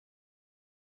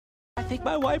think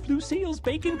my wife Lucille's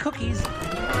baking cookies. Bake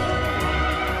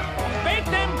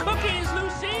them cookies,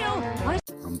 Lucille!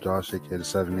 I'm Josh, aka the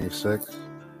 786.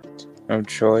 I'm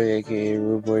Troy, aka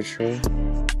Rude Boy Troy.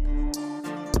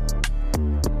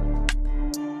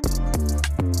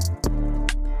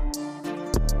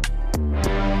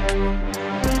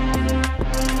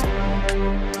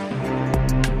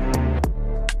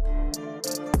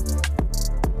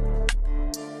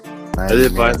 I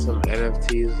did buy some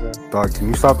NFTs. Dog, can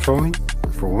you stop trolling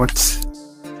for once?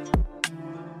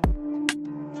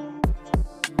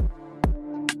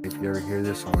 If you ever hear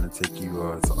this, I want to take you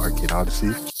to Arcade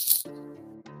Odyssey.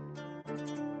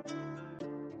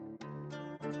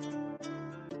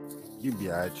 You'd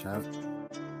be alright, champ.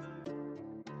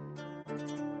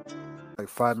 Like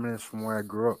 5 minutes from where I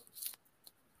grew up.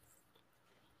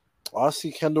 I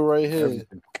see Kendall right here.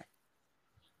 Everything.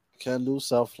 Kendall,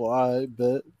 South Florida, I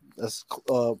bet. That's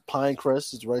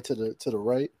Pinecrest is right to the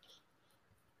right.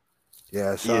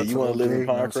 Yeah, You want to live in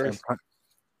Pinecrest?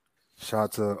 Shout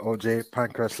out to OJ,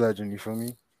 Pinecrest legend, you feel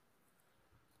me?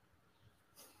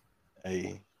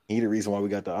 Hey, he the reason why we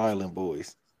got the Island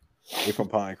Boys. They from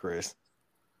Pinecrest.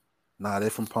 Nah, they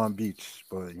from Palm Beach,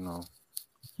 but you know,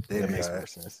 That makes more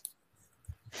sense.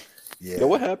 Yeah. Yo,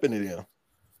 what happened to them?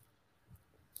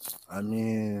 I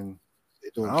mean, They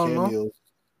doing I don't know. cameos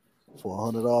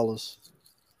for $100.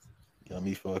 Got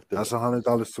me fucked up. That's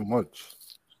 $100 too much.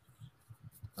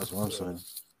 That's what I'm saying.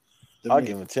 I'll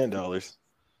give him $10.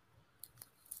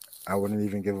 I wouldn't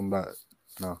even give them that.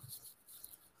 No.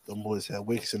 Them boys had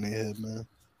wicks in their head, man.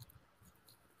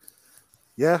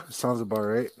 Yeah, sounds about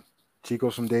right.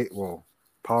 Chico's from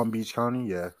Palm Beach County.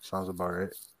 Yeah, sounds about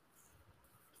right.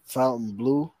 Fountain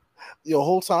Blue. Yo,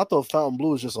 whole time I thought Fountain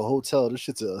Blue was just a hotel. This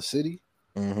shit's a city.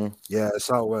 Mm-hmm. Yeah, it's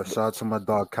out west. Shout out to my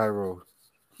dog Cairo.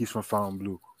 He's from Fountain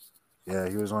Blue. Yeah,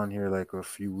 he was on here like a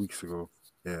few weeks ago.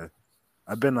 Yeah,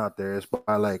 I've been out there. It's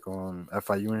by like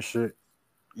FIU and shit,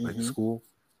 like school.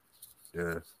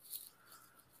 Yeah.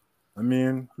 I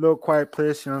mean, little quiet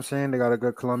place, you know what I'm saying? They got a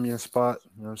good Colombian spot,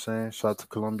 you know what I'm saying? Shout out to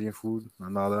Colombian food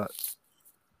and all that.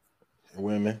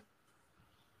 Women.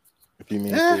 If you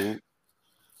mean food.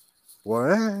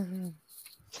 What?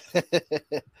 Hey,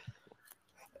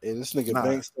 this nigga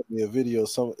Banks sent me a video.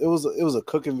 It was a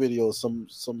cooking video. Some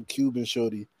Cuban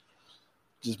shorty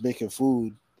just making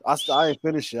food. I ain't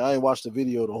finished it. I ain't watched the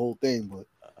video, the whole thing, but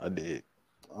I did.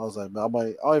 I was like, man,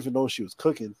 I don't even know if she was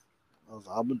cooking. I was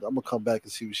like, I'm gonna come back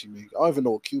and see what she make. I don't even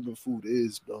know what Cuban food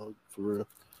is, dog. For real,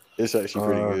 it's actually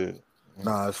pretty good.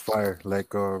 Nah, it's fire. Like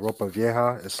ropa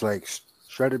vieja, it's like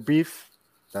shredded beef.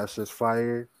 That's just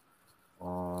fire.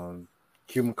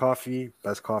 Cuban coffee,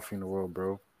 best coffee in the world,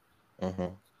 bro.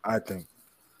 I think.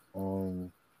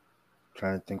 Trying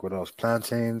to think what else.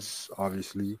 Plantains,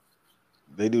 obviously.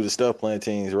 They do the stuffed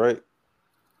plantains, right?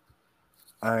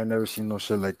 I ain't never seen no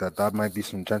shit like that. That might be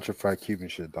some gentrified Cuban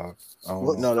shit, dog.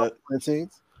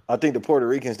 Plantains? I think the Puerto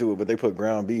Ricans do it, but they put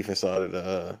ground beef inside of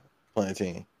the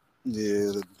plantain.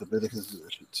 Yeah, the Dominicans do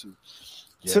that shit too.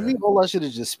 Yeah. To me, all that shit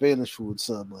is just Spanish food,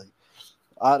 son. Like,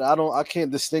 I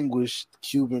can't distinguish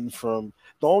Cuban from.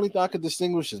 The only thing I could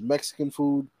distinguish is Mexican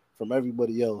food from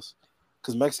everybody else,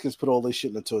 because Mexicans put all their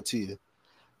shit in a tortilla.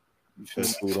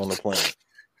 Best food on the planet.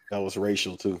 That was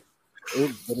racial too. A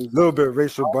little bit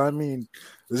racial, but I mean,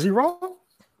 is he wrong?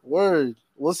 Word.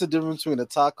 What's the difference between a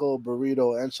taco,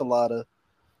 burrito, enchilada?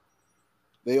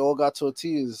 They all got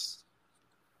tortillas.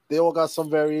 They all got some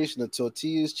variation of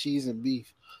tortillas, cheese, and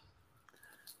beef.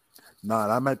 Nah,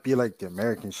 that might be like the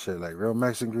American shit. Like real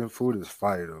Mexican food is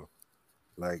fire though.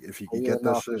 Like if you can get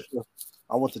that shit. Sure.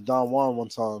 I went to Don Juan one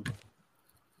time.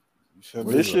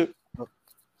 Bishop.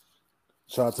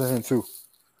 Shout out to him too.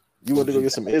 You want to go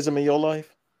get some ism in your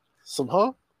life? Some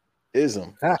huh?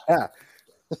 Ism.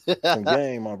 Some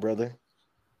game, my brother.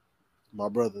 My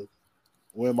brother.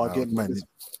 Where am I getting this?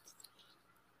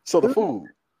 So the food.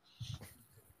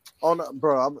 Oh no,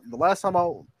 bro! The last time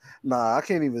I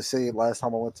can't even say it. Last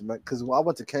time I went to because I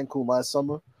went to Cancun last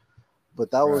summer,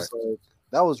 but that was like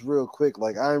that was real quick.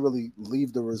 Like I didn't really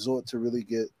leave the resort to really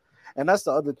get, and that's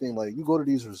the other thing. Like you go to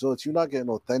these resorts, you're not getting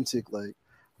authentic like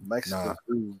Mexican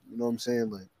food. You know what I'm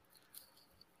saying? Like,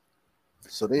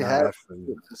 so they have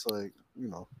it's like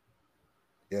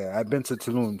Yeah, I've been to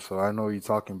Tulum, so I know what you're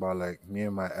talking about. Like me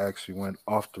and my ex, we went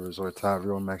off the resort to have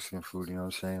real Mexican food. You know what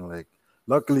I'm saying? Like,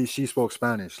 luckily she spoke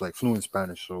Spanish, like fluent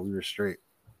Spanish, so we were straight.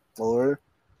 Oh,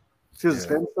 she was a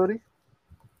Spanish study?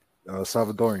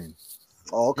 Salvadorian.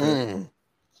 Oh, okay.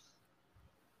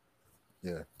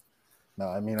 Yeah. No,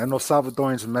 I mean I know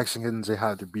Salvadorians and Mexicans they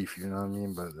have the beef. You know what I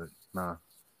mean? But nah,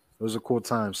 it was a cool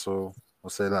time. So I'll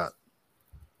say that.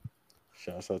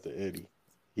 Shouts out to Eddie.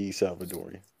 He's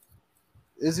Salvadorian.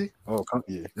 Is he? Oh,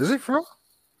 Yeah. is it for real?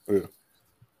 Yeah.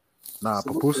 Nah,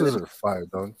 Salute to pupusas Eddie. are fire,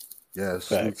 dog. Yeah,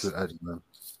 salute Facts. to Eddie, man.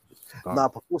 Nah,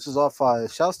 pupusas are fire.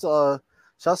 Shouts to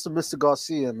Mr.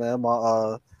 Garcia, man.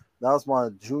 That was my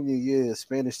junior year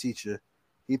Spanish teacher.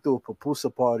 He threw a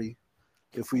pupusa party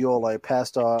if we all like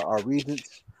passed our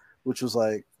regents, which was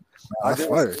like Nah, I that's guess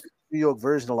fire. New York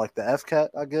version of like the FCAT,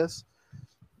 I guess.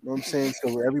 You know what I'm saying? So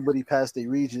where everybody passed their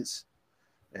regents,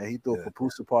 and he threw a Yeah.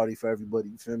 pupusa party for everybody.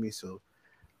 You feel me? So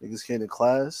niggas came to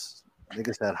class.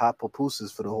 Niggas had hot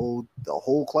pupusas for the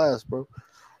whole class, bro.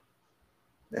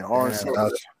 And orange Damn,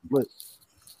 sauce.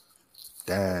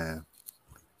 damn.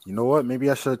 You know what? Maybe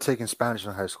I should have taken Spanish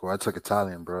in high school. I took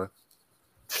Italian, bro.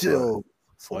 Yo,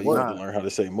 for Oh, you what? need to learn how to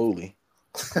say mooly.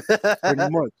 Pretty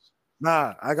much.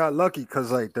 Nah, I got lucky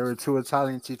because like there were 2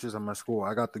 Italian teachers in my school.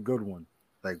 I got the good one.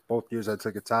 Like both years I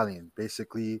took Italian.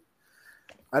 Basically,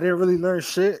 I didn't really learn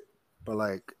shit, but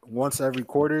like once every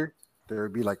quarter there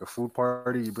would be like a food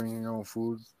party. You bring your own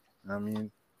food. You know what I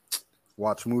mean?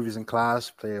 Watch movies in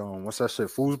class. Play on what's that shit?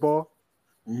 Foosball.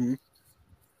 Mhm.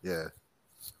 Yeah.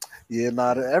 Yeah,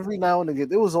 every now and again,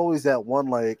 there was always that one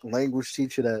like language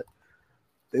teacher that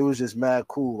they was just mad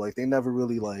cool. Like they never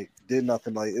really like did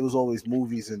nothing. Like it was always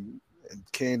movies and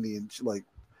candy and like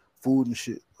food and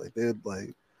shit. Like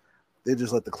they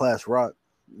just let the class rock.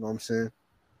 You know what I'm saying?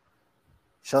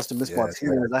 Shouts to Miss Yeah.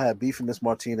 Martinez. I had beef with Miss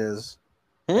Martinez.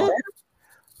 Hmm?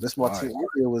 Miss Why? Martinez, what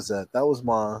year was that? That was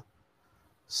my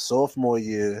sophomore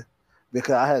year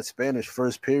because I had Spanish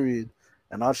first period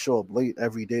and I'd show up late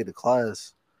every day to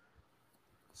class.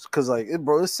 Cause like it's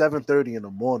 7:30 in the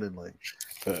morning. Like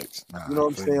Facts. Nah, you know what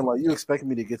I'm I feel saying? you. Like you expect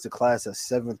me to get to class at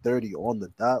 7:30 on the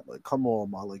dot. Like, come on,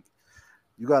 my like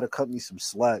you gotta cut me some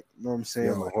slack. You know what I'm saying?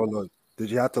 Yo, Like, hold up. Did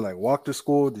you have to like walk to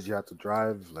school? Did you have to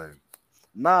drive? Like,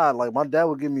 nah, like my dad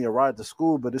would give me a ride to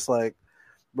school, but it's like,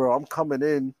 bro, I'm coming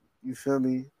in, you feel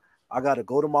me? I gotta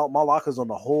go to my lockers on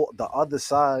the other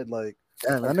side,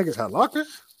 damn, that niggas had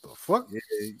lockers? The fuck? yeah,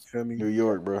 you feel me? New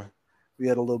York, bro. We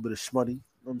had a little bit of shmoney, you know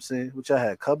what I'm saying? Which I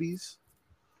had cubbies.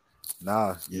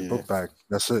 Nah, your Yeah. book bag.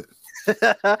 That's it.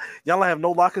 Y'all have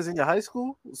no lockers in your high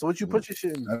school? So what you put your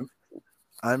shit in?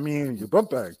 I mean, your book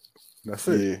bag. That's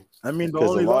it. Yeah. I mean, the Because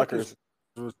the only lockers.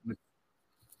 was.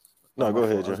 No, my go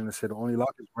ahead, fault. I was Joe. gonna say the only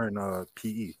lockers were in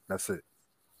PE. That's it.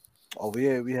 Oh, we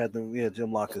had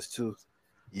gym lockers too.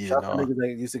 Yeah, Shout out to no. niggas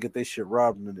that used to get their shit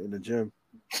robbed in the gym.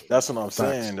 That's what I'm Facts.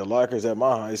 saying. The lockers at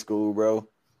my high school, bro.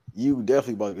 You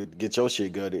definitely about to get your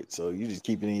shit gutted. So you just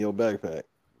keep it in your backpack.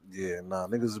 Yeah, nah,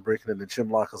 niggas is breaking into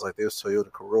gym lockers like they was Toyota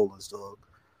Corollas, dog.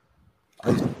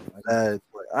 I used to be mad.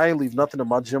 Like, I ain't leave nothing in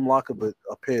my gym locker but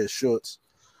a pair of shorts,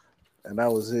 and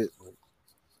that was it.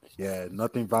 Yeah,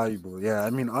 nothing valuable. Yeah, I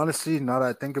mean, honestly, now that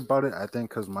I think about it, I think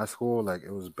because my school, like,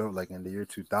 it was built like in the year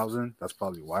 2000. That's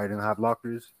probably why I didn't have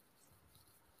lockers.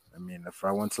 I mean, if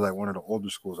I went to like one of the older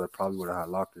schools, I probably would have had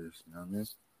lockers. You know what I mean?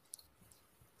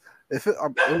 If it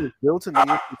was built in the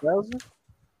year 2000,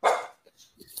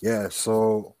 Yeah.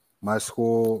 So my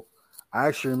school, I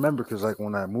actually remember because like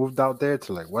when I moved out there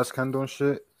to like West Kendall and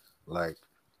shit, like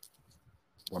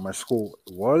where my school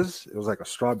was, it was like a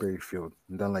strawberry field.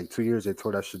 And then like 2 years they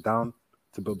tore that shit down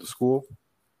to build the school.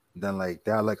 And then like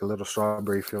they had like a little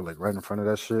strawberry field like right in front of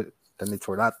that shit. Then they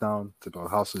tore that down to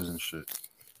build houses and shit.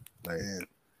 Like man,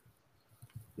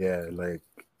 yeah, like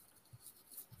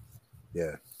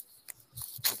yeah.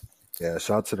 Yeah,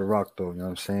 shout out to the Rock though, you know what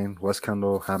I'm saying? West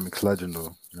Kendall, Hammock's legend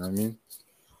though. You know what I mean?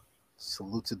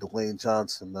 salute to Dwayne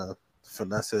Johnson,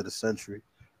 finesse of the century.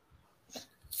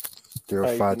 They're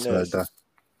How you five to that. finesse?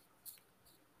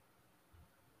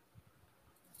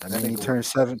 I That mean, he nigga- turned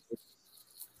 7.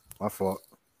 My fault.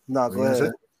 Nah, What go you gonna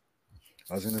ahead. say?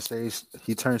 I was gonna say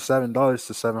he turned $7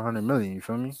 to 700 million. You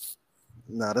feel me?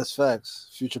 Nah, that's facts.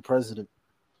 Future president.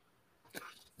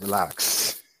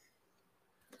 Relax.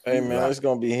 Hey man, Relax. it's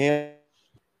gonna be him.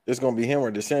 It's gonna be him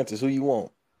or DeSantis. Who you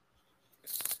want?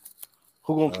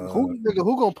 Who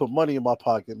gonna put money in my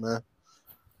pocket, man?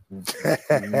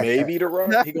 Maybe the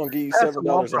Rock. He gonna give you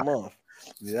 $7 a month.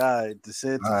 Yeah, all right,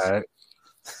 DeSantis. All right.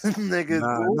 Nigga,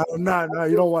 Nah.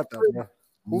 You don't want that, bro.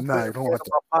 who Nah, put you don't in want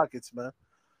that. my pockets, man?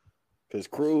 Cause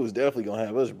Cruz definitely gonna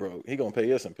have us broke. He gonna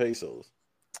pay us in pesos.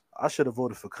 I should have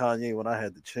voted for Kanye when I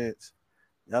had the chance.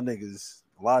 Y'all niggas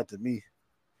lied to me.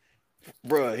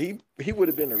 Bruh, he would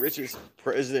have been the richest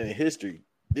president in history.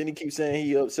 Didn't he keep saying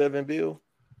he up $7 billion?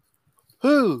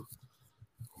 Who?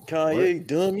 Kanye,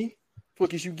 dummy.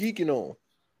 Fuck is you geeking on?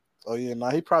 Oh yeah, nah.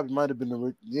 He probably might have been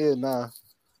the. Yeah, nah.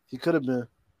 He could have been.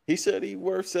 He said he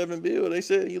worth $7 billion. They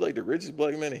said he like the richest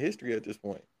black man in history at this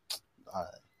point. All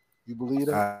right. You believe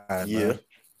that? All right, Yeah.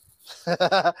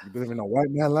 man. You believe in the white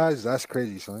man lies? That's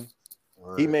crazy, son.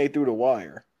 He made through the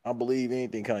wire. I believe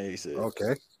anything Kanye said.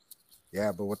 Okay.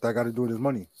 Yeah, but what that got to do with his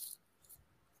money?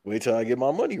 Wait till I get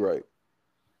my money right.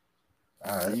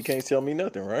 All right. You can't tell me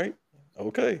nothing, right?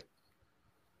 Okay.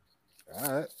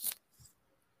 All right.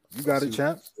 You got it,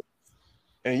 champ.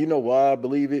 And you know why I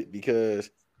believe it? Because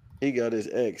he got his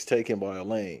ex taken by a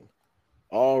lame.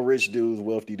 All rich dudes,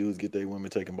 wealthy dudes get their women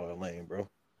taken by a lame, bro.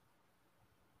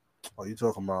 Oh, you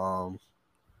talking about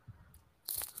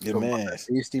Your man.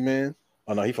 Tasty man?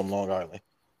 Oh no, he from Long Island.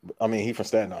 I mean, he from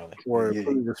Staten Island. Or Yeah,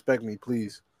 please respect me,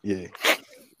 please. yeah.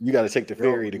 You got to take the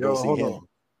ferry to go see hold him. on.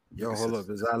 Yo, hold up.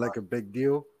 Is that like a big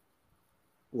deal?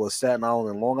 Was Staten Island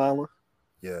and Long Island?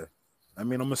 Yeah. I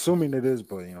mean, I'm assuming it is,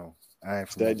 but you know, I ain't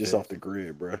from That up just there. off the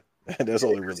grid, bro. That's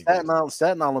all it really is.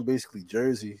 Staten Island basically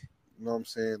Jersey. You know what I'm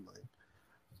saying? Like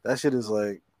that shit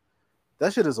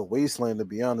is a wasteland, to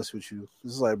be honest with you.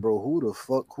 This is like, bro,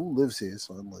 who lives here,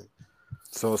 son? Like,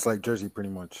 So it's like Jersey, pretty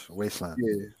much wasteland.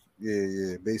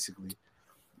 yeah, basically.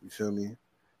 You feel me?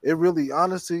 It really,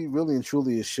 honestly, really and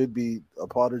truly, it should be a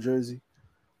part of Jersey.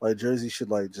 Like Jersey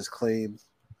should like just claim,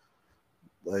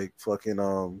 like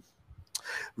fucking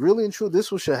really and true.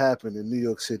 This what should happen in New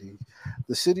York City.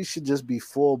 The city should just be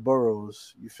 4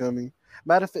 boroughs. You feel me?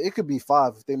 Matter of fact, it could be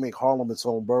 5 if they make Harlem its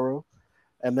own borough,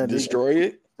 and then Destroy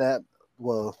it. that.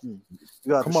 Well, you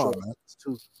got to Come destroy on, man.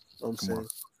 too. You know what I'm saying?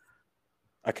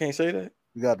 I can't say that.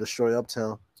 You got to destroy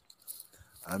Uptown.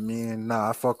 I mean, nah,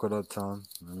 I fuck with Uptown.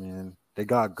 I mean, they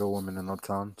got good women in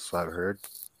Uptown, so I've heard.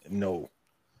 No.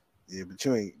 Yeah, but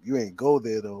you ain't go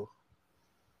there though.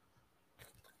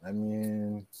 I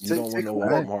mean, You don't want no I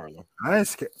one ain't- from Harlem. I ain't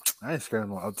scared of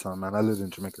no Uptown, man. I live in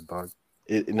Jamaica, dog.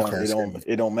 It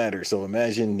don't matter. So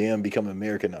imagine them becoming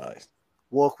Americanized.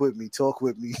 Walk with me, talk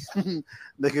with me,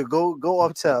 nigga. Go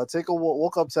uptown. Take a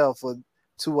walk uptown for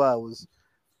 2 hours.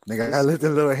 Nigga, I lived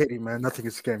in Little Haiti, man. Nothing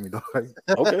can scare me, dog.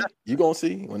 Okay, you gonna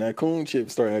see when that coon chip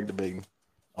start activating.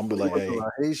 I'm be like, hey,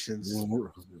 Haitians.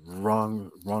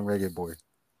 Wrong reggae boy.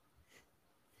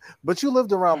 But you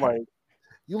lived around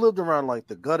like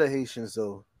the gutter Haitians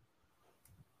though.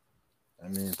 I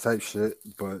mean, type shit,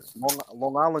 but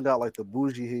Long Island got like the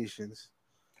bougie Haitians.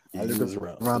 I lived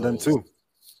around them too.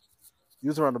 You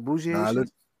was around the bougie Nah, I Haitians?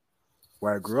 lived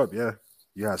where I grew up, yeah.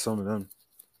 You had some of them.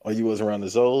 Oh, you was around the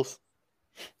Zoles?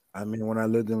 I mean, when I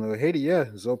lived in Little Haiti, yeah,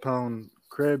 Zopound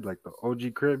crib, like the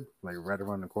OG crib, like right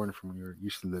around the corner from where you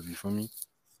used to live, you feel me?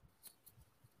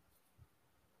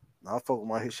 Nah, I fuck with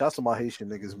my shouts to my Haitian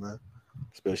niggas, man.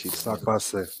 Especially Stop by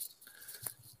say.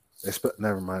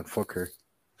 Never mind, fuck her.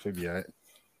 She'll be alright.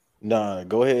 Nah,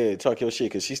 go ahead, talk your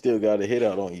shit, because she still got a hit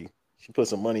out on you. She put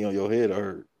some money on your head, I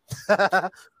heard.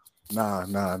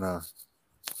 Nah.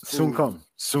 Soon come.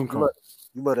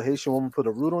 You let a Haitian woman put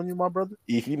a root on you, my brother?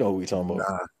 If you know who we talking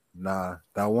about. Nah.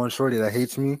 That one shorty that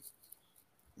hates me.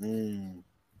 You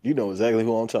know exactly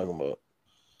who I'm talking about.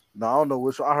 No, I don't know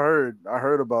which. I heard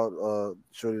about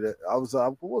shorty that I was.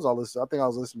 What was I listening? I think I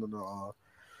was listening to.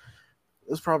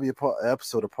 It was probably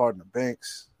episode of Pardon the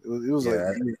Banks. It was like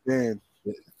Dan.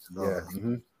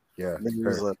 Yeah. It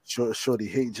was like shorty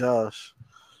hate Josh.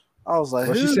 I was like,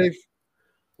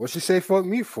 what she say? Fuck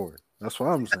me for? That's what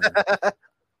I'm saying.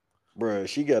 Bruh,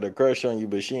 she got a crush on you,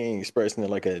 but she ain't expressing it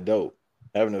like an adult.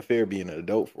 Having an affair being an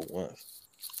adult for once.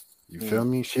 You feel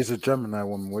me? She's a Gemini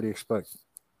woman. What do you expect?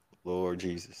 Lord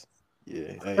Jesus.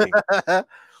 Yeah. Hey,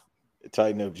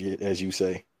 tighten up, as you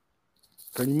say.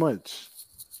 Pretty much.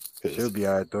 She'll be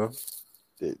all right, though.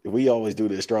 We always do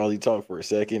the astrology talk for a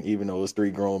second, even though it's 3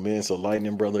 grown men. So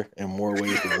lightning, brother, in more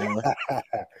ways than one.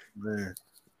 Man.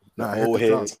 Nah, old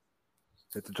heads.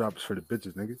 Hit the drops for the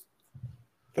bitches, nigga.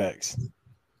 Facts.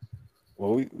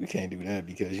 Well, we can't do that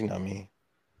because, you know what I mean?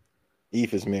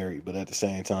 Eve is married, but at the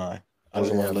same time, I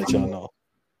just want to let y'all know.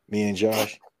 Me and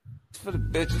Josh. It's for the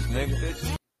bitches,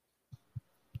 nigga.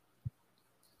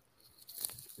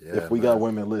 Yeah, if we got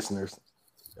women listeners,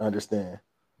 understand.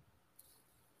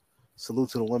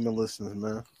 Salute to the women listeners,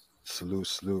 man.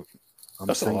 Salute. I'm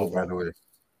That's single, by the way.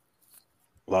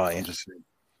 Lying.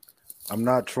 I'm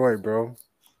not Troy, bro.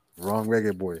 Wrong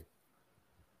reggae boy.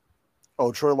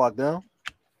 Oh, Troy locked down?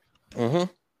 Mm-hmm.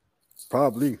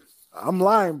 Probably. I'm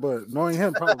lying, but knowing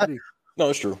him, probably. No,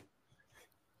 it's true.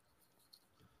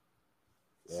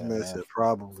 Yeah, man said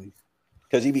probably.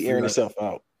 Because he be airing himself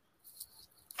out.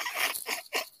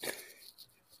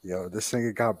 Yo, this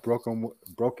nigga got broken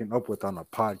up with on a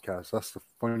podcast. That's the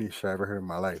funniest shit I ever heard in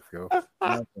my life, yo.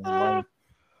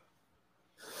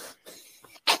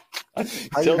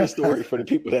 Tell the story for the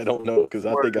people that don't know, because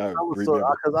I think I remember.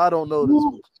 Because I don't know this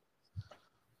one.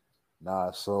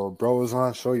 Nah, so bro was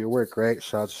on Show Your Work, right?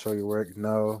 Shout out to Show Your Work.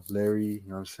 No, Larry, you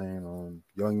know what I'm saying?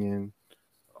 Youngin,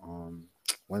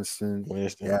 Winston.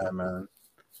 Winston. Yeah, man.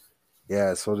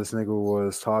 Yeah, so this nigga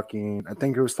was talking. I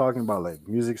think he was talking about like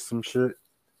music, some shit,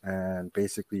 and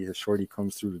basically his shorty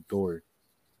comes through the door,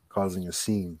 causing a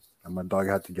scene, and my dog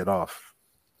had to get off.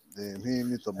 Damn, he ain't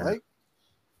need the Yeah. mic.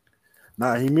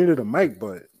 Nah, he muted a mic,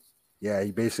 but yeah,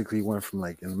 he basically went from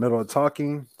like in the middle of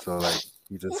talking to like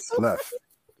he just left.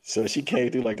 So she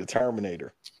came through like the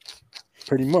Terminator.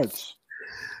 Pretty much.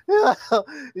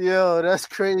 Yo, that's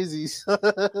crazy.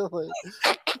 Like,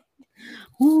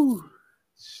 Woo.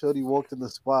 Shorty walked in the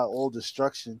spot, all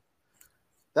destruction.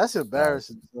 That's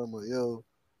embarrassing. I'm like, yo,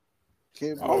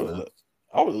 can't be.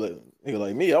 I would have let nigga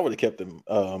like me. I would have kept the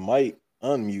mic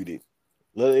unmuted.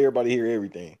 Let everybody hear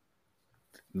everything.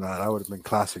 Nah, that would have been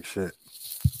classic shit.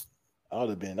 I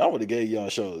would have gave y'all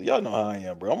a show. Y'all know how I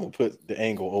am, bro. I'm gonna put the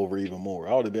angle over even more.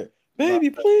 I would have been, baby,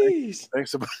 please.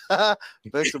 Thanks about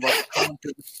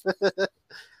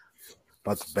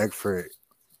About to beg for it.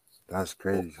 That's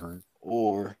crazy, son.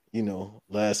 Or,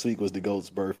 last week was the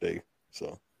GOAT's birthday.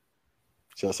 So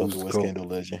shouts out Who's to the West GOAT? Kendall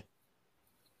legend.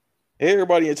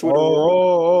 Everybody in Twitter.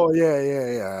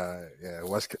 Yeah.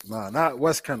 Not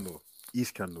West Kendall,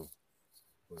 East Kendall,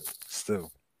 but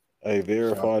still. Hey,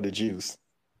 verify the juice.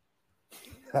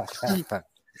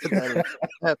 that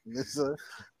happening, son.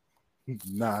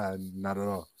 Nah, not at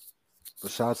all. But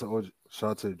shout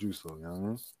out to the Juice though, you know what I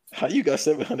mean? How you got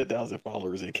 700,000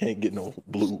 followers and can't get no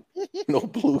blue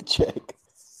check?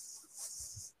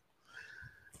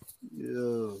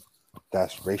 Yeah.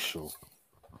 That's racial.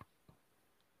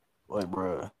 Like,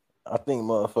 bro, I think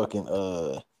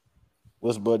motherfucking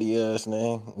what's Buddy ass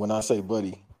name? When I say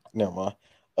Buddy, never mind.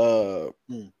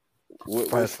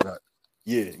 What's that?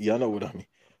 Yeah, I know what I mean.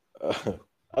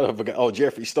 I don't forget. Oh,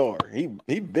 Jeffree Star. He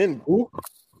been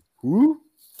Who?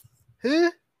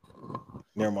 Huh?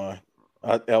 Never mind.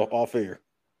 Off air.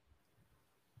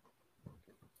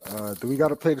 Do we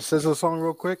gotta play the Sizzler song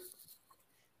real quick?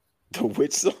 The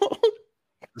which song?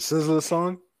 The Sizzler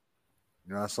song?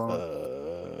 You know that song?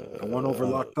 The one over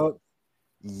Locked Up?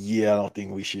 Yeah, I don't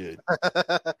think we should.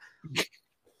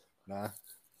 Nah.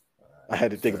 I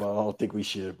had to think about it. I don't think we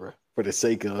should, bro. For the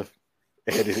sake of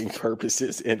editing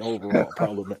purposes and overall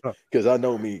problem. Because I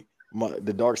know me,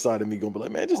 the dark side of me gonna be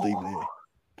like, man, just leave it in.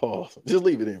 Pause. Just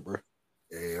leave it in, bro.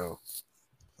 Hey, yo.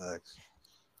 Thanks.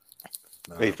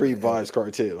 Nah, Hey, free Vibes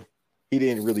Cartel. He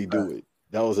didn't really do it.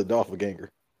 That was a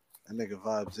doppelganger. That nigga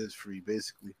Vibes is free,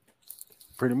 basically.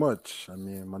 Pretty much. I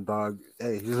mean, my dog,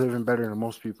 hey, he's living better than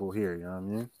most people here, you know what I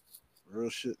mean? Real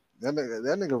shit. That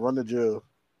nigga run to jail.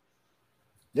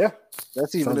 Yeah.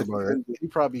 That's even Sounds if about right. he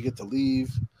probably get to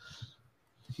leave.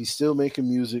 He's still making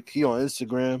music. He on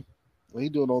Instagram. He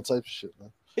doing all types of shit,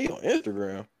 man. He on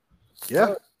Instagram.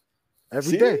 Yeah.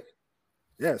 Every Serious? day.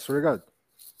 Yeah, swear to God.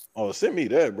 Oh, send me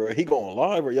that, bro. He going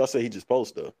live or y'all say he just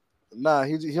post stuff? Nah,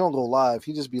 he don't go live.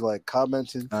 He just be like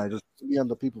commenting. Nah, just be on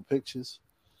the people pictures.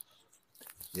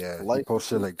 he Like posts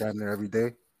shit like that in there every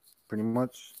day, pretty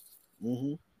much.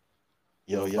 Mm-hmm.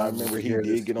 Yo, y'all remember he Here,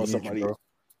 did get on this somebody. bro.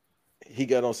 He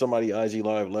got on somebody IG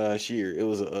live last year. It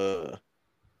was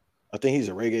I think he's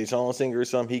a reggae song singer or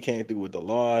something. He came through with the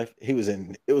live. It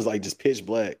was like just pitch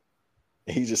black.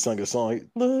 And he just sung a song.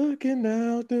 Looking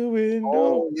out the window.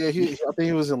 Oh yeah, I think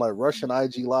he was in like Russian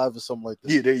IG live or something like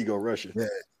that. Yeah, there you go, Russia.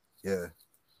 Yeah.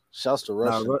 Shouts to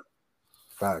Russian. Nah,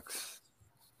 facts.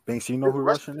 Banks, you know who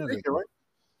Russian is? Jamaican, right?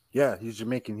 Yeah, he's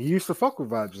Jamaican. He used to fuck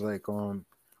with Vibes like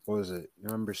what was it? You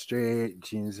remember Straight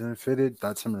Jeans and Fitted?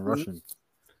 That's him in Russian.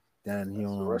 Then he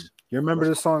Russian. you remember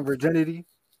the song Virginity?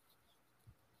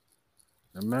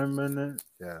 Remember that?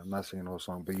 Yeah, I'm not singing the whole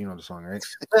song, but you know the song, right?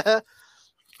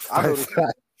 I know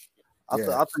the I Yeah.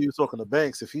 thought you were talking to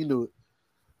Banks if he knew it.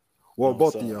 Well, No,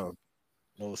 both son. of y'all.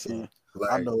 No, son.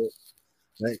 Like, I know it.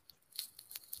 like,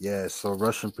 yeah, so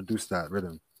Russian produced that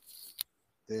rhythm.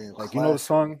 Damn, Like, you know the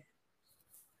song?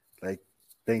 Like,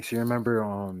 thanks. You remember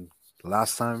the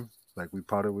last time, like, we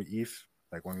potted with Eve?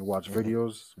 Like, when we watched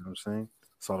videos, you know what I'm saying?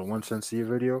 Saw the one Sensia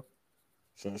video.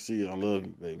 Sensi, I love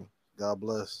you, baby. God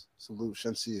bless. Salute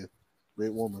Shensia.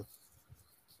 Great woman.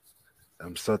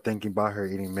 I'm still thinking about her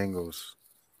eating mangoes.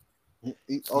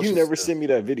 You never sent me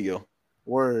that video.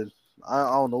 Word.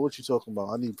 I don't know what you're talking about.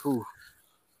 I need proof.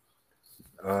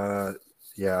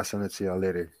 Yeah, I'll send it to y'all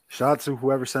later. Shout out to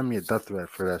whoever sent me a death threat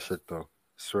for that shit, though.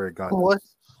 Swear to God. What?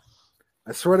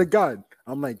 I swear to God.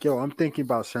 I'm like, yo, I'm thinking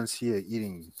about Sensia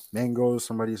eating mangoes.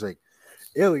 Somebody's like,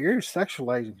 ew, you're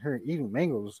sexualizing her eating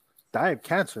mangoes. Die of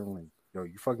cancer. I'm like, yo,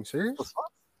 you fucking serious?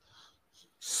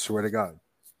 Swear to God.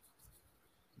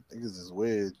 Niggas is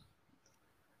weird.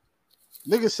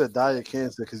 Niggas said die of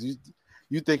cancer because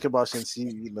you think about Shensia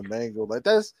eating the mango. Like,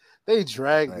 they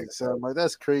dragged it, son. Like,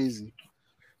 that's crazy.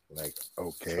 Like,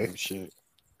 okay. Type shit.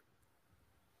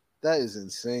 That is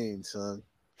insane, son.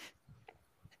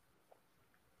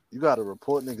 You gotta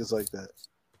report niggas like that.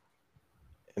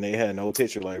 And they had no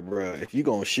picture. Like, bruh, if you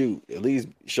gonna shoot, at least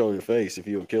show your face if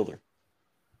you a killer.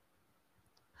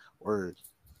 Word.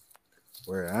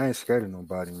 Where I ain't scared of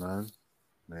nobody, man.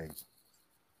 Like,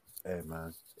 hey,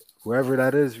 man. Whoever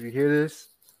that is, if you hear this,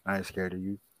 I ain't scared of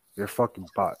you. You're a fucking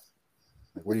bot.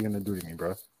 Like, what are you gonna do to me,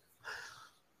 bro?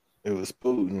 It was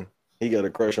Putin. He got a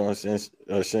crush on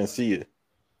Shensia.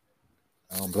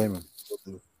 I don't blame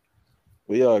him.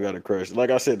 We all got a crush.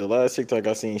 Like I said, the last TikTok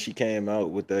I seen, she came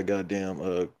out with that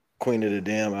goddamn Queen of the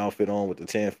Damn outfit on with the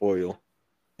tinfoil.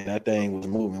 And that thing was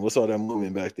moving. What's all that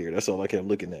movement back there? That's all I kept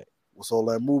looking at. What's all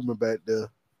that movement back there?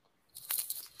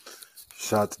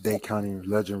 Shout out to Dade County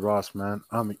legend Ross, man.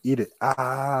 I'ma eat it.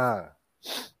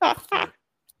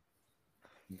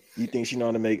 You think she know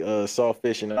how to make soft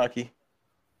fish and aki?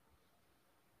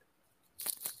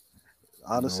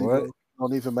 Honestly, You know what? bro,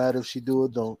 don't even matter if she do or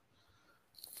don't.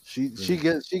 She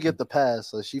get the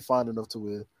pass. Like, she fine enough to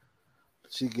where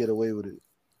she get away with it.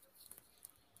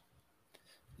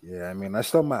 Yeah, I mean, I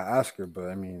still might ask her, but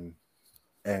I mean,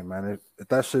 hey, man, if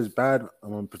that shit's bad,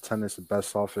 I'm gonna pretend it's the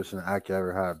best saltfish and ackee I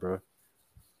ever had, bro.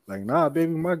 Like, nah,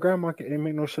 baby, my grandma ain't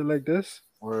make no shit like this.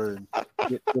 Or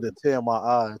get a tear in my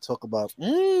eye and talk about,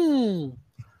 It's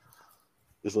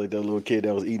like that little kid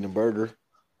that was eating a burger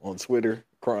on Twitter,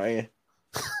 crying.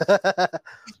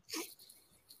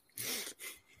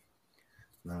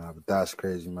 Nah, but that's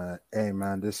crazy, man. Hey,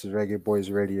 man, this is Reggae Boys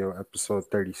Radio, episode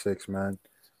 36, man.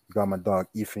 We got my dog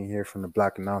Ethan here from the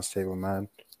Black Announce Table, man.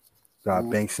 Got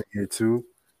Banks in here, too.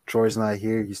 Troy's not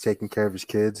here. He's taking care of his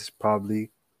kids, probably.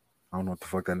 I don't know what the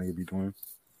fuck that nigga be doing.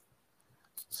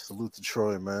 Salute to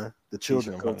Troy, man. The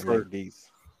children come Teach 'em how to first. make beats.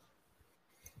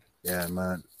 Yeah,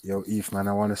 man. Yo, Eve, man,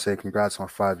 I want to say congrats on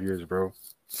 5 years, bro.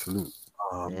 Salute.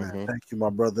 Oh, man. Thank you,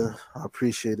 my brother. I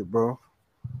appreciate it, bro.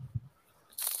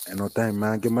 Ain't no thing,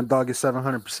 man. Give my dog his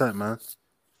 700%, man.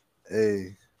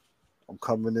 Hey, I'm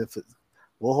coming in for,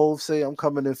 what Hov say? I'm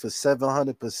coming in for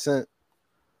 700%.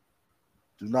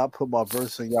 Do not put my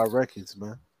verse on y'all records,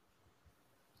 man.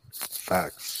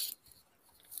 Facts.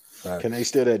 Can they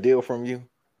steal that deal from you?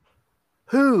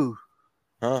 Who?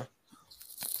 Huh?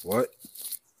 What?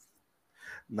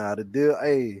 Nah, the deal,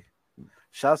 hey,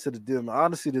 shouts to the deal. Man.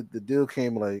 Honestly, the deal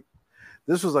came like,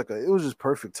 this was like it was just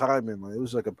perfect timing. Like, it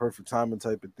was like a perfect timing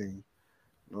type of thing.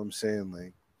 You know what I'm saying?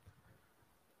 Like,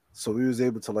 so we was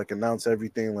able to like announce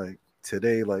everything like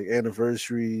today, like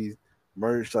anniversary,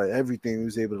 merch, like everything. We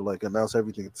was able to like announce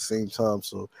everything at the same time.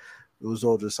 So it was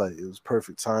all just like, it was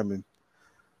perfect timing.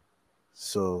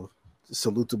 So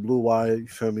salute to Blue Wire, you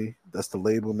feel me? That's the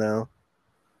label now.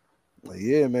 Like,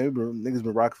 yeah, man, niggas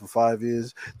been rocking for 5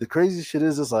 years. The crazy shit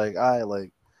is, it's like,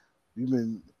 we've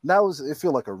been, now it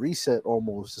feel like a reset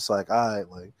almost. It's like,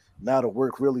 like now the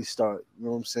work really start. You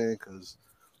know what I'm saying? Because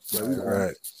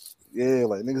Right. yeah,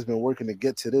 like niggas been working to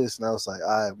get to this. Now it's like,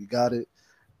 we got it.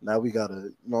 Now we gotta,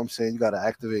 you know what I'm saying? You gotta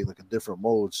activate like a different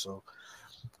mode. So,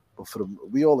 but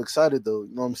we all excited though.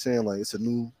 You know what I'm saying? Like, it's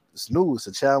new, it's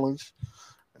a challenge,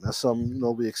 and that's something, you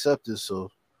know, we accepted. So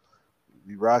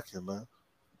we rocking, man.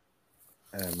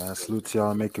 Hey, man, salute to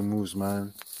y'all making moves,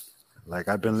 man. Like,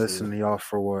 I've been listening to y'all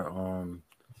for what,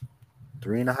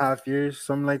 3.5 years,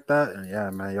 something like that. And yeah,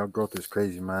 man, y'all growth is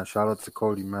crazy, man. Shout out to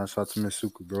Cody, man. Shout out to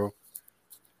Misuku, bro.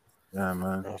 Yeah,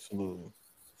 man. Absolutely.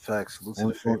 Facts. Salute to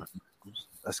the family.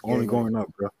 That's Only going up,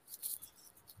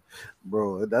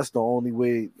 bro. That's the only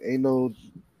way. Ain't no,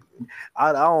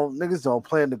 I don't, niggas don't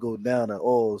plan to go down at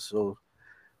all. So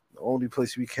the only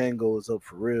place we can go is up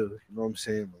for real. You know what I'm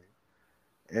saying?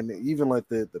 Like, and even like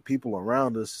the people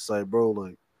around us, it's like, bro,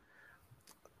 like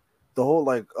the whole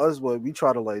like us, what we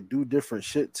try to like do different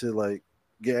shit to like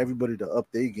get everybody to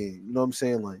up their game. You know what I'm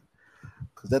saying? Like,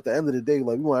 because at the end of the day,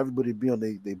 like, we want everybody to be on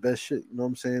their best shit. You know what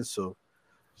I'm saying? So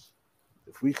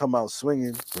if we come out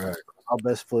swinging, right? Our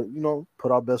best foot, you know,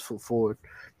 put our best foot forward.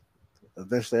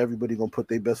 Eventually, everybody gonna put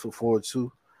their best foot forward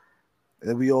too,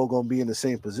 and we all gonna be in the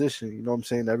same position. You know what I'm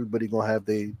saying? Everybody gonna have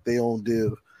their own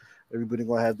deal. Everybody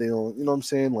gonna have their own. You know what I'm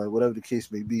saying? Like, whatever the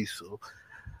case may be. So,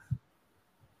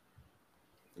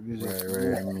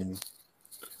 Right. I mean,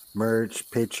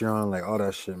 merch, Patreon, like all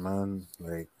that shit, man.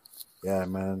 Like, yeah,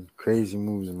 man, crazy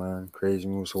moves, man, crazy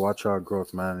moves. So watch our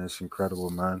growth, man. It's incredible,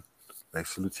 man. Like,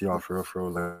 salute to y'all for real.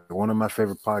 Like, one of my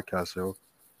favorite podcasts, yo.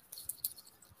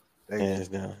 Hands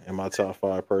down. In my top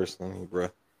 5 personally, bro.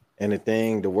 And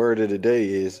the word of the day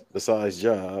is, besides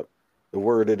job, the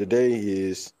word of the day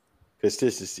is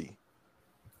consistency.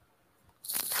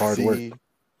 Hard work.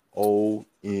 CON.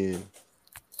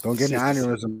 Don't get any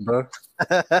aneurysm, bro.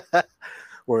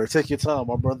 Or take your time,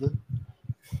 my brother.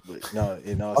 But no,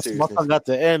 in all My seriousness, son got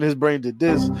the end. His brain did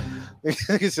this.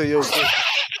 He said, "Yo,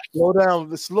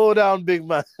 slow down, big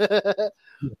man."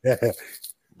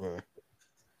 bro,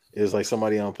 it was like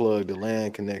somebody unplugged the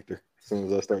LAN connector as soon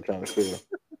as I started trying to spell.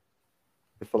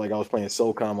 I felt like I was playing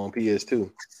SOCOM on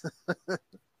PS2.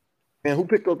 Man, who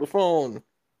picked up the phone?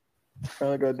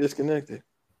 Kind of got disconnected.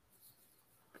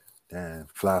 Damn,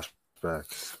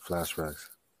 flashbacks.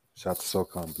 Shout to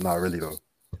SOCOM. Not really though.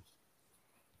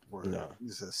 Nah. He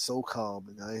said, "So calm,"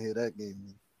 and I didn't hear that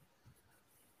game.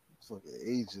 Fucking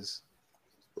ages.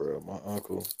 Bro, my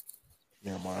uncle.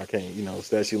 I can't,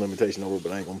 statute limitation over,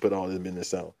 but I ain't gonna put all this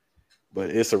business out. But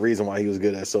it's a reason why he was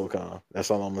good at SOCOM.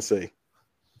 That's all I'm gonna say.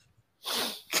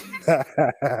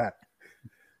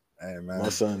 Hey man, My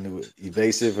son knew it.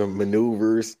 Evasive and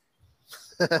maneuvers,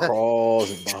 crawls,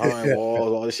 and behind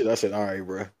walls, all this shit. I said, all right,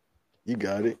 bro, you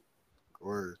got it.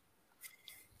 Word.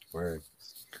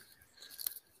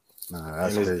 Nah,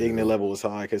 that's And his crazy, ignorant bro. level was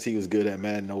high because he was good at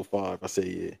Madden 05. I said,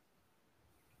 yeah.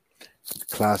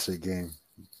 Classic game.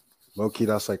 Low key,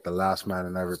 that's like the last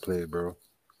Madden I ever played, bro.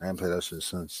 I ain't played that shit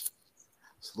since.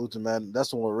 Salute to Madden. That's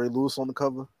the one with Ray Lewis on the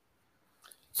cover.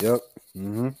 Yep.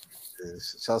 Mm-hmm. Yeah,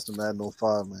 shouts to Madden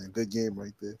 05, man. Good game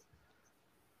right there.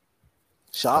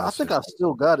 I think I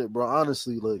still got it, bro.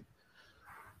 Honestly, like,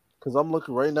 cause I'm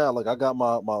looking right now. Like, I got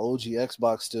my OG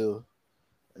Xbox still,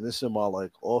 and it's in my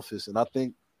like office, and I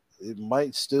think it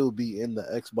might still be in the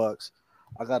Xbox.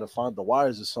 I gotta find the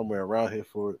wires are somewhere around here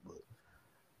for it,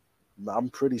 but I'm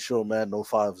pretty sure Madden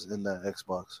 05 is in that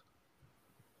Xbox.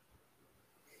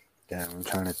 Damn, I'm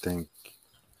trying to think.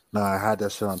 No, I had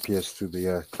that shit on PS2, but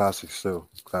yeah, classic still.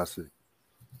 Classic.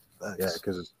 Thanks. Yeah,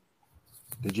 because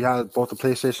did you have both the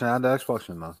PlayStation and the Xbox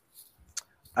or no?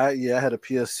 I had a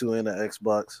PS2 and an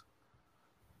Xbox.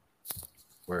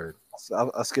 Word.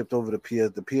 I skipped over the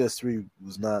PS. The PS3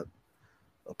 was not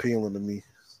appealing to me.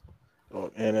 Oh,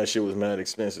 and that shit was mad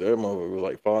expensive. That motherfucker was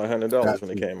like $500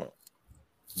 when it came out.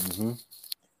 Mm-hmm.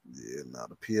 Yeah,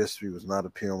 the PS3 was not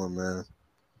appealing, man.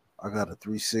 I got a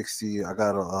 360. I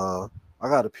got a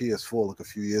PS4 like a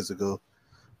few years ago,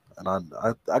 and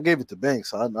I gave it to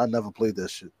Banks. I never played that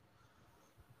shit.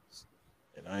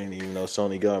 And I didn't even know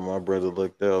Sony got my brother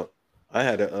looked out. I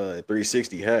had a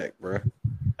 360 hack, bro.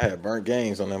 I had burnt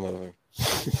games on that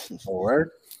motherfucker. Oh,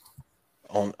 word?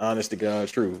 On honest to God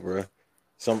truth, bro.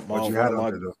 What you had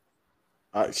on there,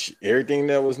 though? Everything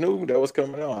that was new that was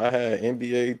coming out. I had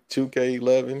NBA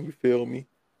 2K11. You feel me?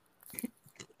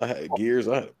 I had Gears.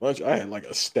 I had a bunch. I had like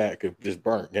a stack of just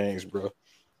burnt games, bro.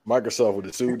 Microsoft would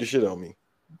have sued the shit on me.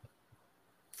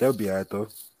 That would be alright though.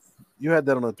 You had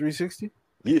that on a 360?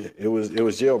 Yeah, it was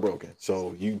jailbroken.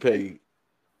 So you pay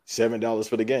 $7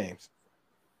 for the games.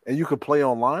 And you could play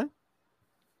online?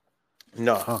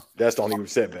 No, that's the only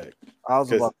setback. I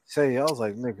was about to say, I was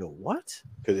like, nigga, what?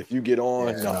 Because if you get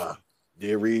on,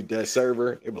 they read that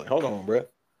server. They be like, hold on, bro.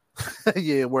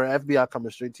 Yeah, where FBI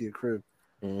coming straight to your crib.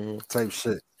 Mm-hmm. Type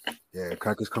shit. Yeah,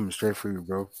 crackers coming straight for you,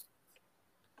 bro.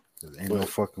 There ain't no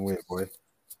fucking way, boy.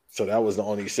 So that was the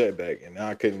only setback, and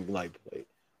I couldn't play.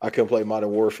 I couldn't play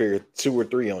Modern Warfare 2 or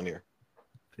 3 on there.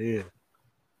 Yeah.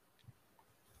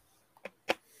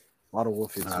 Modern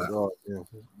Warfare 2. Yeah,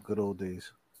 good old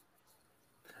days.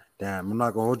 Damn, I'm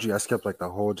not gonna hold you. I skipped like the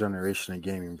whole generation of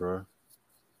gaming, bro.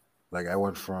 Like I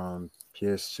went from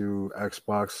PS2,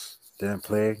 Xbox, didn't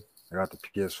play. I got the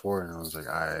PS4, and I was like,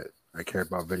 I care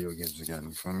about video games again.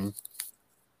 You feel me?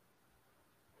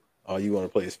 All you want to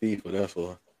play is FIFA. That's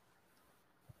all.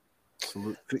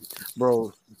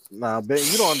 Bro, Ben,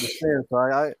 you don't understand. So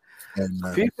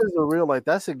FIFA is a real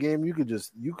that's a game you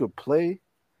could play,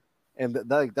 and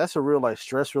that's a real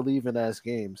stress relieving ass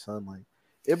game, son. Like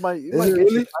it might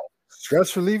really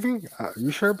stress relieving.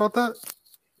 You sure about that?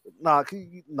 Nah,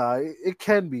 it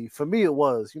can be. For me, it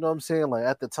was. You know what I'm saying? Like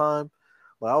at the time,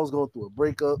 like I was going through a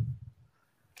breakup.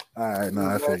 All right,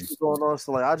 I feel you. Going on,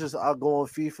 so I'll go on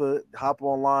FIFA, hop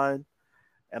online,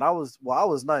 and I was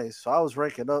nice, so I was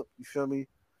ranking up. You feel me?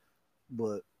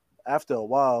 But after a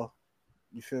while,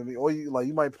 you feel me? Or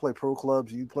you might play pro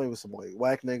clubs, and you play with some like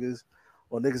whack niggas,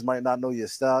 or niggas might not know your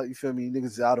style. You feel me?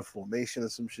 Niggas out of formation or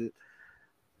some shit.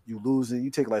 You losing,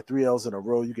 you take like 3 L's in a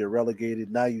row, you get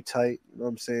relegated. Now you tight. You know what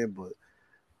I'm saying? But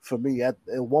for me, at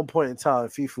one point in time,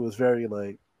 FIFA was very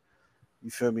like,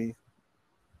 you feel me?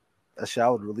 That shit, I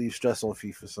would relieve stress on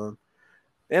FIFA, son.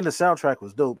 And the soundtrack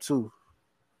was dope too.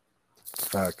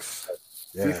 Facts.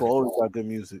 Yeah. FIFA always got good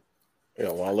music.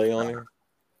 Yeah, Wale on there.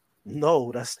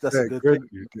 No, that's a good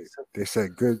thing. They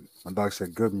said good. My dog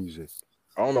said good music.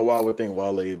 I don't know why I would think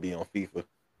Wale would be on FIFA.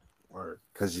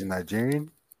 Because you're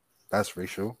Nigerian. That's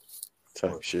racial.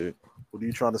 Type shit. What are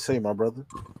you trying to say, my brother?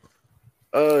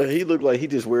 He looked like he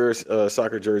just wears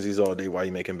soccer jerseys all day while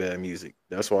he making bad music.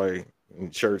 That's why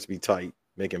shirts be tight,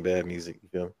 making bad music. You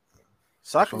feel me?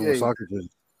 What's Soccer, wrong with yeah, soccer jersey?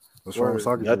 What's wrong with word.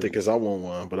 soccer Nothing, jersey? because I want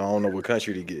one, but I don't know what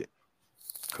country to get.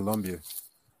 Colombia.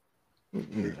 You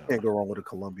No, can't go wrong with a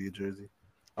Columbia jersey.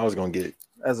 I was gonna get.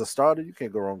 As a starter, you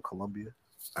can't go wrong with Columbia.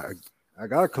 I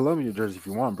got a Colombia jersey if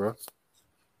you want, bro.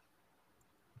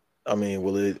 I mean,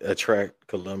 will it attract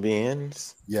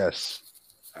Colombians? Yes.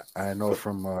 I know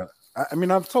from I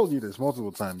mean I've told you this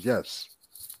multiple times. Yes.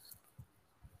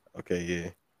 Okay, yeah.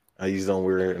 I usually don't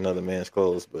wear another man's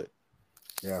clothes, but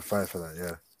Yeah, I fight for that.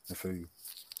 Yeah. I feel you.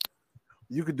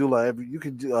 You could do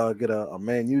get a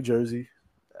Man U jersey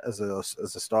as a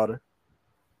starter.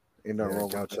 Ain't nothing Yeah, wrong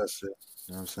Gal with that. Chester.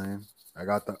 You know what I'm saying? I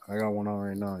got one on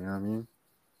right now, you know what I mean?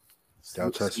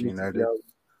 Gal Chester Salute to United. Gal.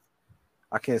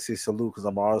 I can't say salute because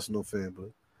I'm an Arsenal fan, but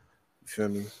you feel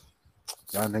me?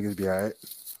 Y'all niggas be alright.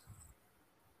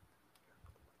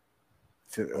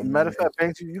 Matter of fact,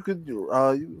 Banks, you could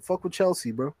you fuck with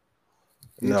Chelsea, bro.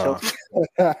 You nah. Chelsea?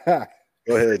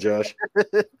 Go ahead, Josh.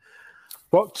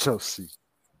 Fuck Chelsea.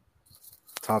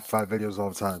 Top 5 videos all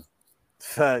the time.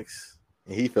 Facts.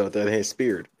 And he felt that in his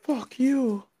spirit. Fuck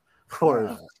you.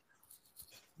 Or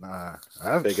Nah.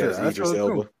 I have Big shit. ass I Idris feel it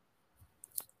Elba. too.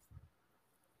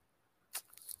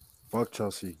 Fuck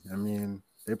Chelsea. I mean,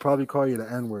 they probably call you the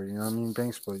N-word, you know what I mean,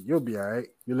 Banks, but you'll be alright.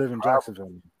 You live in Jacksonville.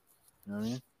 You know what I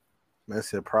mean? I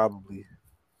said probably,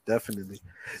 definitely.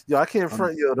 Yo, I can't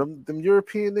front them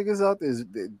European niggas out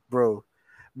there, bro.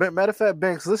 Matter of fact,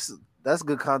 Banks, listen, that's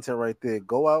good content right there.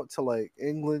 Go out to like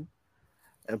England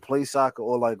and play soccer,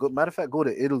 or like matter of fact, go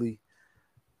to Italy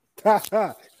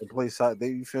and play soccer.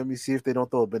 You feel me? See if they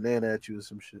don't throw a banana at you or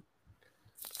some shit.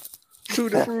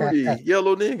 Tutti fruity,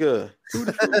 yellow nigga.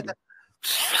 Tutti fruity.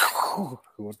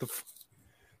 What the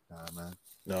Nah, man.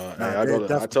 No, Nah,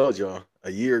 hey, I told y'all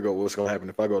a year ago what's gonna happen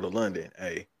if I go to London.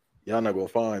 Hey, y'all not gonna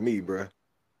find me, bruh.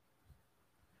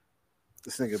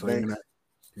 This nigga So Banks.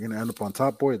 you're gonna end up on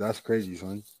Top Boy? That's crazy,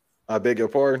 son. I beg your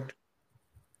pardon.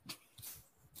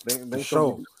 Banks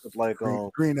Show. gonna be dressed up like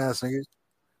Green ass nigga.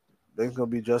 Banks gonna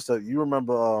be dressed up. You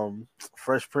remember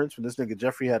Fresh Prince when this nigga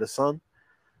Jeffrey had a son?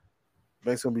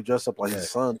 Banks gonna be dressed up like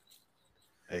his son.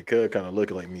 Hey, Cud kind of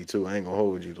looking like me too. I ain't gonna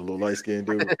hold you, the little light skinned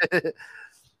dude.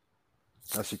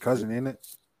 That's your cousin, ain't it?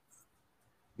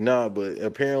 Nah, but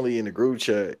apparently in the group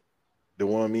chat, the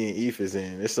one me and Eve is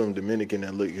in, there's some Dominican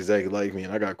that look exactly like me,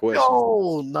 and I got questions.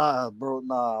 Yo, nah, bro,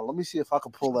 nah. Let me see if I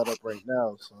can pull that up right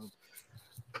now, son.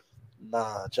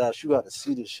 Nah, Josh, you gotta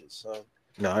see this shit, son.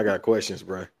 Nah, I got questions,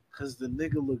 bro. Cause the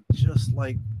nigga looked just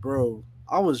like, bro.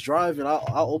 I was driving. I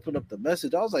opened up the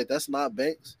message. I was like, "That's not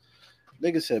Banks."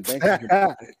 Nigga said Banks.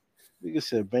 Nigga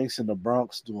said Banks in the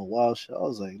Bronx doing wild shit. I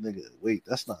was like, "Nigga, wait,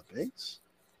 that's not Banks."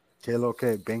 Kalo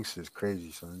K Banks is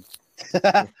crazy, son.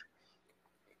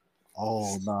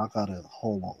 Oh no, I gotta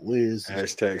hold on. Where is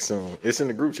this? Hashtag soon. It's in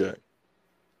the group chat.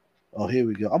 Oh, here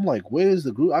we go. I'm like, where's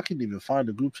the group? I can't even find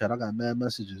the group chat. I got mad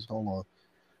messages. Hold on.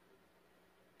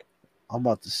 I'm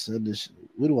about to send this.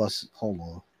 Where do I? Hold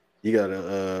on. You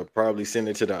gotta probably send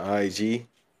it to the IG,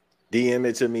 DM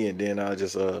it to me, and then I'll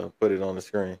just put it on the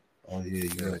screen. Oh yeah,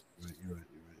 you're right. You're right.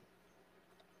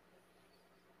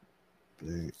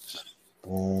 Banks.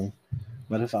 Boom.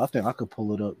 But if I think I could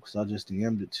pull it up because I just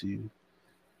DM'd it to you.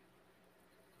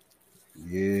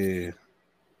 Yeah.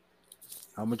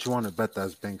 How much you want to bet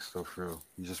that's Banks though, for real?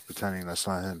 He's just pretending that's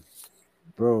not him.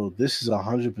 Bro, this is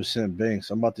 100%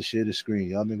 Banks. I'm about to share the screen.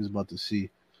 Y'all niggas about to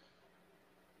see.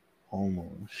 Hold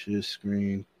on. Share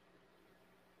screen.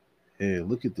 Hey,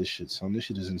 look at this shit, son. This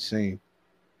shit is insane.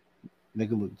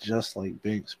 Nigga look just like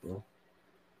Banks, bro.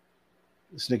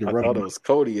 This nigga I thought it was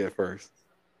Cody at first.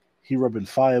 He rubbing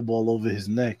Fireball over his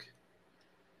neck.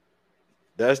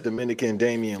 That's Dominican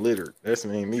Damian Lillard. That's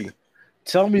ain't me.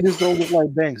 Tell me this don't look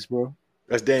like Banks, bro.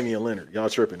 That's Damian Leonard. Y'all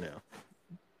tripping now.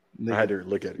 Nigga, I had to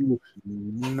look at it.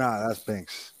 Nah, that's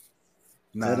Banks.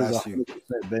 Nah, that is that's you.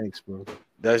 100% Banks, bro.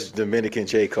 That's Dominican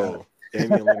J. Cole.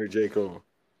 Damian Leonard J. Cole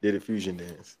did a fusion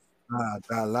dance. Nah,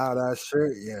 that loud ass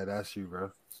shirt. Yeah, that's you,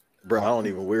 bro. Bro, I don't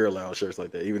even wear loud shirts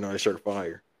like that, even though that shirt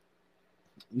fire.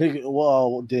 Nigga,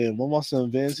 well, damn. What my son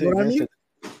Van said? What I Van mean?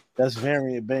 said, that's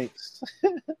variant Banks.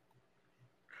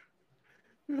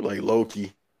 Like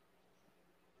Loki.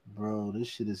 Bro, this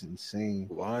shit is insane.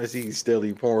 Why is he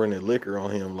steadily pouring the liquor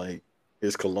on him like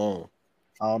his cologne?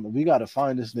 We gotta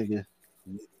find this nigga.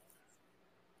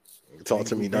 Talk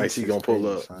to me nice. He gonna pull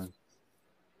up. Son.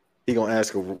 He gonna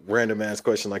ask a random ass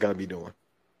question like I be doing.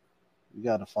 We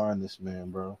gotta find this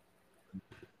man, bro.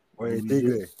 Wait,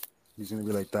 Tigre. He's gonna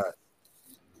be like that.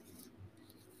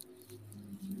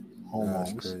 Hold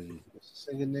on. Crazy.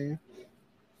 Second name?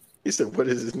 He said, "What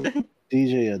is his name?"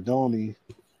 DJ Adoni.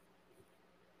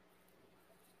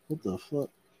 What the fuck?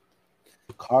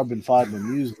 Carbon Fiber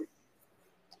Music.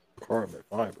 Carbon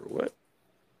Fiber. What?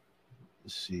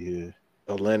 Let's see here.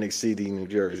 Atlantic City, New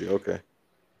Jersey. Okay.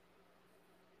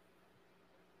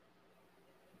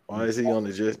 Why is he on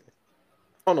the just?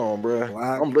 Hold on, bro.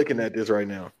 Black. I'm looking at this right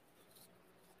now.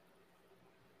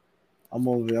 I'm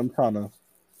over here. I'm trying to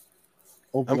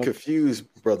open I'm up. confused,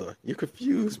 brother. You're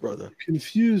confused, brother.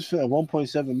 Confused at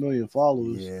 1.7 million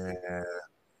followers. Yeah.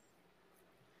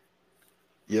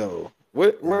 Yo,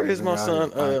 where is Even my out here son?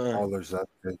 buying callers up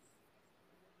there.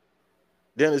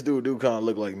 Then this dude kind of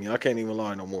look like me. I can't even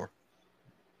lie no more.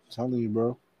 I'm telling you,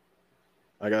 bro.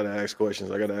 I gotta ask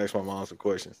questions. I gotta ask my mom some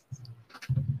questions.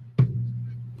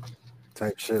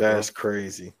 Type shit. That's Bro.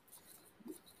 crazy.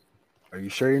 Are you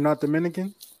sure you're not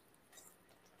Dominican?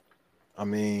 I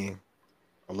mean,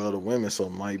 I love the women, so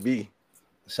it might be.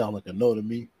 Sound like a no to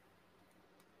me.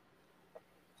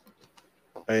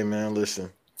 Hey man,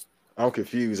 listen. I'm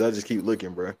confused. I just keep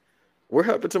looking, bro. What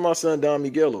happened to my son Don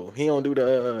Miguelo? He don't do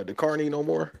the carny no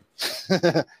more.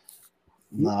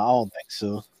 Nah, I don't think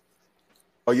so.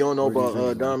 Oh, you don't know What do you about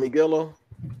think, Don Miguelo?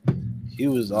 He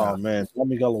was, Nah. oh man, Don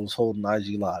Miguel was holding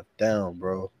IG Live down,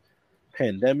 bro.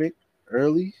 Pandemic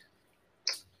early,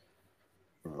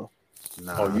 bro.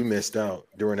 Nah. Oh, you missed out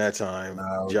during that time,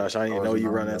 Nah, Josh. I didn't know you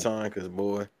around that time because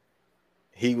boy,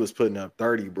 he was putting up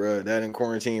 30, bro. That in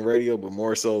quarantine radio, but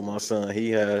more so, my son,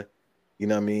 he had, you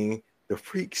know what I mean, the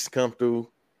freaks come through,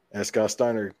 as Scott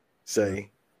Steiner say.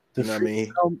 The You know what I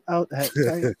mean? come out at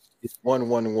night.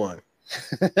 111.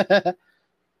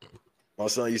 My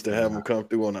son used to have him come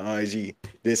through on the IG.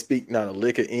 Didn't speak not a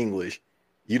lick of English.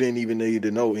 You didn't even need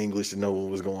to know English to know what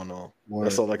was going on. Word.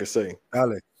 That's all I can say.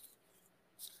 Dale.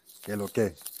 Que lo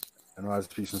que? I know I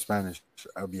speak some Spanish.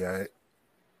 I'll be all right.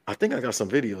 I think I got some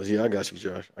videos. Yeah, I got you,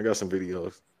 Josh. I got some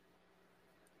videos.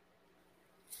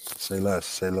 Say less.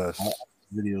 Say less.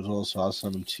 Videos also, I'll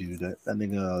send them to you. That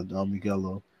nigga Don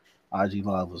Miguelo IG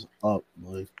Live was up,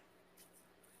 boy.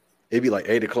 It'd be like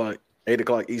 8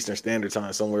 o'clock Eastern Standard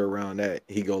Time, somewhere around that.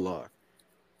 He go live.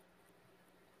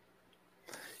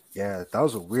 Yeah, that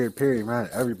was a weird period, man.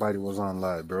 Everybody was on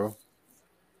live, bro.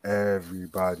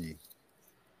 Everybody.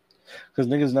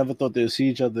 Because niggas never thought they'd see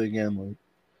each other again. Like,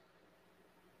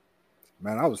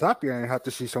 Man, I was happy I didn't have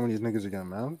to see some of these niggas again,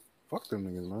 man. Fuck them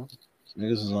niggas, man.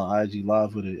 niggas is on IG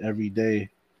Live with it every day.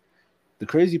 The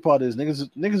crazy part is niggas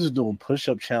is doing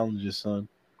push-up challenges, son.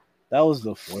 That was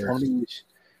the funniest.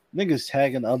 Niggas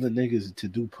tagging other niggas to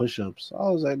do push-ups. I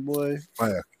was like, boy.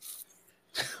 Fire.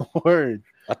 Word.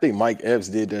 I think Mike Epps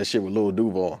did that shit with Lil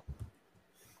Duval.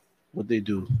 What they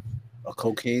do? A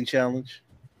cocaine challenge?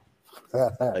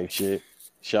 Like shit.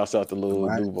 Shouts out to Lil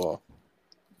Duval.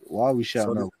 Why are we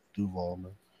shouting out Duval,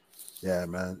 man? Yeah,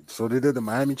 man. So they did the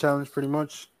Miami challenge pretty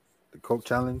much? The Coke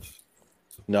challenge?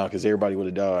 Nah, because everybody would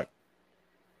have died.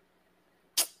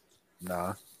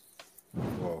 Nah.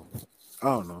 Whoa. I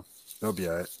don't know. They'll be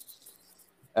all right.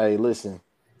 Hey, listen.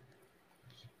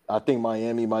 I think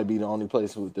Miami might be the only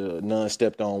place with the none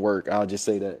stepped on work. I'll just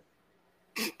say that.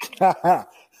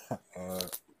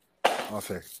 I'll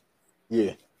say.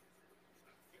 Yeah.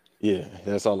 Yeah,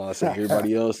 that's all I say.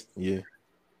 Everybody else, yeah.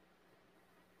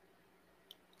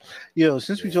 Yo,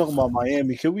 since we talking about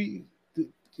Miami, can we?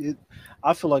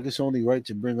 I feel like it's only right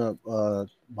to bring up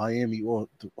Miami or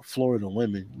Florida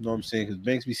women. You know what I'm saying? Because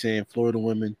Banks be saying Florida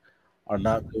women are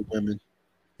not good women.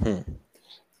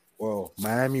 Well,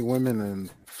 Miami women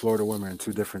and Florida women are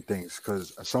two different things.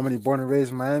 Because somebody born and raised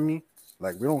in Miami,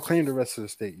 like we don't claim the rest of the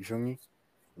state. You feel me?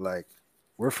 Like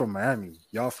we're from Miami,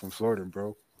 y'all from Florida,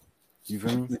 bro. You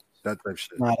feel me? That type of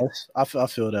shit. Nah, I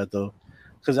feel that though,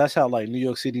 because that's how like New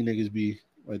York City niggas be.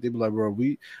 Like they be like, bro,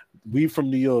 we from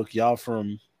New York, y'all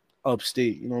from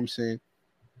upstate. You know what I'm saying?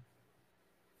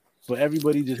 But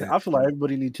everybody just, I feel like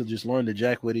everybody need to just learn the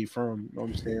jack where they from. You know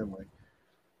what I'm saying?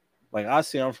 Like I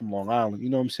say, I'm from Long Island. You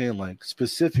know what I'm saying? Like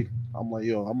specific. I'm like,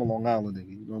 yo, I'm a Long Island nigga.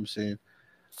 You know what I'm saying?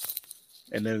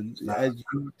 And then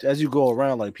as you go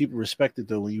around, like people respect it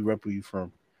though when you rep where you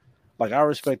from. Like I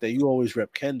respect that you always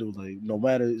rep Kendall. Like no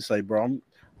matter, it's like, bro,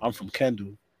 I'm from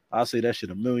Kendall. I say that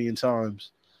shit a million times.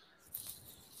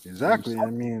 Exactly.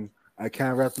 I mean, I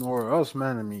can't rep nowhere else,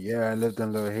 man. I mean, yeah, I lived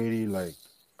in Little Haiti, like,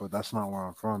 but that's not where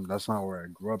I'm from. That's not where I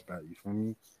grew up at. You feel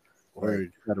me? Word,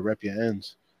 you gotta rep your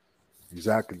ends.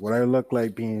 Exactly. What I look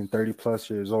like being 30 plus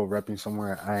years old, repping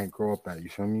somewhere I ain't grow up at. You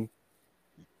feel me?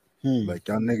 Like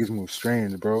y'all niggas move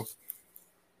strange, bro.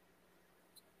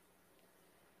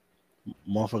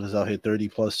 Motherfuckers out here 30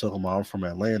 plus talking about I'm from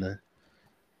Atlanta.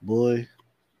 Boy,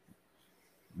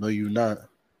 no, you not.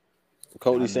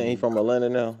 Cody saying he from Atlanta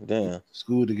now. Damn.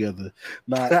 School together.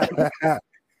 Nah.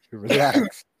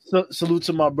 Relax. Salute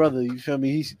to my brother. You feel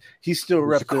me? He's still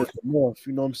rep the North.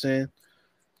 You know what I'm saying?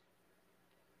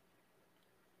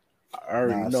 I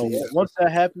already know. Once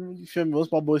that happened, you feel me?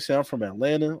 Once my boy say I'm from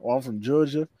Atlanta or I'm from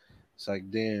Georgia, it's like,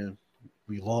 damn,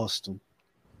 we lost him.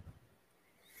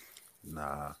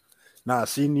 Nah.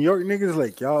 See, New York niggas,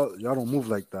 like y'all don't move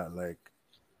like that, like,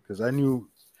 because I knew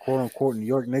quote unquote New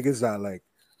York niggas that, like,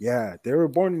 yeah, they were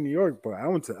born in New York, but I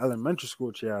went to elementary school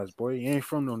with your ass, boy. You ain't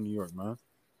from no New York, man.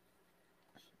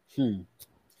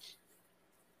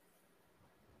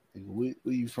 Where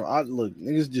you from? Look,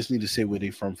 niggas just need to say where they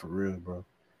from for real, bro.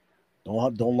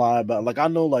 Don't lie about. Like, I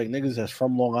know, like, niggas that's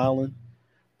from Long Island,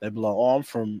 they be like, "Oh, I'm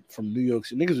from New York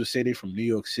City." Niggas would say they from New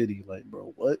York City, like,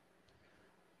 bro, what?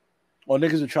 Or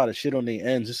niggas would try to shit on their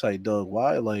ends. It's like, dog,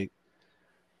 why? Like,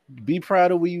 be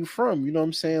proud of where you from. You know what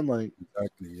I'm saying? Like,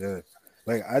 exactly, yeah.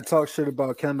 Like, I talk shit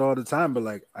about Kendall all the time, but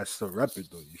like, I still rep it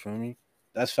though. You feel me?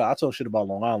 that's fair. I talk shit about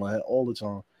Long Island all the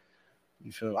time.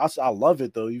 You feel me? I love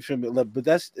it though. You feel me? But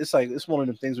it's one of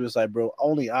the things where it's like, bro,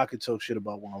 only I could talk shit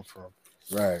about where I'm from.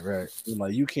 Right. And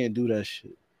like, you can't do that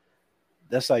shit.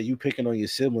 That's like you picking on your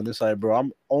sibling. It's like,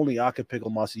 bro, I could pick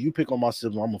on my sibling. You pick on my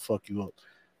sibling, I'm gonna fuck you up.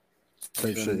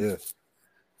 Same shit, yeah.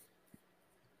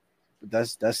 But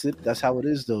that's it. That's how it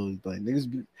is though. Like,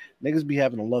 niggas be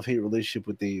having a love-hate relationship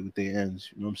with their ends.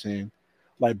 You know what I'm saying?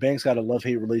 Like, Banks got a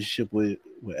love-hate relationship with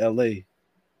LA. You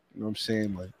know what I'm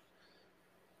saying? Like,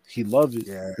 he loved it,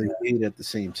 but he hate it at the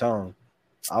same time.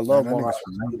 I love Long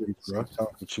Long Beach, bro.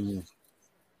 What you mean?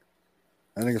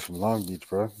 That nigga's from Long Beach,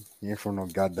 bro. He ain't from no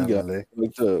goddamn LA.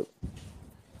 Looked up.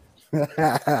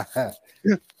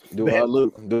 Do I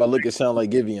look and sound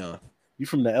like Giveon? You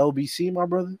from the LBC, my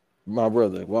brother? My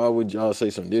brother. Why would y'all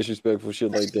say some disrespectful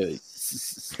shit like that?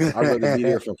 I'd rather be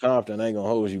there from Compton. I ain't gonna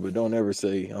hold you, but don't ever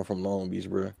say I'm from Long Beach,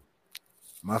 bro.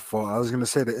 My fault. I was gonna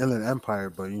say the Inland Empire,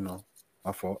 but you know,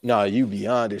 my fault. Nah, you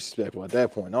beyond disrespectful at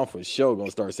that point. I'm for sure gonna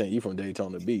start saying you from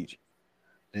Daytona Beach.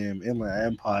 Damn, Inland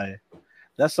Empire.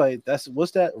 That's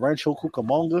what's that? Rancho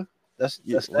Cucamonga? That's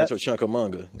Rancho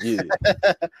Chunkamanga. Yeah.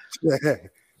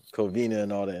 Covina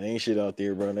and all that. Ain't shit out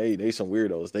there, bro. They some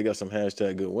weirdos. They got some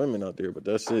hashtag good women out there, but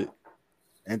that's it.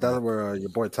 Ain't that where your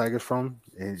boy Tiger's from?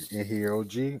 Ain't he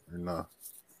OG or no?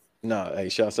 Nah, hey,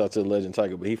 shouts out to the legend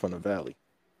Tiger, but he from the Valley.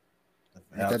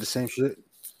 Ain't that the same shit?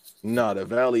 Nah, the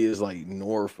Valley is like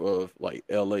north of like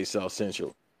LA South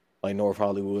Central, like North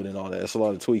Hollywood and all that. That's a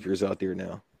lot of tweakers out there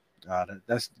now.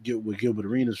 That's where Gilbert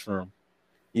Arenas from.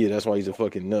 Yeah, that's why he's a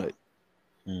fucking nut.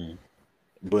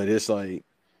 But it's like,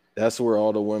 that's where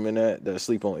all the women that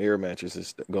sleep on air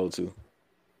mattresses go to.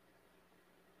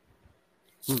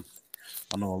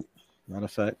 I know. Matter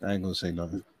of fact, I ain't gonna say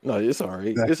nothing. No, it's all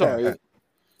right. It's all right.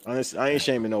 I ain't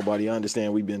shaming nobody. I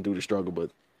understand we've been through the struggle,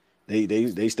 but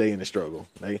they stay in the struggle.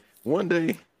 One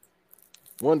day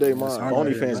my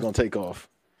OnlyFans gonna take off.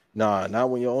 Nah, not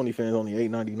when your OnlyFans only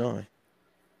 $8.99.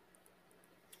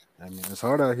 I mean, it's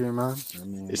hard out here, man. I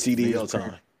mean, it's CDL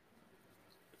time.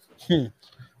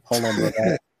 Hold on,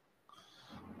 brother.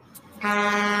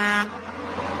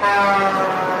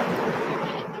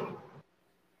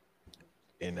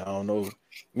 And I don't know.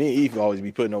 Me and Eve always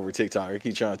be putting over TikTok. I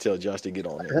keep trying to tell Josh to get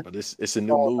on there, but it's a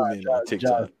new movement on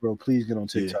TikTok. Josh, bro, please get on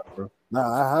TikTok, bro.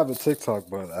 Nah, I have a TikTok,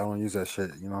 but I don't use that shit.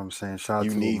 You know what I'm saying? Shout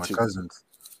out to my cousins.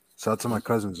 Shout out to my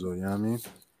cousins, though. You know what I mean?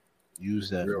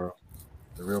 Use that, bro.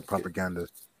 The real propaganda.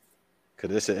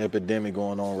 Because it's an epidemic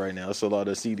going on right now. It's a lot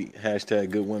of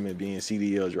hashtag good women being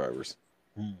CDL drivers.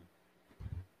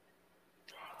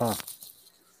 Huh.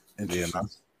 Interesting. Yeah,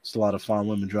 it's a lot of fine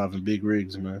women driving big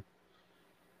rigs, man.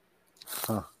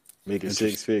 Huh. Making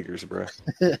 6 figures, bro.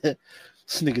 This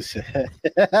nigga said.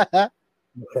 I'm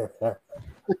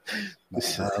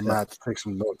gonna have to take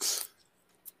some notes.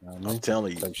 You know what I mean? I'm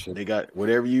telling you, they got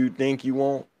whatever you think you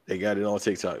want, they got it on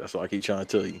TikTok. That's what I keep trying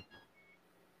to tell you.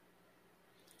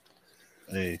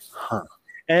 Hey.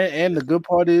 And the good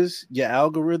part is your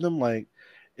algorithm, like,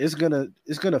 it's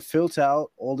gonna filter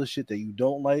out all the shit that you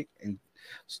don't like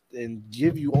and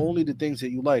give you only the things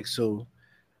that you like. So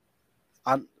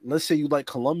let's say you like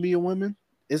Colombian women,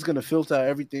 it's gonna filter out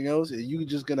everything else, and your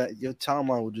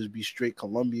timeline will just be straight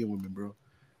Colombian women, bro.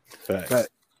 Facts.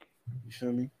 You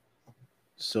feel me?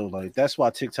 So, like, that's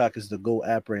why TikTok is the GO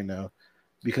app right now,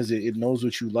 because it knows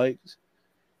what you like.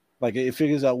 Like, it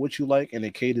figures out what you like and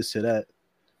it caters to that.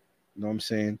 You know what I'm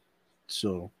saying?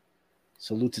 So,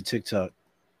 salute to TikTok.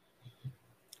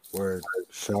 Word.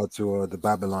 Shout out to the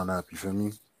Babylon app. You feel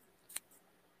me?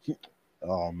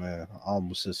 Oh man, I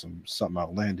almost said something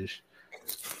outlandish.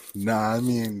 Nah, I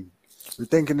mean, we're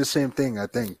thinking the same thing. I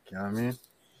think. You know what I mean?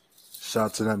 Shout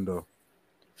out to them though.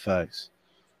 Facts.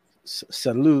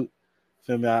 Salute.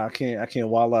 Feel me? I can't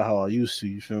wild out how I used to.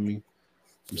 You feel me?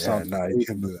 Yeah, nah, you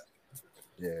can't do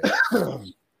that. Yeah.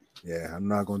 Yeah, I'm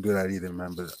not gonna do that either,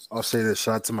 man. But I'll say this: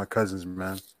 shout out to my cousins,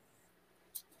 man.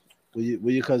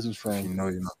 Where your cousins If from? you know,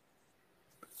 you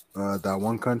know. That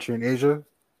one country in Asia.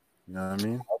 You know what I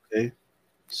mean? Okay.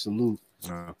 Salute.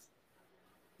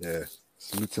 Yeah.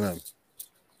 Salute to them.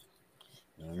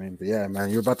 You know what I mean? But yeah,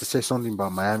 man, you're about to say something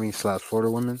about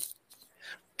Miami/Florida women.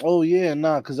 Oh yeah,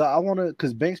 nah, cause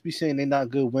Banks be saying they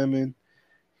not good women.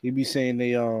 He be saying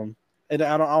they and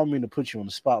I don't mean to put you on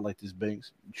the spot like this,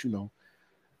 Banks, but you know.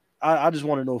 I just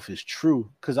want to know if it's true.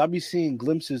 Cause I be seeing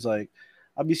glimpses like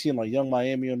I be seeing like Young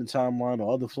Miami on the timeline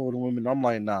or other Florida women. I'm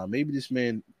like, nah, maybe this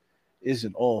man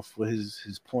isn't off with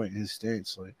his point, his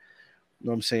stance. Like, you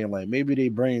know what I'm saying? Like maybe they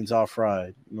brains are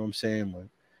fried. You know what I'm saying? Like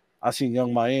I seen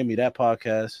Young Miami, that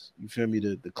podcast, you feel me,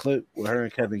 the clip with her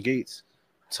and Kevin Gates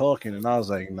talking, and I was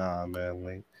like, nah, man,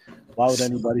 like, why would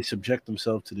anybody subject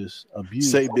themselves to this abuse?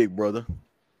 Say big brother.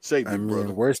 Say I big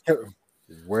mean, brother.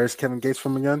 where's Kevin Gates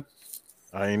from again?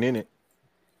 I ain't in it.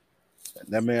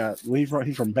 That man, where he from?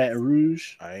 He from Baton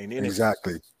Rouge. I ain't in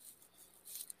Exactly.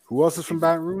 Who else is from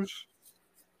Baton Rouge?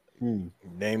 Hmm.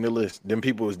 it. Name the list. Them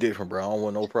people is different, bro. I don't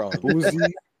want no problems.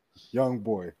 Uzi, Young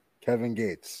Boy, Kevin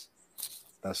Gates.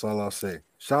 That's all I'll say.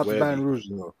 Shout out to Baton Webby. Rouge,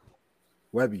 though.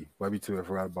 Webby too. I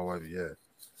forgot about Webby. Yeah.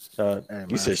 Hey, You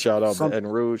man, said shout out Baton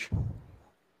Rouge.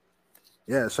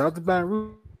 Yeah, shout out to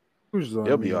Baton Rouge, though.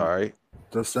 They'll be all right.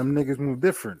 Just some niggas move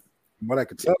different. From what I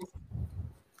could tell.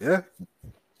 Yeah.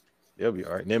 They'll be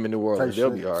all right. Them in New Orleans,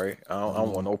 they'll be all right. I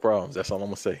don't want no problems. That's all I'm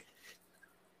gonna say.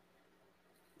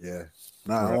 Yeah.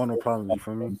 Nah, I don't want no problems. You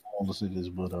feel me? I don't listen to this,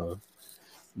 but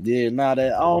yeah, nah,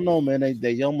 that I don't know, man.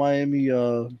 That Young Miami,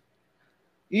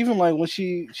 even like when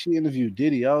she interviewed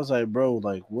Diddy, I was like, bro,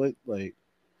 like what, like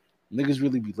niggas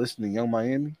really be listening to Young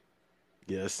Miami?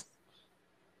 Yes.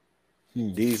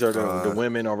 Hmm. These are the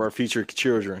women of our future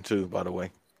children too, by the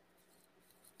way.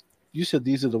 You said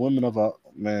these are the women of our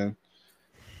man.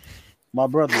 My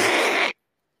brother,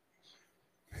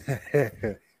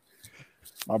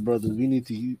 we need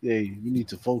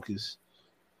to focus.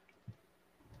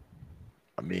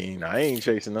 I mean, I ain't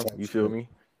chasing them. You feel me?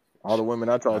 All the women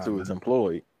I talk to is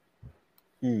employed.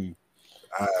 Hmm.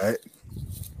 All right.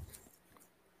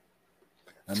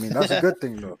 I mean, that's a good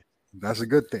thing, though. That's a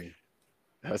good thing.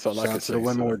 That's all I Shout can out to say. the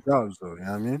women with jobs, though. You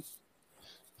know what I mean?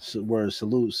 So, word,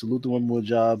 salute the women with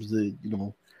jobs, the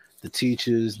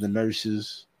teachers, the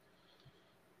nurses,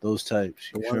 those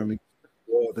types. You feel me?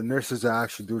 Well, the nurses that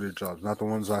actually do their jobs, not the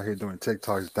ones out here doing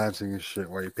TikToks, dancing and shit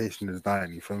while your patient is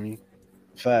dying. You feel me?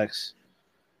 Facts.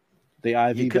 They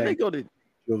IV Yeah, back over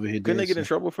here. Couldn't they get in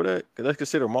trouble for that? Because that's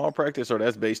considered malpractice, or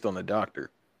that's based on the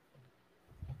doctor.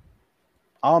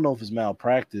 I don't know if it's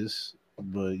malpractice,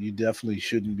 but you definitely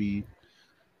shouldn't be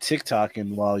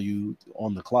TikToking while you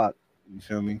on the clock. You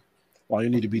feel me? While you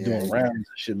need to be doing rounds and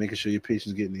shit, making sure your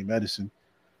patient's getting their medicine.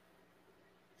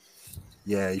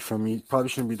 Yeah, you feel me? Probably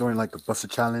shouldn't be doing like the Buster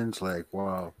challenge, like,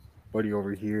 wow, buddy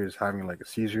over here is having like a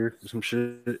seizure or some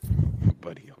shit.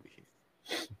 Buddy over here.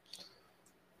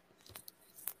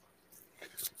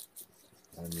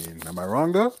 I mean, am I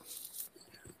wrong though?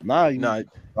 Nah,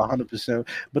 100%.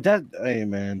 But that, hey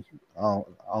man, I don't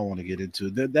want to get into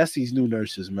it. That's these new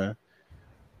nurses, man.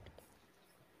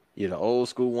 Yeah, the old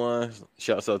school ones.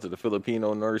 Shouts out to the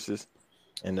Filipino nurses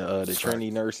and the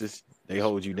Trini nurses. They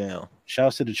hold you down.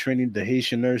 Shouts to the Trini, the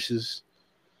Haitian nurses.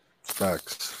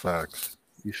 Facts.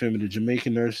 You feel me? The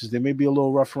Jamaican nurses. They may be a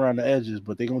little rough around the edges,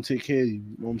 but they gonna take care of you.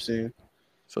 You know what I'm saying?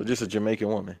 So just a Jamaican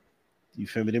woman. You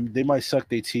feel me? They might suck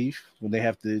their teeth when they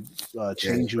have to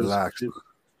change you.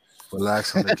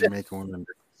 Relax on the Jamaican women.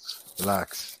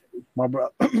 Relax.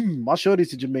 My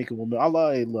shorty's a Jamaican woman. I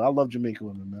love Jamaican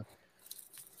women, man.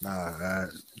 Nah,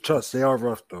 trust they are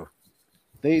rough though.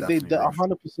 They're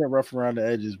 100% rough around the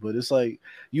edges, but it's like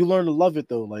you learn to love it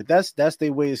though. Like that's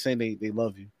their way of saying they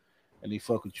love you and they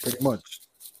fuck with you. Pretty much.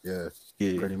 Yeah.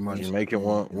 Pretty much. Jamaican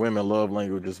women love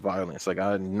language is violence. Like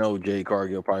I know Jay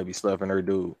Cargill probably be slapping her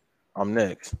dude. I'm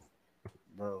next.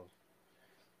 Bro.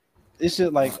 It's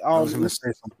just like I was gonna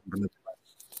say something.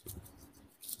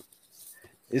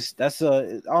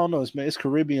 I don't know, it's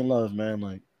Caribbean love, man.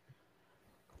 Like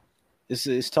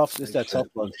it's tough. It's that tough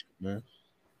love shit, man.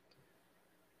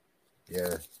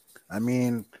 Yeah. I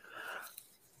mean,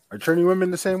 are Trini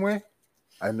women the same way?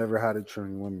 I never had a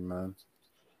Trini woman, man.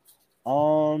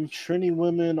 Trini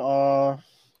women are,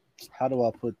 how do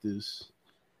I put this?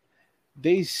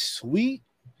 They sweet,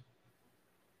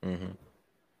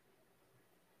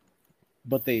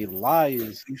 but they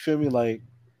liars. You feel me? Like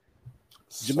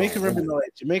Jamaican women,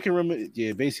 like Jamaican women,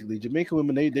 yeah, basically Jamaican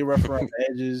women, they rough around the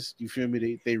edges. You feel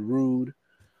me? They rude,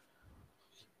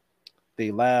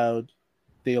 they loud,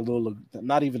 they a little,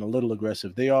 not even a little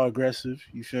aggressive. They are aggressive.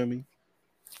 You feel me?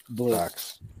 But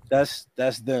Facts.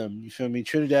 that's them. You feel me?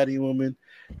 Trinidadian women,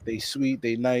 they sweet,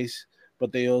 they nice,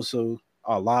 but they also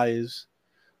are liars.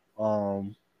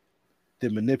 Um,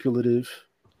 they're manipulative.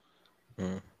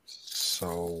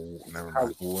 So never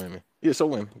mind. Women. Yeah, so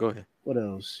women. Go ahead. What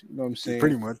else? You know what I'm saying?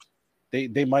 Pretty much.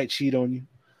 They might cheat on you.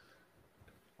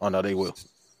 Oh no, they will.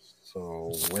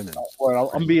 So women.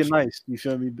 Well, I'm being nice. You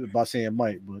feel me by saying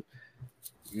might, but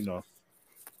you know,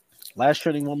 last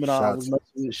trending woman I was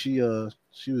messing with, she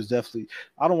was definitely.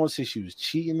 I don't want to say she was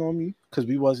cheating on me because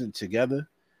we wasn't together,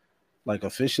 like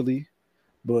officially.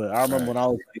 But I remember when I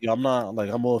was like, yo, I'm not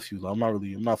like I'm off you. Like,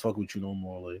 I'm not fucking with you no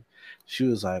more. Like, she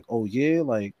was like, oh yeah,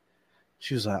 like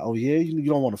she was like, oh yeah, you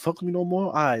don't want to fuck with me no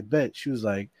more. I bet. She was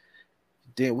like,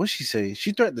 damn, what she say?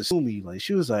 She threatened to sue me. Like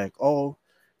she was like, oh,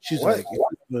 she's like,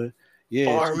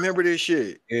 yeah. Oh, I remember this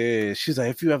shit. Yeah, she's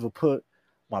like, if you ever put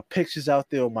my pictures out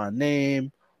there, or my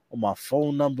name, or my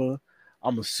phone number,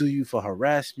 I'm gonna sue you for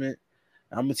harassment.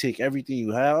 I'm gonna take everything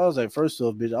you have. I was like, first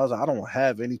off, bitch, I was like, I don't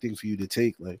have anything for you to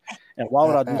take. Like, and why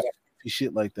would I do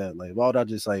shit like that? Like, why would I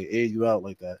just like air you out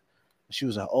like that? And she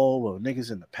was like, oh, well,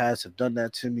 niggas in the past have done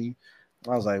that to me.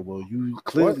 I was like, well, you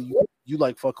clearly you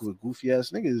like fucking with goofy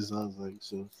ass niggas. I was like,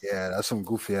 so yeah, that's some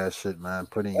goofy ass shit, man.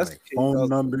 Putting like phone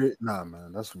number, nah,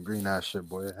 man, that's some green ass shit,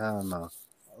 boy. Hell no.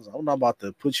 I was like, I'm not about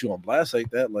to put you on blast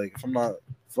like that. Like, if I'm not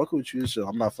fucking with you, so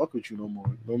I'm not fucking with you no more.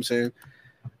 You know what I'm saying?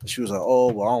 And she was like,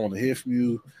 oh, well, I don't want to hear from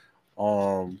you.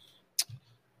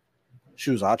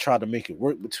 She was like, I tried to make it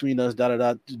work between us,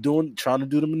 trying to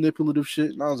do the manipulative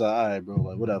shit. And I was like, all right, bro,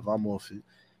 like whatever, I'm off it.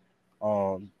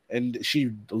 And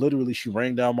she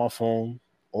rang down my phone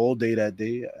all day that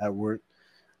day at work,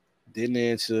 didn't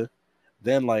answer.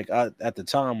 Then at the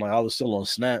time, like I was still on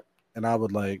Snap, and I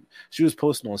would she was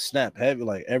posting on Snap heavy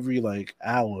every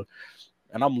hour.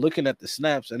 And I'm looking at the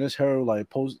snaps, and it's her laid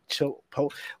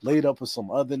up with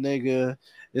some other nigga.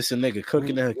 It's a nigga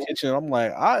cooking in her kitchen. I'm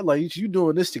like, you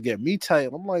doing this to get me tight?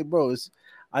 I'm like, bro,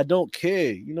 I don't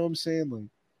care. You know what I'm saying? Like,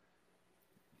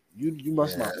 you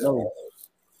must not know.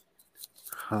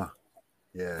 Huh?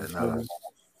 Yeah, no.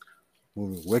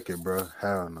 Moving wicked, bro.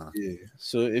 Hell no. Yeah.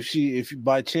 So if you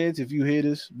by chance you hear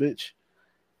this, bitch,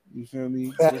 you feel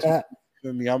me? You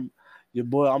feel me? I'm your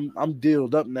boy. I'm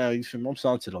dealed up now. You feel me? I'm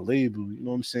signed to the label. You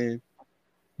know what I'm saying?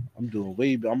 I'm doing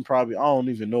way. I don't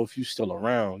even know if you still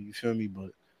around. You feel me?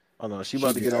 But I know she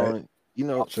about to get on. You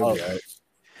know,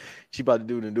 she about to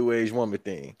do the new age woman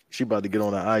thing. She about to get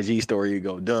on the IG story and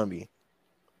go dummy.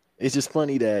 It's just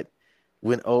funny that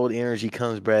when old energy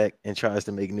comes back and tries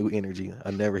to make new energy,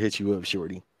 I never hit you up,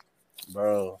 shorty.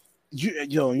 Bro, you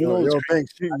know,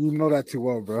 Banks, you know that too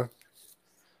well, bro.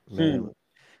 Man,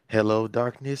 hello,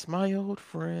 darkness, my old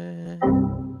friend.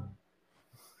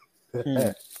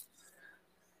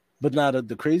 But now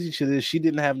the crazy shit is she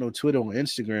didn't have no Twitter or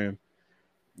Instagram.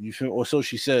 You feel, or so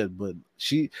she said. But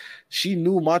she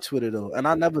knew my Twitter though, and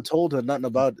I never told her nothing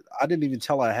about it. I didn't even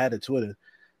tell her I had a Twitter.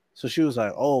 So she was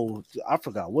like, "Oh, I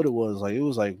forgot what it was. Like it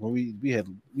was like when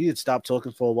we had stopped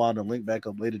talking for a while and then linked back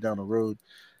up later down the road."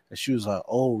 And she was like,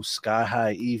 "Oh,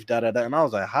 SkyHighEph, da da da." And I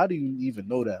was like, "How do you even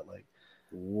know that?" Like,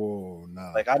 whoa,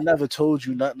 nah. Like I never told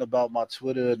you nothing about my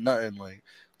Twitter, nothing. Like,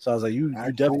 so I was like, "You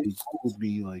definitely told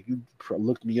me. Like, you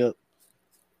looked me up."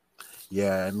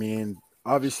 Yeah, I mean,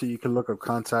 obviously you can look up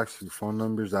contacts and phone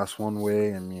numbers. That's one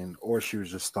way. I mean, or she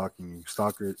was just stalking you.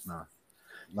 Stalker, nah,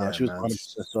 yeah, she was 100%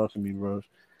 stalking me, bro.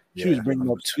 She was bringing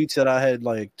 100%. Up tweets that I had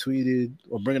tweeted,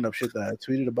 or bringing up shit that I had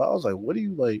tweeted about. I was like, "What are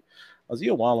you like?" I was like,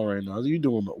 "You're wilding right now. I was like, you're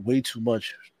doing way too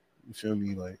much." You feel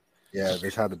me? Like, yeah, they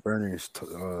had the burners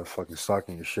fucking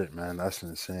stalking your shit, man. That's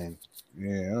insane.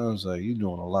 Yeah, I was like, "You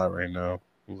doing a lot right now."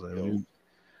 I was like,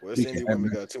 West Indian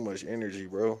women got too much energy,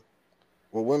 bro.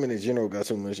 Well, women in general got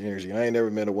too much energy. I ain't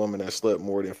never met a woman that slept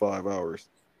more than 5 hours.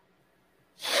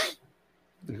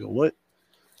 What?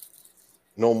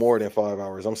 No more than 5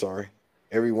 hours. I'm sorry.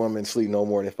 Every woman sleep no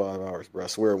more than 5 hours, bro. I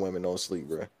swear women don't sleep,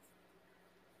 bro.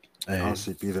 I don't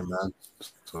sleep either, man.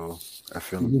 So I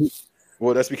feel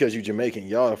well, that's because you Jamaican.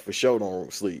 Y'all for sure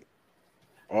don't sleep.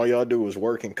 All y'all do is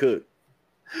work and cook.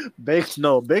 Banks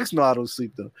know I don't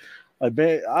sleep though. Like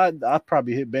I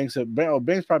probably hit Banks up.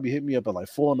 Banks probably hit me up at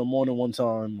 4 a.m. one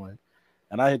time,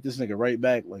 and I hit this nigga right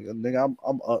back. Like, nigga,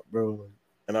 I'm up, bro.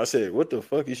 And I said, "What the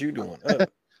fuck is you doing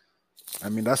up?" I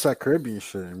mean, that's that Caribbean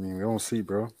shit. I mean, we don't see,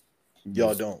 bro.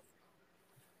 Y'all don't.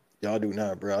 Y'all do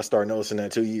not, bro. I started noticing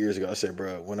that 2 years ago. I said,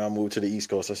 bro, when I moved to the East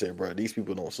Coast, I said, bro, these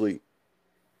people don't sleep.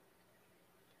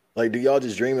 Like, do y'all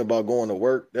just dream about going to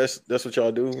work? That's what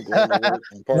y'all do, going to work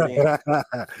and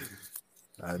partying.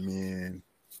 I mean,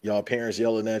 Y'all parents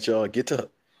yelling at y'all, get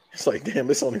up. It's like, damn,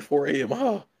 it's only 4 a.m.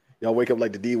 Oh, y'all wake up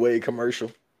like the D Wade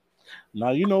commercial.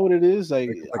 Now you know what it is, like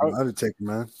an Undertaker,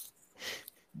 man.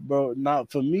 bro.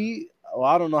 Not for me. Well,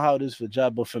 I don't know how it is for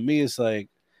Job, but for me, it's like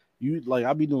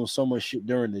I be doing so much shit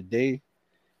during the day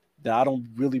that I don't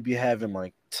really be having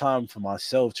like time for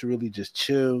myself to really just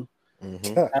chill,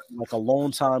 have like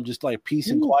alone time, just like peace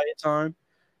and quiet time.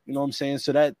 You know what I'm saying?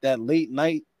 So that late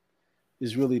night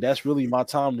that's really my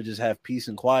time to just have peace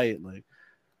and quiet. Like,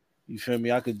 you feel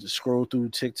me? I could just scroll through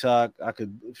TikTok. I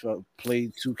could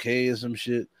play 2K or some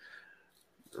shit,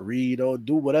 read or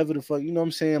do whatever the fuck. You know what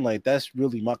I'm saying? Like, that's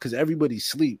really because everybody's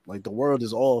sleep. Like, the world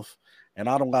is off, and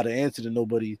I don't got to answer to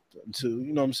nobody until,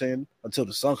 you know what I'm saying, until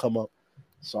the sun come up.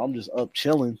 So I'm just up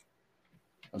chilling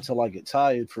until I get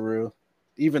tired for real.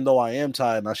 Even though I am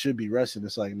tired and I should be resting,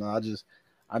 it's like, nah,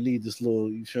 I need this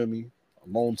little, you feel me,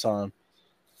 alone time.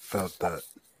 Felt that.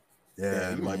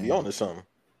 Yeah, you might be on to something.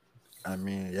 I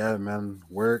mean, yeah, man,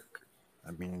 work.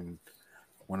 I mean,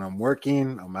 when I'm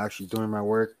working, I'm actually doing my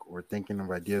work or thinking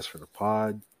of ideas for the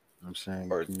pod. You know what I'm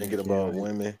saying? Or thinking about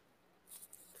women.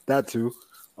 That too.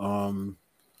 What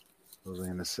was I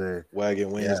gonna say? Wagon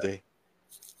Wednesday.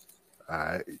 All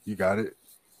right, you got it.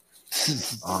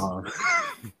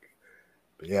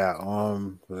 But yeah,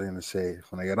 what was I gonna say?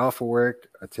 When I get off of work,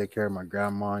 I take care of my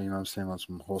grandma, you know what I'm saying, on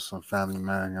some wholesome family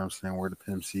man, you know what I'm saying, word of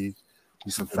Pimp C.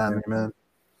 Be some family man.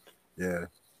 Yeah.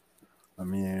 I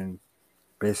mean,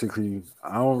 basically,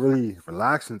 I don't really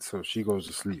relax until she goes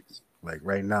to sleep. Like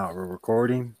right now, we're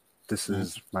recording. This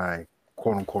is my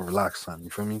quote unquote relax time.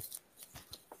 You feel me?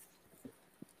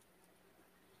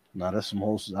 Nah, that's some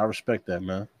wholesome. I respect that,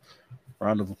 man.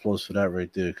 Round of applause for that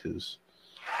right there, because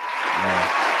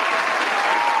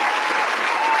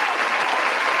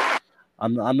I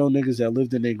know niggas that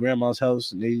lived in their grandma's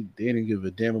house and they didn't give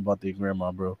a damn about their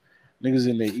grandma, bro. Niggas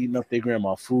in there eating up their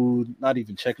grandma food, not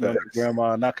even checking on their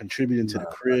grandma, not contributing to the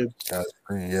crib. That's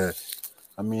great, yeah.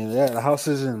 I mean, yeah, the house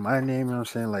is in my name, you know what I'm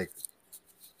saying? Like,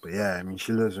 but yeah, I mean,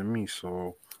 she lives with me,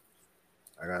 so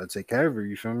I gotta take care of her,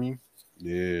 you feel me?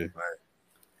 Yeah. Like,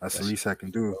 that's the least I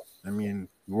can do. I mean,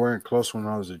 we weren't close when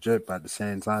I was a jit, but at the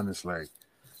same time, it's like,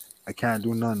 I can't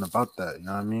do nothing about that, you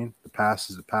know what I mean? The past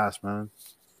is the past, man.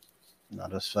 No,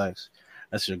 that's facts.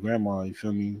 That's your grandma, you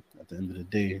feel me? At the end of the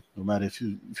day, no matter if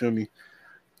you feel me,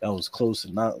 that was close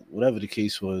or not, whatever the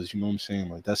case was, you know what I'm saying?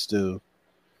 Like, that's still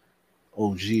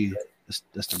OG.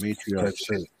 That's the matriarch.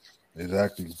 Shit.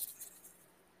 Exactly.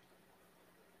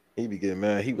 He be getting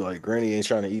mad. He be like, Granny ain't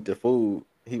trying to eat the food.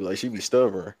 He be like, she be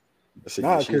stubborn. I said,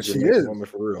 nah, because she is. Woman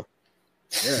for real.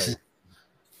 Yeah.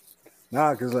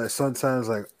 Nah, because like sometimes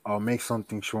like I'll make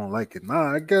something she won't like it.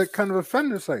 Nah, I get kind of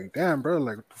offended. It's like, damn, bro,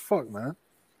 like what the fuck, man?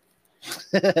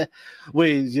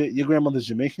 Wait, your grandmother's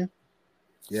Jamaican?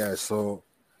 Yeah, so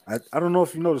I don't know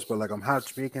if you noticed, but like I'm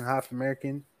half Jamaican, half American.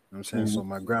 You know what I'm saying? So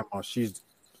my grandma, she's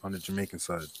on the Jamaican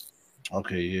side.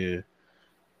 Okay, yeah.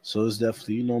 So it's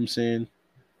definitely, you know what I'm saying?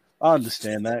 I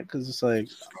understand that because it's like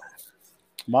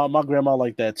my grandma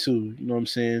like that too. You know what I'm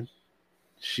saying?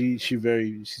 She's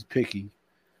picky.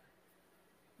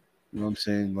 You know what I'm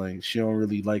saying? Like, she don't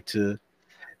really like to,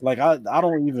 like, I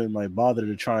don't even like bother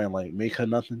to try and like make her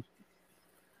nothing.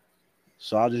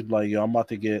 So I'll just be like, yo, I'm about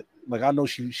to get, like, I know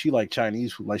she like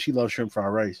Chinese food, like she loves shrimp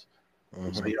fried rice.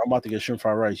 So yeah, I'm about to get shrimp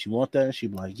fried rice. You want that? And she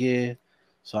be like, yeah.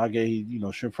 So I gave,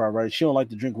 shrimp fried rice. She don't like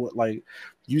to drink what, like,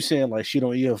 you saying like she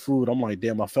don't eat her food. I'm like,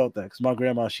 damn, I felt that because my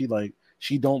grandma, she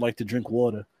don't like to drink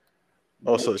water.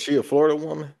 Oh, so she a Florida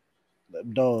woman?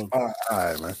 Dog. All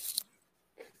right, man.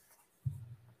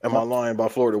 Am I lying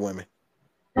about Florida women?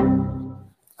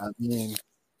 I mean,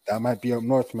 that might be up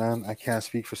north, man. I can't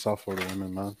speak for South Florida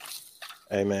women, man.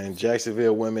 Hey, man,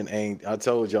 Jacksonville women ain't. I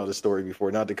told y'all the story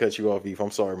before. Not to cut you off, Eve. I'm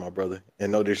sorry, my brother,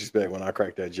 and no disrespect when I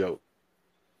cracked that joke.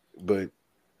 But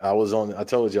I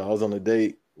told y'all I was on a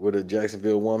date with a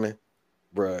Jacksonville woman,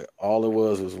 bruh. All it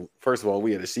was first of all,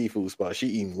 we had a seafood spot. She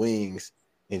eating wings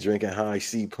and drinking high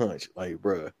C punch. Like,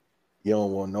 bruh, you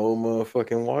don't want no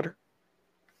motherfucking water.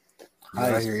 You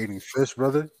out here eating fish,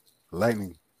 brother?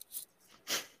 Lightning.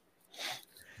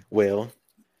 Well,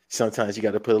 sometimes you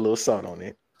got to put a little salt on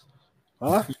it.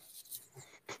 Huh?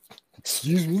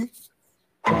 Excuse me?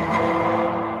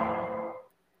 I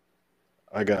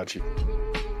got you.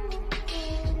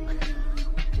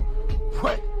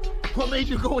 What made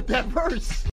you go with that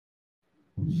verse?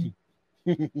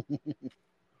 I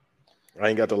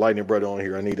ain't got the lightning brother on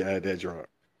here. I need to add that drop.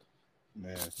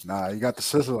 Man, nah, you got the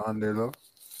sizzle on there though.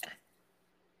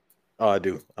 Oh, I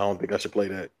do. I don't think I should play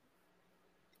that.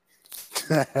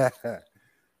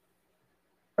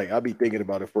 Like I be thinking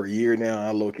about it for a year now.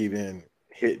 I look even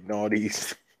hitting all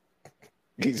these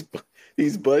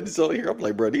these buttons on here. I'm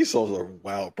like, bro, these songs are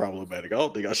wild problematic. I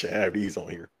don't think I should have these on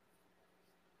here.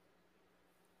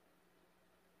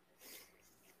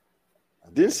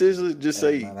 Didn't SZA just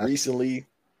say man, recently?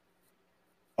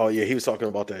 Oh yeah, he was talking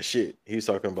about that shit. He was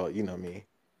talking about, you know what I mean,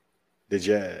 the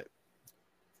jab.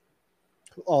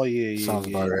 Oh yeah. Sounds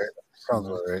about right. Sounds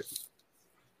about right.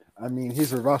 I mean,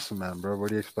 he's a Rasta man, bro. What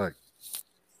do you expect?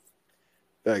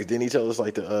 Like, didn't he tell us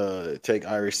like to take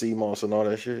Irish sea moss and all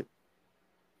that shit?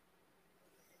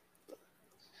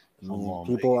 I mean, Come on,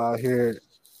 people out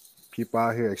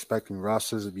here expecting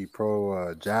Rastas to be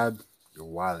pro jab. You're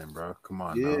wilding, bro. Come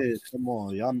on, Yeah, now. come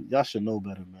on, y'all should know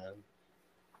better, man.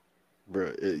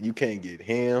 Bro, you can't get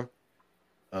him,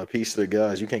 a piece of the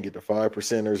guys. You can't get the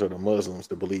 5%ers or the Muslims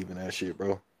to believe in that shit,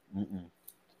 bro.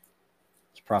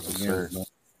 It's propaganda, Yes, man.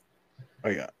 Oh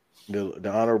yeah,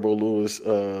 the Honorable Louis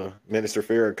Minister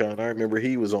Farrakhan. I remember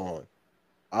he was on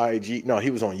IG. No, he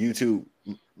was on YouTube,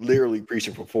 literally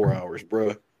preaching for 4 hours,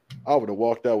 bro. I would have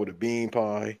walked out with a bean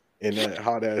pie and that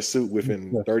hot ass soup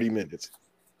within 30 minutes.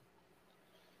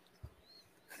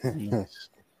 I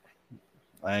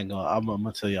ain't gonna. I'm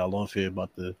gonna tell y'all off here about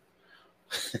the.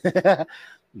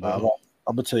 I'm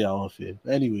gonna tell y'all off here.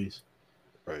 Anyways,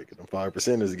 Right, because them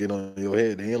 5%ers get on your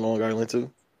head. They in Long Island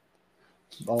too.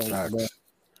 bro,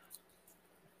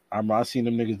 I seen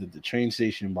them niggas at the train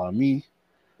station by me.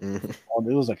 Mhm.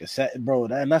 It was like bro.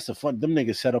 That's the fun. Them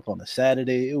niggas set up on a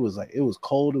Saturday. It was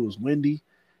cold. It was windy.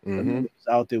 Them Mhm. niggas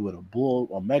out there with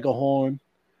a mega horn,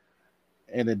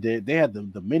 and they had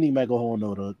the mini mega horn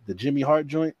or the Jimmy Hart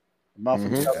joint,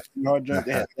 Malcolm Jimmy Hart joint.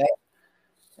 They had that,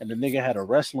 and the nigga had a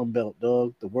wrestling belt,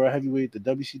 dog. The world heavyweight, the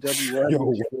WCW world Yo,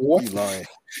 heavyweight. what? You lying?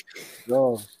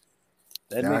 Dog.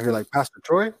 That Yeah, I nigga, hear like Pastor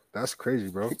Troy. That's crazy,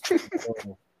 bro.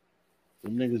 bro,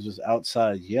 them niggas was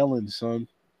outside yelling, son,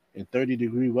 in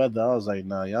 30-degree weather. I was like,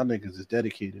 nah, y'all niggas is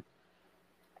dedicated.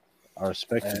 I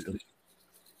respect it.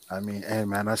 I mean, hey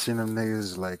man, I seen them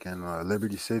niggas like in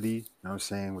Liberty City. You know what I'm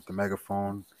saying, with the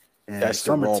megaphone. And That's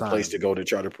the wrong summertime, place to go to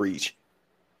try to preach.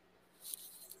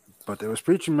 but they was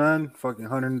preaching, man. Fucking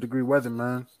 100-degree weather,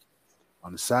 man,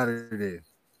 on a Saturday.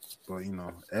 But you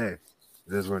know, hey,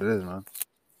 it is what it is, man.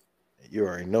 You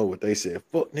already know what they said.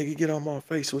 Fuck, nigga, get on my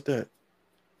face with that.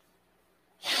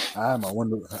 I had my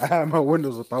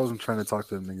windows up. I wasn't trying to talk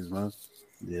to them niggas, man.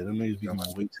 Yeah, them niggas be going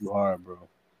way too hard, bro.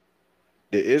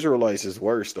 The Israelites is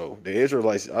worse though. The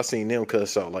Israelites, I seen them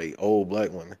cuss out like old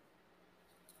black women.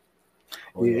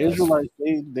 Oh, Yeah, yeah, Israelites,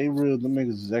 they real. Them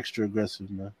niggas is extra aggressive,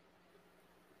 man.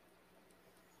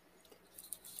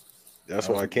 That's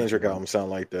why Kendrick album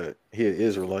sound like that. He an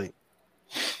Israelite.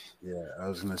 Yeah, I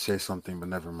was gonna say something, but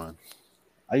never mind.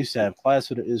 I used to have class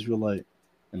with an Israelite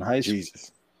in high school.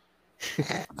 Jesus.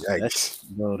 Yikes.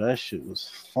 That shit was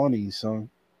funny, son.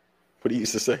 What he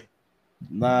used to say?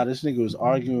 Nah, this nigga was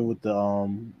arguing with the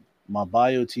my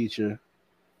bio teacher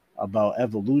about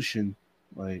evolution.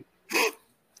 Like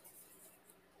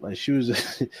she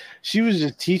was she was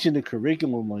just teaching the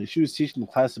curriculum. Like she was teaching the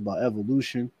class about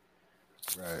evolution,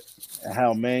 Right. and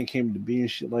how man came to be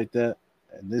and shit like that.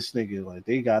 And this nigga, like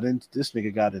this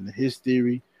nigga got into his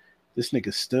theory. This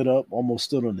nigga stood up, almost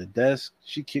stood on the desk.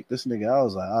 She kicked this nigga out. I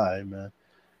was like, all right, man,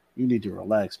 you need to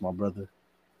relax, my brother.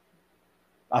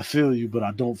 I feel you, but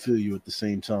I don't feel you at the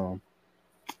same time.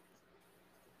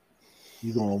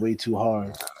 You going way too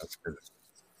hard. That's good.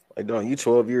 Like, dog, you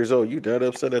 12 years old. You that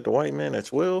upset at the white man at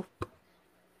 12?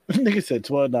 Nigga said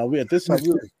 12. Now we at this time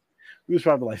we was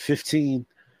probably like 15.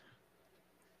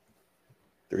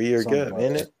 3-year Something gap, like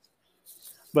ain't that. it?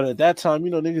 But at that time,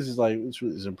 you know, niggas is like it's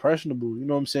impressionable. You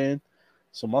know what I'm saying?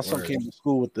 So my son Word. came to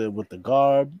school with the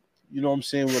garb. You know what I'm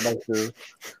saying? With like the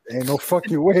Ain't no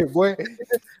fucking way, boy.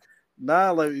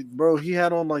 nah, like bro, he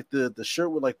had on like the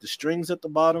shirt with like the strings at the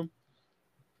bottom.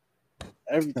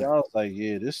 Everything. I was like,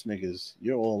 yeah, this nigga's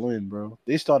you're all in, bro.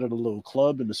 They started a little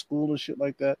club in the school and shit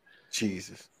like that.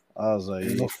 Jesus. I was like,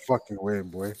 Ain't yeah. no fucking way,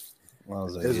 boy. I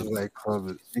was like, Israelite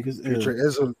club. niggas Future ill.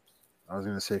 Israel. I was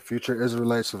gonna say future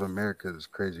Israelites of America is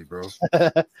crazy, bro.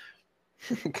 That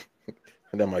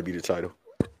might be the title.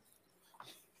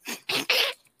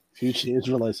 Future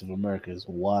Israelites of America is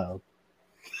wild.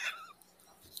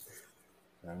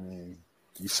 I mean,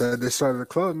 you said they started a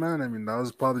club, man. I mean, that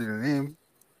was probably the name.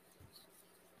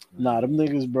 Nah, them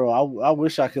niggas, bro. I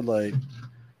wish I could like,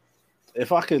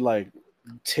 if I could like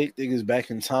take niggas back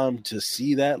in time to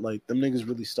see that, like them niggas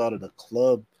really started a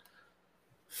club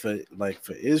for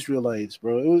Israelites,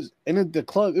 bro. It was and the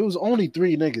club. It was only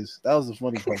 3 niggas. That was the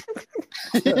funny part.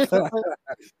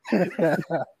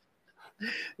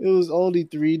 It was only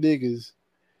 3 niggas,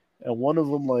 and one of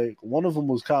them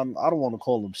was kind of, I don't want to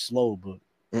call him slow, but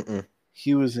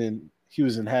he was in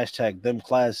hashtag them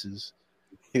classes.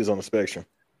 He was on the spectrum.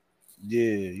 Yeah,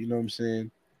 you know what I'm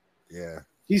saying? Yeah.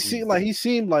 He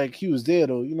seemed like he was there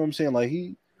though, you know what I'm saying? Like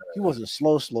he wasn't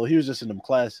slow. He was just in them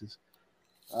classes.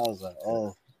 I was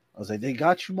like, they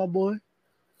got you, my boy?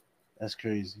 That's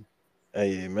crazy.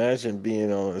 Hey, imagine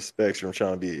being on the spectrum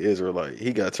trying to be an Israelite.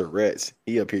 He got Tourette's.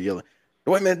 He up here yelling,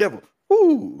 "The white man devil."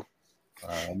 Woo!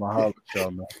 I'm gonna holler at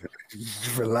y'all, man.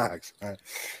 Relax. Man.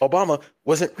 Obama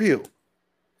wasn't real.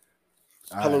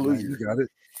 All Hallelujah. Right, man,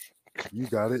 you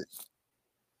got it.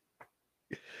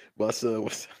 My son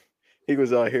he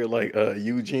was out here like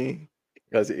Eugene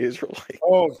as an Israelite.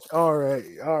 Oh, all right.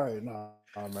 Nah,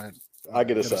 man. I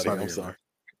get us out of here. I'm sorry.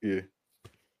 Man. Yeah.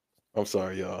 I'm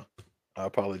sorry, y'all. I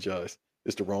apologize.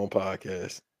 It's the wrong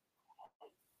podcast.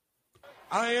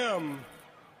 I am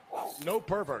no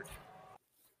pervert.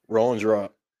 Wrong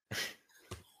drop.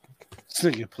 This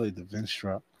nigga played the Vince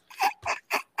drop.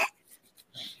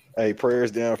 Hey,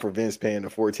 prayers down for Vince paying the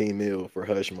 $14 million for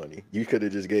hush money. You could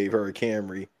have just gave her a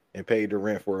Camry and paid the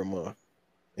rent for a month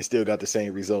and still got the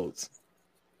same results.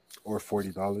 Or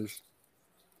 $40.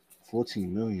 $14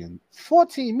 million.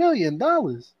 $14 million.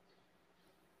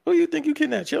 Who you think you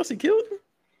kidnapped? Chelsea killed him?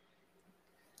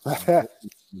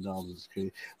 $14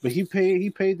 crazy. But he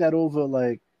paid that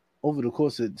over the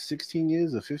course of 16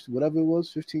 years or 50, whatever it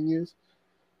was, 15 years.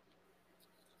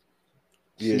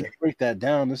 Yeah. So you break that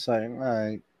down, it's like, all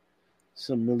right,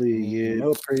 some million a year.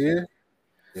 Mil per year?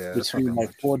 Yeah. Between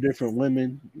like 4 different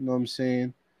women, you know what I'm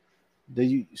saying?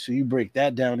 So you break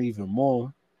that down even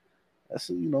more. That's,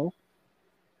 you know.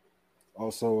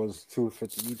 Also, it was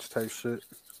 $250 each type shit.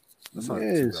 That's not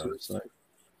yeah, too so bad. it's like,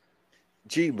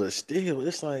 Gee, but still,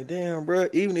 it's like, damn, bro.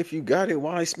 Even if you got it,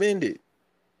 why spend it?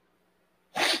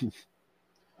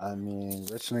 I mean,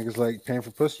 rich niggas like paying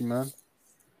for pussy, man.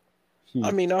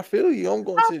 I mean, I feel you. I'm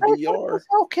going to the DR.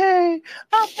 Okay,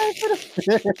 I'll pay for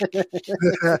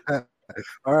the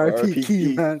R.I.P.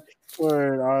 Key, man.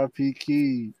 Word, R.I.P.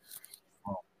 Key.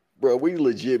 Bro, we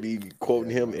legit be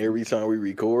quoting him every time we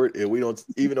record, and we don't,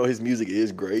 even though his music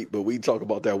is great, but we talk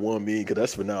about that one meme because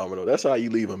that's phenomenal. That's how you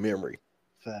leave a memory.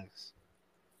 Facts.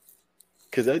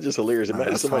 Because that's just hilarious.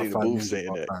 Imagine somebody in the booth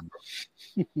saying that.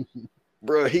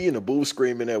 Bro, he in the booth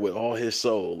screaming that with all his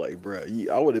soul. Like, bro,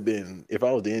 I would have been, if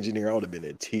I was the engineer, I would have been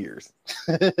in tears.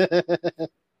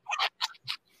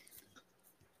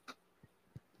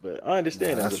 But I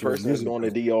understand as a person that's going to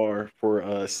DR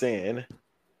for sin,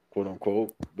 quote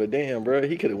unquote. But damn, bro,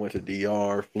 he could have went to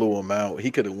DR, flew him out.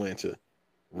 He could have went to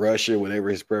Russia, whatever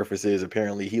his preference is.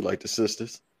 Apparently, he liked the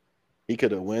sisters. He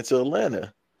could have went to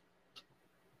Atlanta.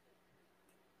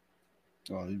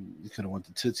 Oh, you could have went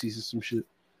to Tootsie's or some shit.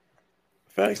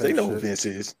 Facts, they know who Vince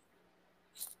is.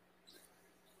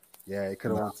 Yeah, he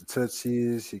could have went to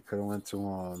Tootsie's. He could have went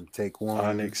to Take One.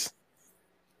 Onyx.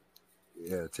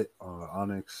 Yeah,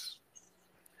 Onyx.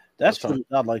 That's what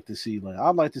I'd like to see. Like,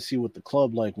 I'd like to see what the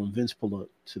club like when Vince pulled up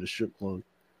to the strip club.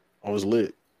 I was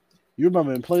lit. You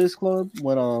remember in Players Club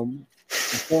when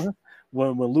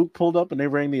when Luke pulled up and they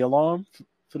rang the alarm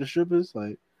for the strippers?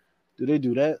 Like, do they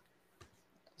do that?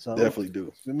 So definitely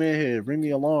do. The man here, ring the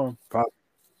alarm.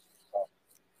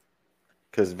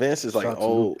 Because Vince is like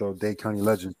old. Luke, though, Dade County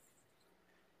legend.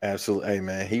 Absolutely. Hey,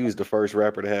 man, he was the first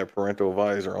rapper to have parental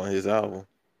advisor on his album.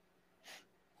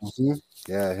 Mm-hmm.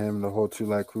 Yeah, him, the whole Two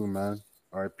Light Crew, man.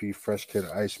 R.I.P. Fresh Kid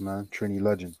of Ice, man. Trini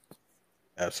legend.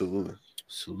 Absolutely.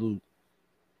 Salute.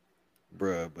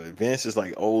 Bruh, but Vince is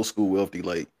like old school wealthy.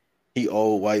 Like, he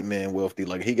old white man wealthy.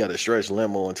 Like, he got a stretch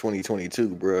limo in 2022,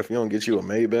 bruh. If you don't get you a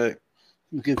Maybach.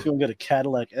 If you don't get a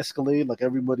Cadillac Escalade like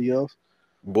everybody else.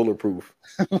 Bulletproof.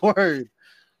 Word.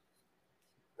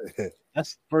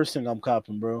 That's the first thing I'm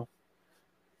copping, bro.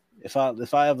 If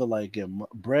I ever like get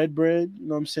bread, you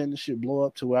know what I'm saying? This shit blow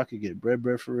up to where I could get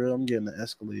bread for real. I'm getting an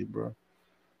Escalade, bro,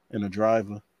 and a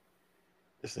driver.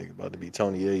 This nigga about to be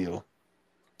Tony Ayo.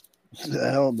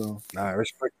 Hell no. Nah, I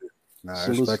respect it. I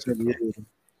respect it.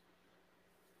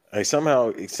 Hey,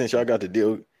 somehow since y'all got the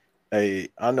deal, hey,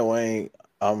 I know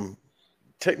I'm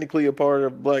technically a part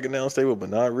of Black Announce Table, but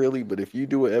not really. But if you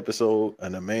do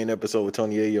a main episode with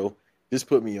Tony Ayo, just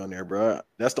put me on there, bro.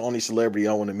 That's the only celebrity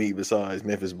I want to meet besides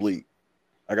Memphis Bleak.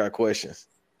 I got questions.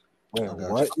 Wait,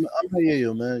 what? I'm not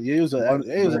Yayo, man. Yayo's actually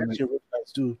a really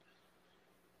nice dude. You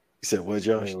said what,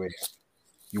 Josh? Wait.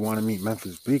 You want to meet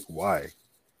Memphis Bleak? Why?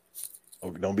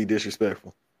 Oh, don't be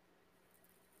disrespectful.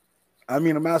 I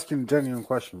mean, I'm asking a genuine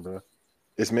question, bro.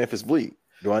 It's Memphis Bleak.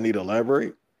 Do I need to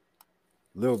elaborate?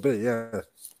 A little bit, yeah.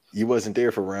 You wasn't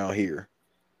there for around here.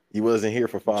 You wasn't here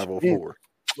for 504.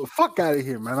 Well, fuck out of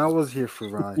here, man. I was here for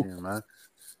around here, man.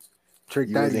 Trick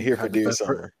You Daddy wasn't here for had the Dear best.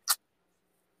 Summer.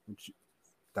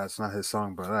 That's not his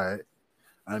song, but all right.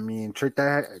 I mean, Trick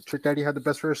Daddy had the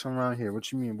best verse around here.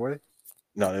 What you mean, boy?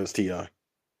 No, that was T.I.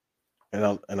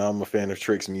 And I'm a fan of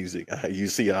Trick's music. You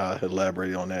see I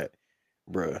elaborated on that,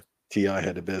 bruh. T.I.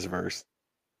 had the best verse.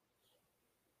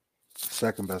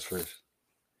 Second best verse.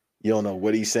 You don't know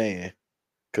what he's saying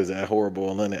because that horrible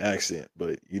Atlanta accent,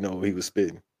 but you know he was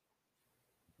spitting.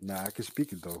 Nah, I can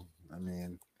speak it though. I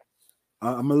mean,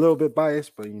 I'm a little bit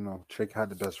biased, but you know, Trick had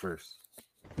the best verse.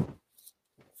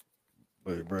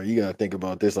 But bro, you gotta think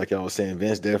about this. Like I was saying,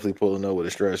 Vince definitely pulling up with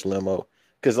a stretch limo.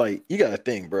 Cause like you gotta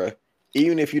think, bro.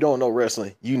 Even if you don't know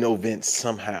wrestling, you know Vince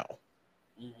somehow.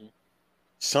 Mm-hmm.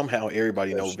 Somehow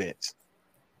everybody know Vince.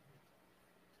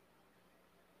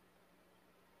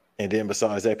 And then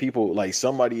besides that, people like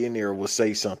somebody in there will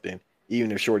say something,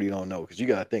 even if Shorty don't know. Cause you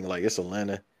gotta think like it's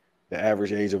Atlanta. The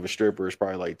average age of a stripper is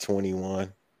probably like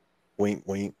 21. Wink,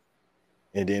 wink.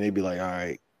 And then they'd be like, all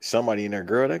right, somebody in there,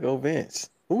 girl, that go Vince.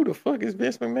 Who the fuck is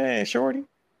Vince McMahon, Shorty?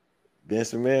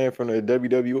 Vince McMahon from the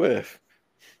WWF.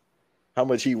 How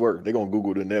much he worked? They're gonna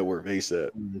Google the net worth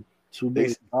ASAP. $2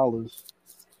 billion.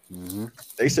 Mm-hmm.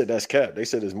 They said that's cap. They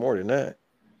said it's more than that.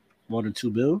 More than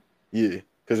 $2 billion? Yeah.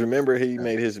 Because remember he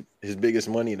made his biggest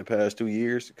money in the past 2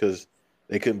 years because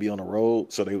they couldn't be on the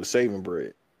road, so they was saving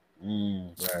bread.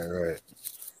 Right.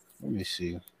 Let me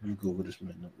see. Let me Google this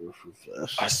man net worth real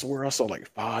fast. I swear I saw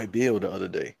like $5 billion the other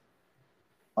day.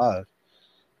 5.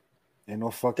 Ain't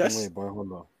no fucking way, boy.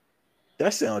 Hold on.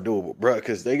 That sound doable, bro.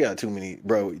 Because they got too many,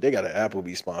 bro. They got an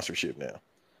Applebee sponsorship now.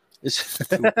 It's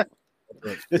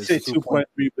It's 2.3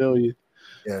 billion.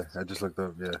 Yeah, I just looked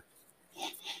up. Yeah.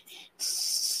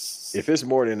 If it's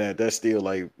more than that, that's still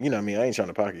like, you know what I mean? I ain't trying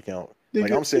to pocket count.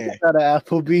 Like I'm saying, got an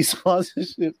Applebee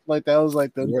sponsorship. Like that was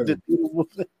like the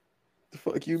the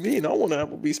fuck you mean? I want an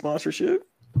Applebee sponsorship.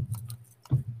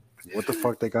 What the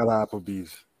fuck they got at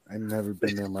Applebee's? I ain't never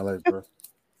been there in my life, bro.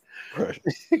 Right.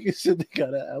 You said they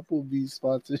got an Applebee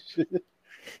sponsorship.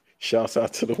 Shouts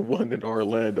out to the one in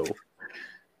Orlando.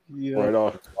 Yeah.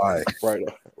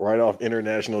 Right off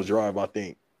International Drive, I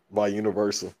think, by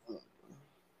Universal.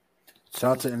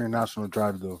 Shout out to International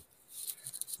Drive though.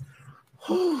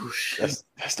 Oh shit.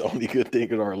 That's the only good thing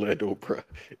in Orlando, bro.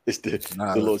 It's the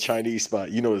little Chinese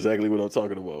spot. You know exactly what I'm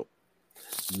talking about.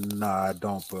 Nah, I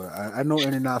don't, but I know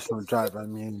International Drive. I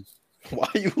mean, why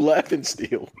are you laughing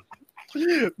still?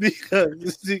 Because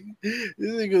this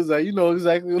nigga's like, you know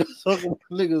exactly what I'm talking about.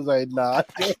 Nigga's like, nah.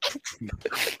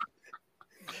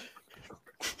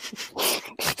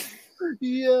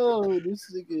 Yo,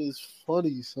 this nigga is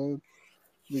funny, son.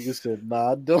 Nigga said,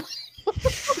 nah, I don't.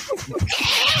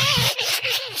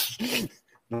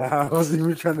 Nah, I wasn't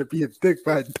even trying to be a dick,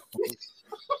 but I don't.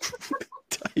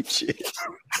 Type shit.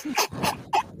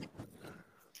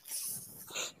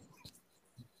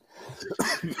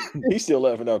 He's still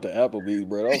laughing out the Applebee's,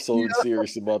 bro. I'm so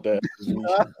serious about that.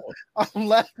 I'm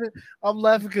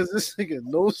laughing because this nigga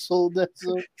no sold that.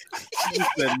 So he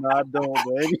said, nah, I don't,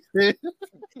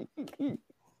 man.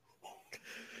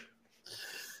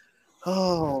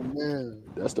 Oh man,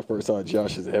 that's the first time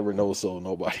Josh has ever no sold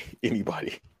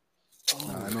anybody.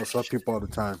 Nah, I know some people all the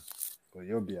time, but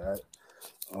you'll be all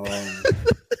right.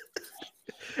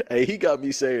 Hey, he got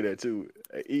me saying that too.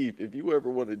 Hey, Eve, if you ever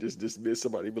want to just dismiss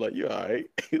somebody, be like, "You all right?"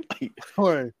 Like,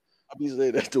 right. I be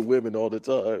saying that to women all the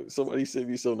time. Somebody sent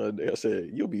me something the other day. I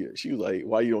said, "You'll be." She was like,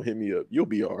 "Why you don't hit me up? You'll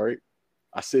be all right."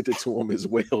 I sent it to him as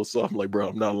well, so I'm like, "Bro,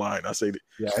 I'm not lying." I say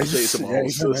it to my own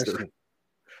sister.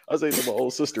 I say it to my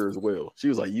old sister as well. She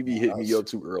was like, "You be hitting me up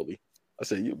too early." I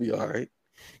said, "You'll be all right."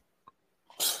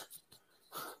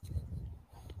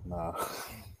 Nah.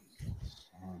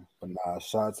 But nah,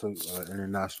 shout out to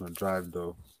International Drive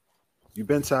though. You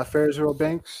been to Ferris wheel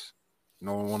Banks? You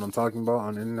know what I'm talking about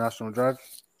on International Drive?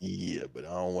 Yeah, but I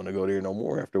don't want to go there no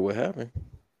more after what happened.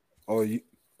 Nah,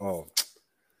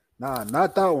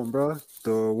 not that one, bro.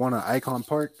 The one at Icon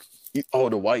Park. The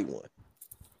white one.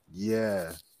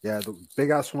 Yeah, the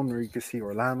big ass one where you can see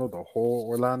Orlando, the whole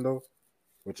Orlando,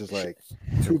 which is like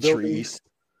 2 trees. buildings.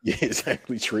 Yeah,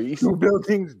 exactly, trees. 2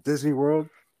 buildings, Disney World,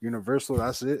 Universal.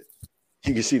 That's it.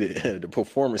 You can see the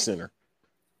performance center.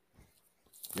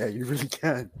 Yeah, you really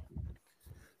can.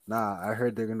 Nah, I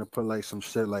heard they're gonna put like some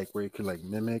shit like where you could like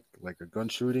mimic like a gun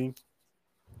shooting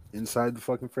inside the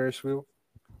fucking Ferris wheel.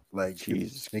 Like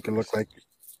Jesus, make it look like,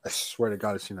 I swear to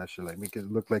God, I've seen that shit. Like make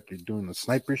it look like you're doing the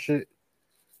sniper shit.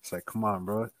 It's like, come on,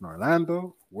 bro. In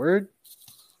Orlando, word.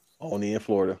 Only in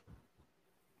Florida.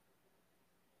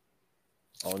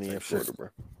 Only in Florida, bro.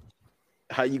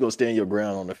 How you gonna stand your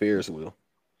ground on the Ferris wheel?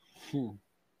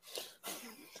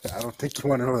 I don't think you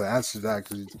want to know the answer to that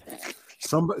because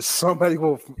Somebody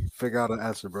will figure out an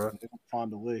answer, bro. They gonna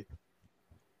find a way.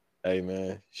 Hey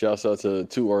man, shouts out to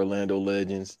 2 Orlando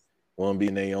legends. One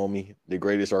being Naomi, the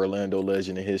greatest Orlando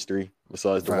legend in history,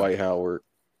 besides Right. Dwight Howard.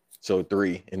 So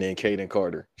 3, and then Kaden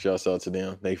Carter. Shouts out to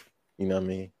them. They, you know what I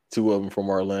mean. 2 of them from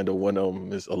Orlando. One of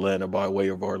them is Atlanta by way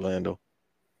of Orlando.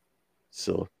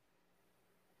 So,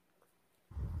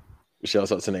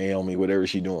 shouts out to Naomi, whatever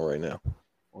she doing right now.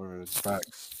 Or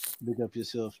facts. Big up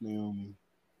yourself, Naomi.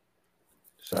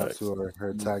 Shout out to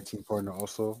her tag team partner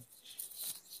also.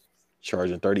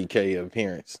 Charging $30K of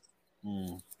appearance.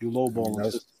 You lowballing.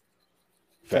 That's-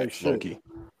 Facts, Type Lucky.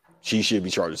 She should be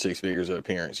charging 6 figures of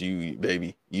appearance. You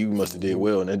must have did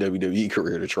well in that WWE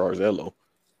career to charge that low.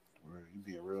 You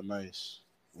being real nice.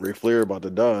 Ric Flair about to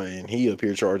die, and he up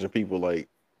here charging people like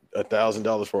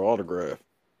 $1,000 for an autograph.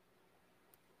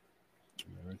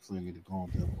 Man, Ric Flair need to go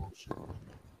on that bullshit.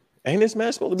 Ain't this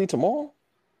match supposed to be tomorrow?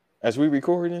 As we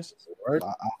record this? I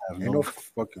have Ain't no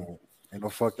fucking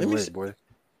Let me way, see. boy.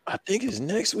 I think it's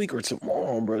next week or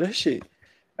tomorrow, bro. That shit.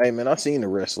 Hey man, I seen the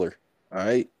wrestler. All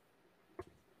right.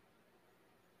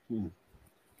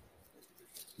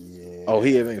 Yeah. Oh,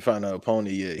 he haven't found an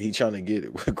opponent yet. He trying to get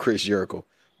it with Chris Jericho.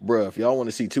 Bruh, if y'all want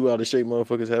to see 2 out of shape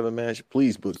motherfuckers have a match,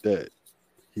 please book that.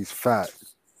 He's fat.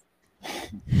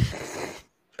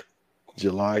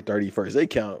 July 31st. They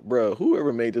count, bro.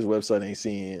 Whoever made this website ain't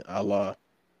seeing Allah.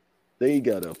 They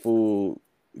got a full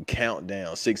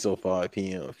countdown, 6:05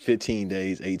 p.m., 15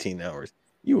 days, 18 hours.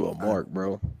 You a mark,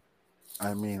 bro.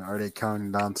 I mean, are they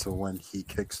counting down to when he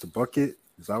kicks the bucket?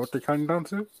 Is that what they're counting down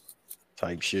to?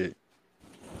 Type shit.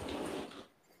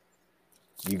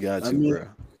 You got to, I mean, bro.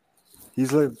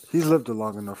 He's lived a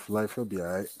long enough life. He'll be all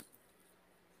right.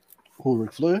 Who,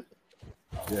 Ric Flair?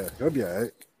 Yeah, he'll be all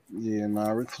right.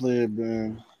 Yeah, Ric Flair,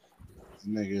 man.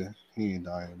 Nigga, he ain't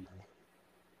dying, bro.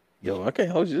 Yo, I can't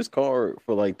hold you this card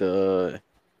for like the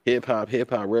hip hop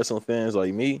wrestling fans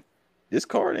like me. This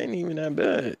card ain't even that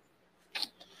bad.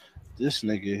 This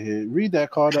nigga here. Read that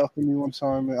card out for me one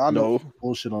time, man. I know No.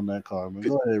 bullshit on that card, man.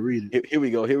 Go ahead, read it. Here we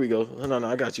go. No,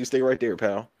 I got you. Stay right there,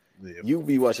 pal. Yeah, You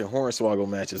be watching Hornswoggle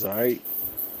matches, all right?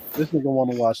 this nigga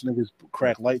want to watch niggas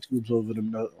crack light tubes over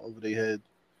their head.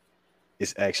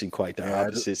 It's actually quite the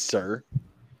opposite, sir.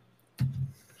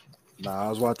 Nah, I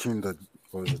was watching the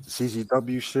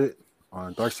CZW shit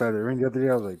on Dark Side of the Ring the other day.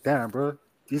 I was like, damn, bro,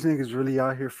 these niggas really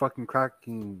out here fucking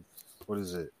cracking. What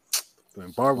is it?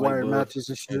 Doing barbed wire matches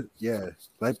and shit. Yeah,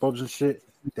 light bulbs and shit.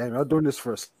 Damn, y'all doing this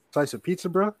for a slice of pizza,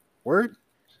 bro? Word?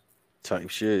 Type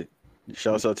shit.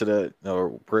 Shouts out to that,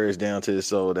 or prayers down to his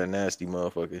soul, that nasty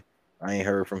motherfucker. I ain't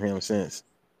heard from him since.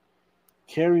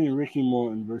 Kerry and Ricky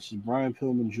Morton versus Brian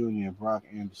Pillman Jr. and Brock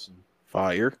Anderson.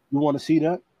 Fire. You want to see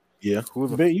that? Yeah.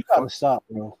 Man, you gotta stop,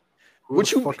 bro. What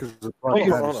the fuck is the Brock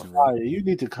Anderson, bro? You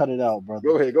need to cut it out, brother.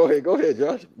 Go ahead,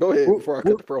 Josh. Go ahead before I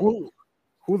cut the promo.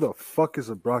 Who the fuck is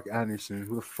a Brock Anderson?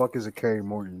 Who the fuck is a Kerry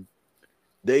Morton?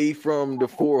 They from the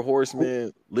 4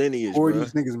 Horsemen lineage, Who are bro.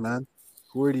 these niggas, man?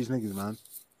 Who are these niggas, man?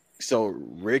 So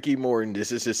Ricky Morton,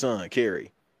 this is his son,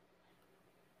 Kerry.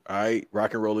 All right,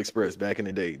 Rock and Roll Express back in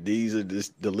the day. These are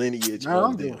just the lineage. Nah, I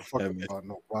don't give a fuck about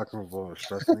no Rock and Roll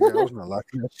Express. Nigga. I was not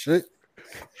liking that shit.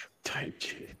 Type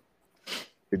shit.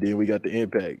 And then we got the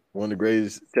Impact, one of the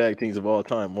greatest tag teams of all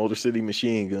time. Motor City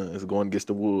Machine Guns going against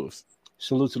the Wolves.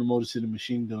 Salute to the Motor City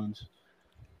Machine Guns.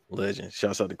 Legend.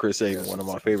 Shouts out to Chris Sabin, one of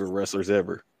my favorite wrestlers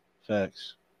ever.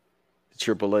 Facts.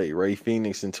 AAA, Ray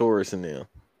Phoenix and Taurus and them.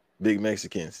 Big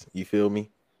Mexicans. You feel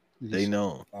me? They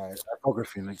know. All right, I fuck with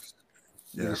Phoenix.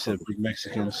 Yeah, said big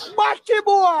Mexicans. Watchy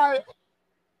boy.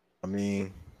 I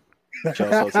mean,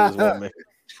 shouts out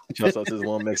to this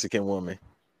one Mexican woman.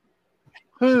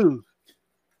 Who?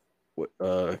 What?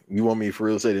 You want me for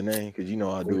real to say the name? Because you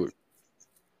know I do it.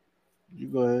 You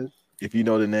go ahead. If you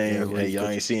know the name, Yeah, hey, y'all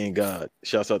ain't seeing God.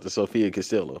 Shouts out to Sophia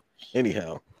Castillo.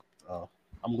 Anyhow.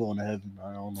 I'm going to heaven.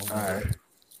 I don't know. All right.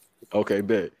 Okay,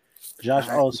 bet. Josh,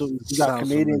 so you got Sounds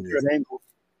Canadian familiar. Kurt Angle.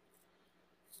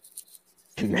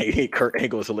 Canadian Kurt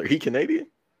Angle is hilarious. He Canadian?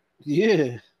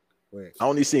 Yeah. Wait, I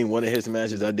only seen one of his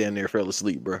matches. I damn near fell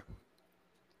asleep, bro.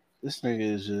 This nigga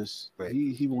is just Wait.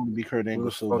 he want to be Kurt who Angle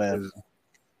the so fuck bad.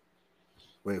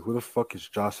 who the fuck is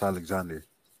Josh Alexander?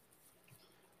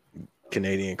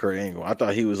 Canadian Kurt Angle. I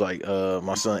thought he was like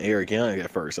my son Eric Young at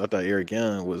first. I thought Eric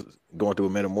Young was going through a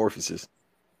metamorphosis.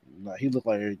 Nah, he looked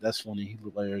like Eric. That's funny. He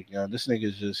looked like Eric Young. This nigga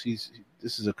is just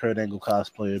this is a Kurt Angle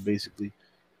cosplayer basically.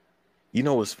 You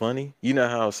know what's funny? You know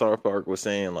how South Park was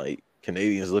saying like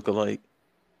Canadians look alike?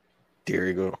 There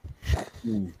you go.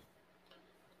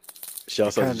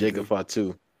 Shouts out to Jacob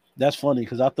Fatu. That's funny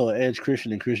because I thought Edge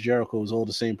Christian and Chris Jericho was all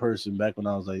the same person back when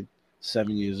I was like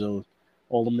 7 years old.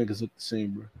 All them niggas look the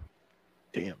same, bro.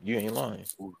 Damn, you ain't lying.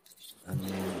 I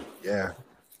mean, yeah.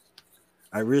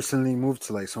 I recently moved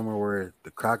to like somewhere where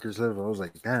the crackers live. I was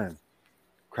like, damn,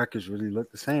 crackers really look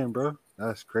the same, bro.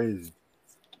 That's crazy.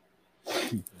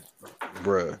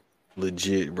 Bruh.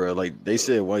 Legit, bruh. Like they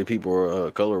said white people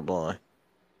are colorblind.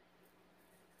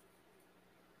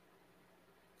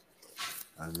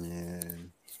 I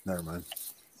mean, never mind.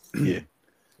 Yeah.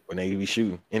 When they be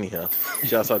shooting. Anyhow.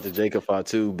 Shouts out to Jacob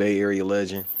Fatu, Bay Area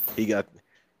legend. He got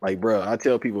like, bruh, I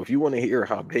tell people if you want to hear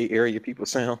how Bay Area people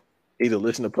sound, either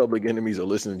listen to Public Enemies or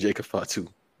listen to Jacob Fatu.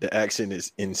 The accent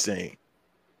is insane.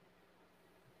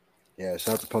 Yeah,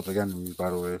 shout out to Public Enemies, by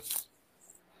the way.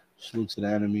 Salute to the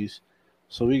enemies.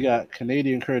 So we got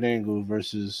Canadian Kurt Angle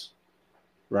versus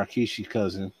Rikishi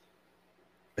cousin.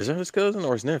 Is that his cousin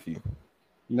or his nephew?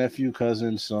 Nephew,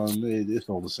 cousin, son. It's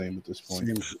all the same at this point.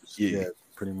 Yeah,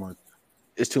 pretty much.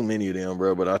 It's too many of them,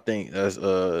 bro. But I think that's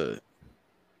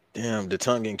damn the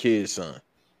Tongan kid's son.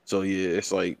 So yeah,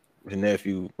 it's like his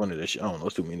nephew, one of the I don't know,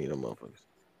 it's too many of them motherfuckers.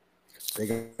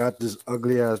 They got this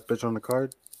ugly ass bitch on the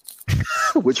card.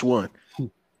 Which one?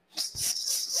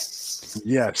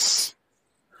 Yes.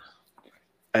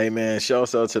 Hey man,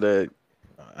 shouts out to that.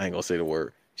 I ain't gonna say the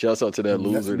word. Shouts out to that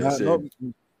loser that said.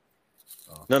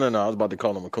 No. I was about to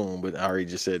call him a coon, but I already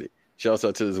just said it. Shouts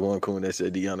out to this one coon that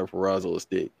said Deanna Purrazzo is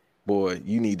thick. Boy,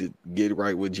 you need to get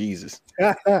right with Jesus.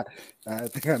 I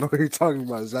think I know what you're talking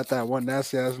about. Is that one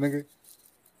nasty ass nigga?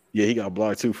 Yeah, he got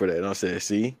blocked too for that. And I said,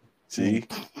 see.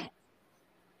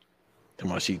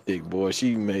 Come on, she thick, boy.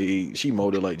 She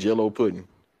molded like Jello pudding.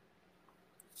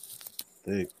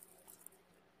 Thick.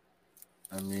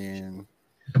 I mean,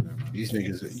 these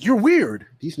niggas. You're weird.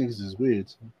 These niggas is weird.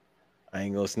 Son. I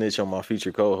ain't gonna snitch on my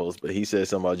future co-host, but he said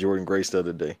something about Jordan Grace the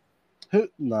other day.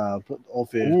 Nah, but all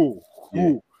fair. Ooh.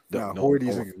 No, who are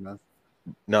these niggas, man?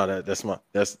 No, that's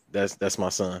my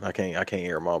son. I can't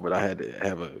air him out, but I had to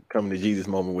have a coming to Jesus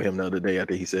moment with him the other day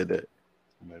after he said that.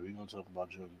 Man, we gonna talk about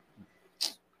Jordan.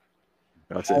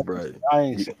 I said, bro, I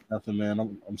ain't saying nothing,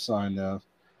 man. I'm signed now.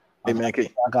 Hey man,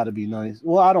 I gotta be nice.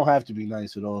 Well, I don't have to be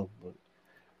nice at all, but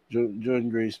Jordan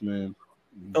Grace, man.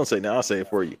 Don't say now. I'll say it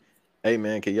for you. Hey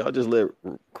man, can y'all just let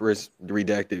Chris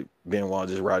Redacted Benoit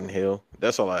just rot in hell?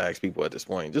 That's all I ask people at this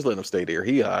point. Just let him stay there.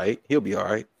 He all right. He'll be all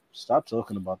right. Stop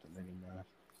talking about the nigga, man.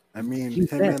 I mean, him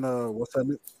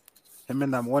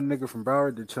and that one nigga from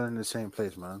Broward, they're chilling in the same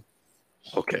place, man.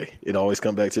 Okay, it always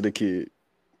come back to the kid.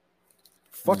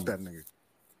 Fuck that nigga.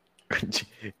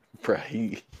 Bro,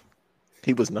 he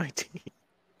was 19.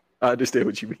 I understand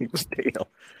what you mean, but damn.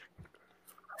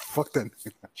 Fuck that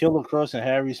nigga. Killer Cross and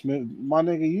Harry Smith. My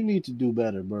nigga, you need to do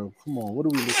better, bro. Come on. What are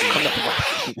we looking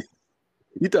at?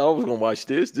 You thought I was going to watch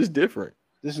this? This different.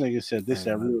 This nigga said this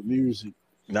that real music.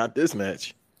 Not this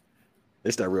match.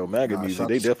 It's that real MAGA music.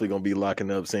 They definitely going to be locking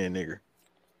up saying nigger.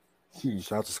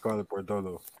 Shout out to Scarlett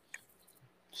Bordeaux.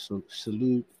 So,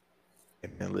 salute.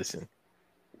 And man, listen.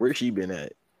 Where's she been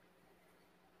at?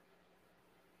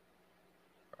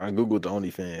 I Googled the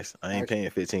OnlyFans. I ain't paying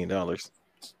 $15.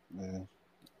 Man.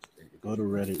 Go to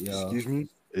Reddit, y'all. Excuse me?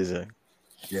 Is it?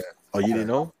 Yeah. Oh, you didn't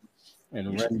know?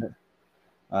 And Reddit.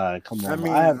 All right, come on. I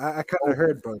mean, I kind of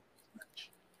heard, but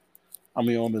I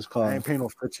mean, on this call. I ain't paying no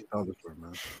 $15 for it,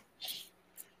 man.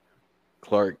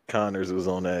 Clark Connors was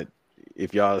on that.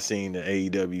 If y'all seen the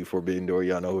AEW Forbidden Door,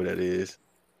 y'all know who that is.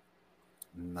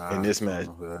 Nah. In this match,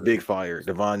 big fire.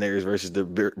 Devon Ayers versus the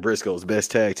Briscoes, best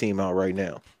tag team out right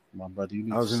now. My brother, you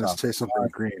need I was to gonna stop. say something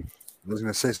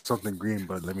green.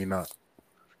 But let me not.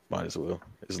 Might as well.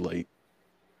 It's late.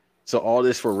 So all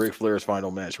this for Ric Flair's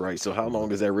final match, right? So how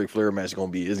long is that Ric Flair match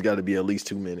gonna be? It's got to be at least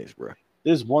 2 minutes, bro.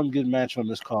 There's one good match on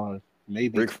this card,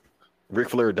 maybe. Ric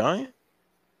Flair dying,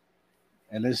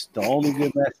 and it's the only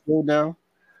good match still now.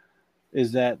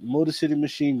 Is that Motor City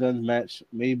Machine Guns match?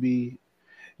 Maybe.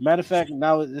 Matter of fact,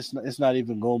 now it's not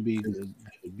even gonna be good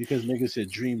because niggas said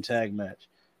dream tag match.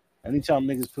 Anytime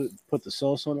niggas put the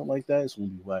sauce on it like that, it's gonna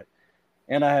be whack.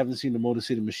 And I haven't seen the Motor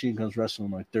City Machine Guns wrestle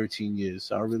in like 13 years,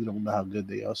 so I really don't know how good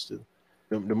they are still.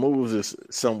 The moves is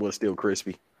somewhat still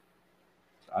crispy.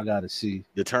 I gotta see.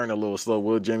 The turn a little slow.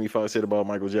 What Jamie Foxx said about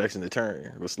Michael Jackson, the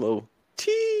turn was slow.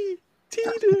 It's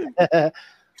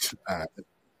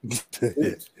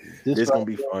gonna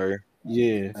be fire.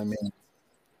 Yeah. I mean,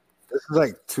 this is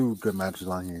like 2 good matches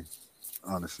on here,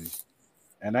 honestly.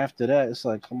 And after that, it's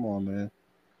like, come on, man.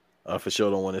 I for sure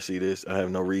don't want to see this. I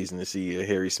have no reason to see a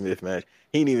Harry Smith match.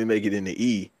 He didn't even make it in the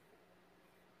E.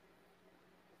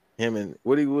 Him and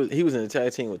he was in a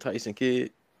tag team with Tyson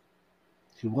Kidd.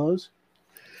 He was?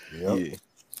 Yep.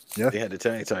 Yeah. They had the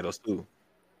tag titles too.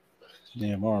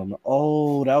 Damn, I remember.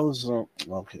 Oh, that was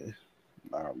okay.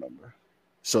 I remember.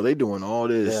 So they doing all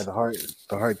this. Yeah, the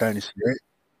Hart Dynasty, right?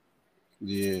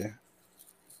 Yeah,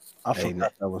 I Hey,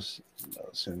 forgot that was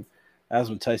him. That's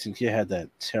when Tyson Kidd had that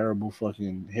terrible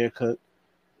fucking haircut.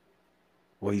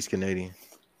 Well, he's Canadian.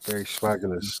 Very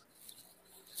swaggerless.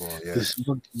 Well, yeah. This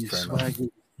monkey fair enough. swagger.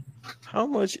 How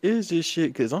much is this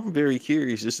shit? Because I'm very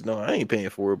curious. Just to know, I ain't paying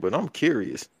for it, but I'm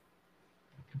curious.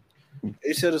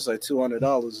 They said it's like $200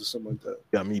 or something like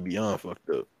that. Got me beyond fucked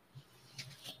up.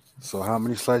 So how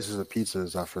many slices of pizza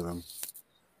is that for them?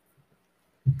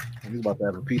 He's about to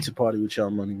have a pizza party with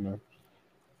y'all money, man.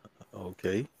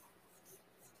 Okay.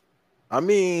 I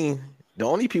mean, the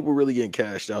only people really getting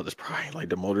cashed out is probably like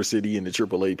the Motor City and the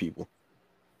AAA people.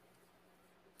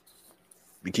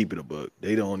 Be keeping a buck.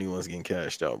 They the only ones getting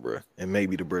cashed out, bro. And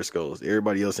maybe the Briscoes.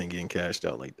 Everybody else ain't getting cashed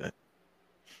out like that.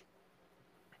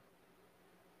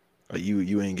 Like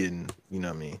you ain't getting, you know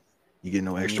what I mean? You get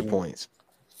no extra points.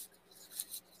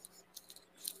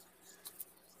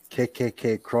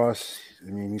 KKK Cross. I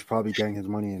mean, he's probably getting his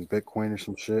money in Bitcoin or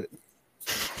some shit.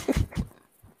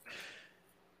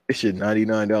 This shit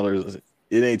 $99.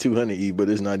 It ain't 200 E, but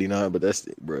it's 99. But that's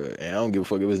it, bro. And I don't give a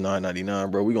fuck if it's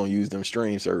 $9.99, bro. We gonna use them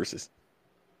stream services.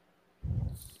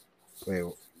 Wait,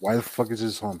 why the fuck is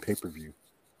this on pay-per-view?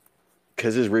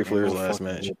 Cause it's Ric Flair's no last fucking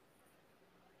match. way.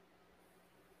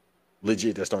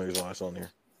 Legit, that's not his last on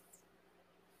there.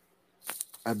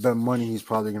 I bet money he's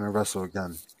probably gonna wrestle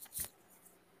again.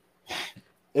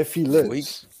 If he lives. Weak.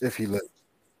 If he lives.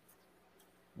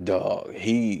 Dog,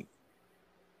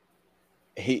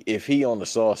 if he on the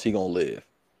sauce, he gonna live.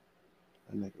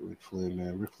 That nigga Ric Flair,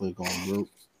 man. Ric Flair going broke.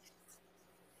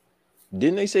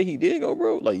 Didn't they say he did go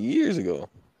broke like years ago?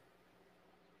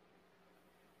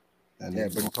 That Yeah,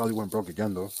 nigga but he probably went broke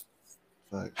again though.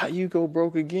 Facts. How you go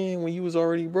broke again when you was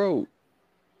already broke?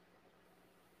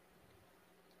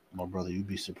 My brother, you'd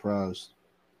be surprised.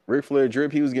 Ric Flair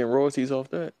drip, he was getting royalties off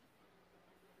that.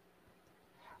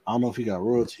 I don't know if he got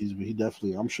royalties, but he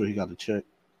definitely, I'm sure he got a check.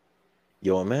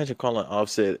 Yo, imagine calling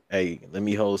Offset, hey, let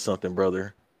me hold something,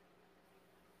 brother.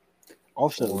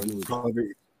 Offset Or would he do it. probably,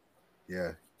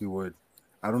 yeah, he would.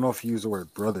 I don't know if he used the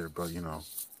word brother, but you know.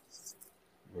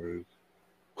 Word.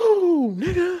 Ooh,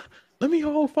 nigga, let me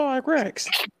hold 5 racks.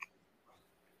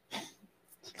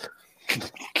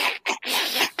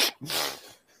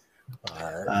 All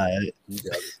right. Alright. You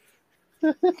got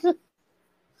it.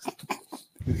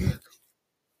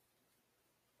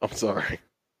 I'm sorry.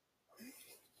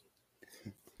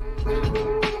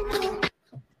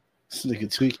 This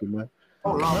nigga tweaking, man.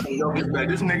 Hold on, yo, get back.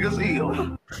 This nigga's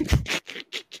ill.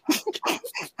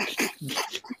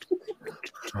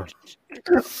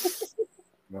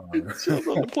 No, Chills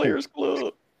on the Players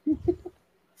Club.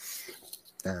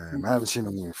 damn, I haven't seen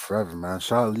him in forever, man.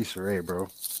 Shout out Lisa Ray, bro.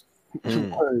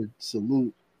 Word.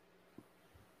 Salute.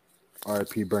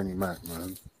 R.I.P. Bernie Mac,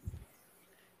 man.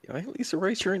 Yo, ain't Lisa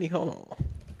Ray Trini? Hold on.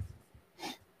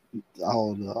 I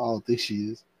don't know. I don't think she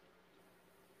is.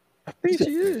 I think she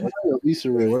is.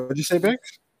 Lisa Wait, Ray. what did you say,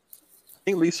 Banks? I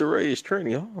think Lisa Ray is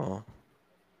Trini. Hold on.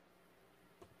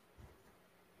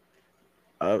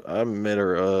 I met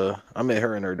her. I met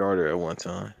her and her daughter at one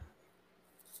time.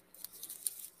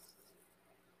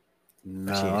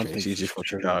 No, She I ain't don't Trini. think She's just from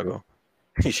sure. Chicago.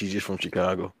 She's just from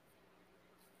Chicago.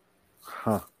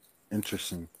 Huh.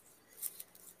 Interesting.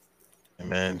 And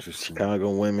man, Interesting.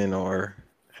 Chicago women are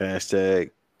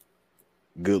hashtag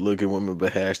good looking women,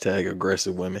 but hashtag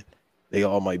aggressive women. They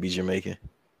all might be Jamaican.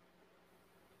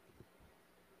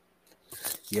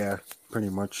 Yeah, pretty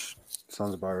much.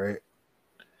 Sounds about right.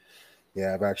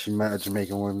 Yeah, I've actually met a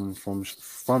Jamaican woman from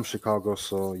Chicago,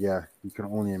 so yeah, you can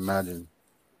only imagine.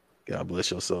 God bless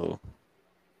your soul.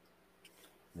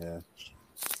 Yeah.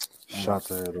 Shout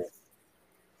to her though.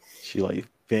 She like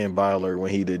Finn Balor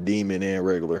when he the demon and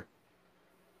regular.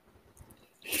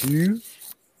 Hugh?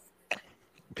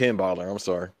 Finn Balor, I'm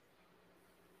sorry.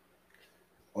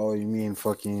 Oh, you mean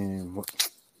fucking what?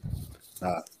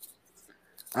 Nah.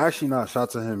 Actually not.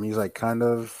 Shout to him. He's like kind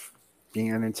of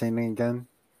being entertaining again.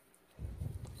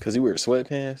 Cause he wears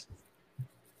sweatpants.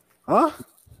 Huh?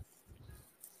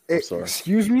 Hey, sorry.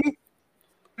 excuse me?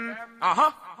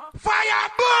 Uh-huh. Fire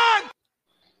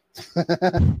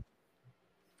burn!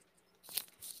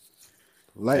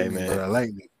 Lightning, man. bro.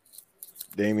 Lightning.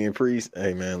 Damian Priest.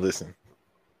 Hey man, listen.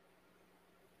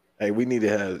 Hey, we need to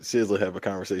have Sizzler have a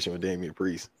conversation with Damian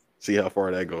Priest. See how far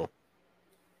that go.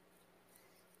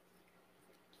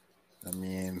 I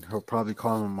mean, he'll probably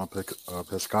call him a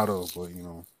pescado, but you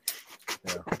know,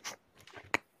 yeah.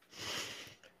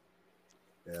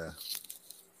 Yeah.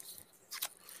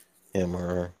 Him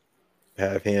or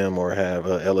have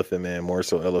Elephant Man, more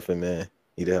so Elephant Man.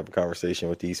 Need to have a conversation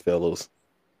with these fellows.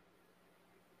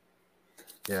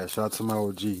 Yeah, shout out to my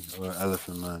OG,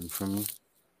 Elephant Man. You feel me?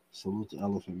 Salute to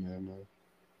Elephant Man, man.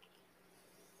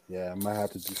 Yeah, I might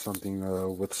have to do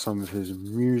something with some of his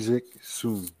music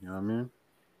soon. You know what I mean?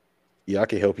 Yeah, I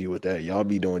can help you with that. Y'all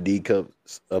be doing D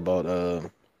cups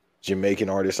about Jamaican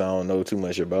artists I don't know too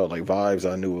much about. Like Vibes,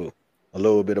 I knew a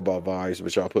little bit about Vibes,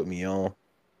 but y'all put me on.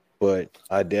 But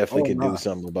I definitely Oh can do nah,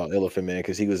 something about Elephant Man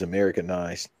because he was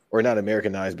Americanized. Or not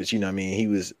Americanized, but you know what I mean? He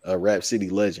was a Rap City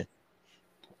legend.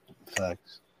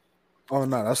 Facts. oh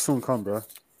nah, that's soon come, bro.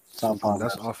 Soon Top come. five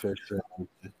That's raps. off air shit.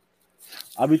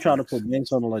 I be trying to Facts. put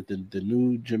banks on like the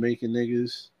new Jamaican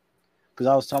niggas. Cause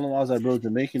I was telling him, I was like, bro,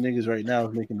 Jamaican niggas right now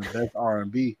is making the best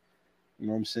R&B. You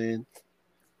know what I'm saying?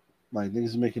 Like niggas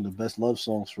is making the best love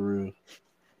songs for real.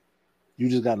 You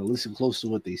just gotta listen close to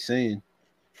what they saying.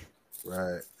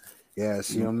 Right. Yeah,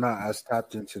 see, I'm not as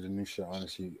tapped into the new shit,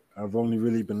 honestly. I've only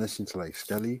really been listening to like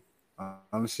Skelly,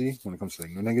 honestly, when it comes to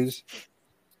like new niggas.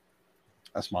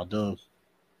 That's my dub.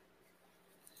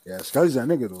 Yeah, Skelly's that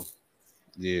nigga though.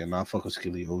 Yeah, man, I fuck with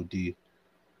Skilly OD.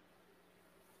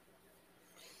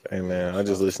 Hey man, I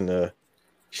just listen to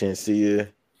Shensia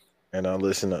and I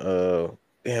listen to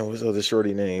damn, what's the other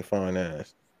shorty name? Fine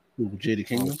ass. Who, Jada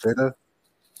Kingdom? Jada?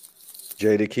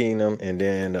 Jada Keenum, and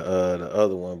then the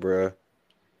other one, bruh,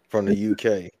 from the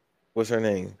UK. What's her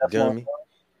name? That's my Dummy.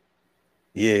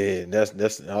 Yeah,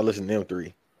 that's I listen to them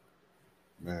three.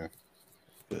 man.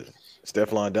 But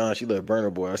Stefflon Don, she left Burner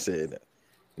Boy. I said,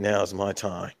 now's my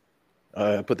time.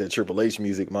 I put that Triple H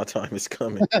music. My time is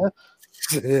coming.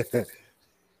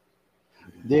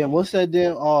 Damn, what's that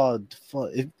damn? Oh, fuck.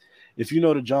 If you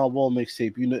know the John Wall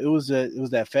mixtape, you know it was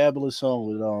that fabulous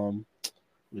song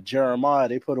with Jeremiah.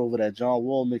 They put over that John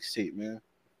Wall mixtape, man.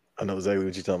 I know exactly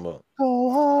what you're talking about.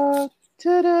 Go hard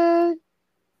today.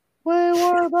 We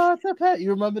were about to pay.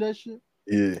 You remember that shit?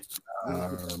 Yeah, I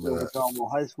remember The that. John Wall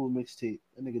high school mixtape.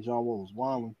 That nigga John Wall was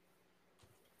wilding.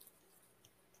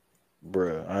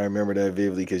 bruh. I remember that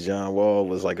vividly because John Wall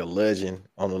was like a legend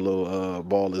on the little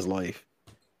Ball is Life.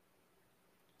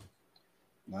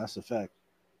 No, that's a fact.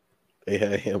 They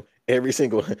had him every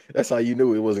single. That's how you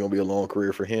knew it wasn't gonna be a long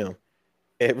career for him.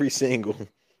 Every single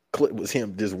clip was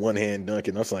him just one hand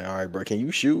dunking. I was like, all right, bro, can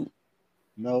you shoot?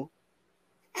 No.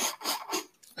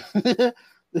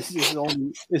 This is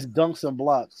only it's dunks and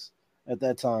blocks at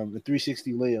that time. The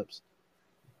 360 layups.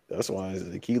 That's why his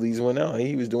Achilles went out.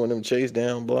 He was doing them chase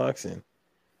down blocks and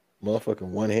motherfucking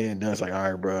one hand dunks. Like,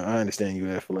 all right, bro, I understand you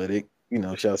athletic. You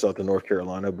know, shouts out to North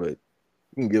Carolina, but you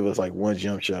can give us like one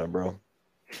jump shot, bro.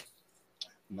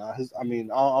 Nah, I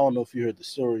don't know if you heard the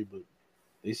story, but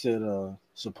they said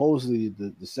supposedly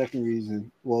the second reason,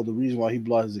 well, the reason why he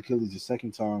blocked his Achilles the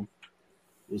second time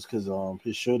was because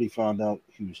his shorty found out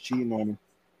he was cheating on him.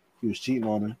 He was cheating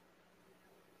on her,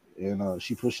 and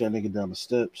she pushed that nigga down the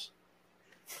steps.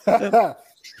 Like,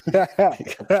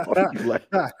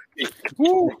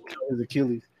 His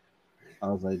Achilles. I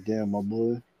was like, damn, my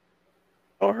boy.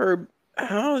 oh, her,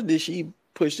 how did she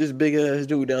push this big ass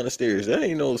dude down the stairs? That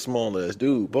ain't no small ass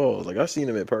dude. Balls. Like I seen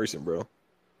him in person, bro.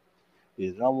 Yeah,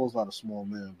 John Wall's not a small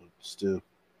man, but still.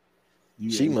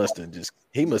 He must have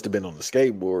been on the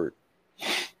skateboard.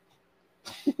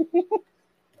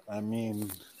 I mean,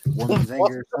 woman's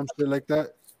anger or some shit like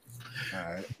that. All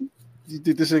right. You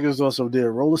think this nigga was on some damn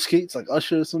roller skates like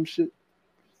Usher or some shit?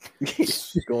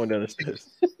 Going down the stairs.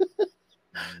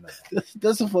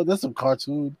 That's some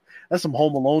cartoon. That's some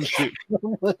Home Alone shit.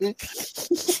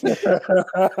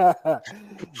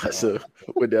 So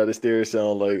went down the stairs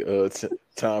sound like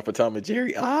time for Tom and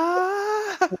Jerry.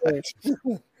 Ah.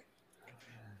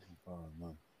 Oh,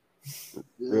 no.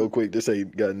 Real quick, this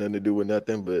ain't got nothing to do with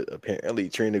nothing, but apparently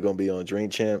Trina gonna be on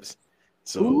Drink Champs.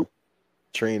 So Who?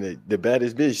 Trina, the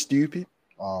baddest bitch, stupid.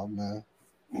 Oh man.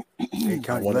 Hey,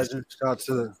 County wanna- Legend. Shout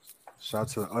out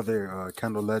to the other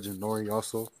Kendall Legend, Nori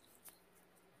also.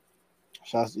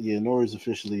 Shots, yeah, Nori's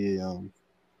officially a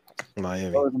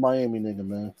Miami. Nori's a Miami nigga,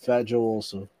 man. Fat Joe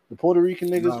also. The Puerto Rican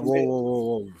niggas. Nah,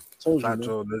 whoa. Told you, Fat man.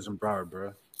 Joe lives in Broward,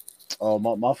 bro. Oh,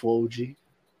 my full OG.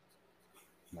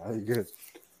 Nah, you good.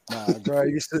 A girl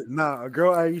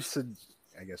I used to,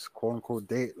 I guess, quote unquote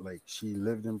date. Like she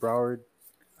lived in Broward,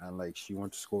 and like she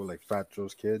went to school with, like Fat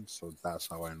Joe's kids. So that's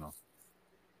how I know.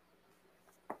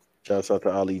 Shouts out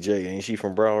to Ali J. Ain't she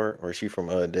from Broward or is she from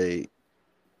Dade?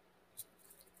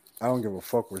 I don't give a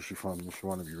fuck where she from. If you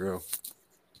want to be real.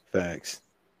 Facts.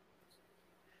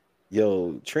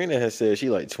 Yo, Trina has said she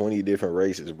like 20 different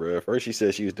races, bro. First she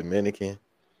said she was Dominican.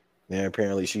 Then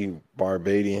apparently she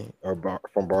Barbadian or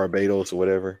from Barbados or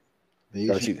whatever. I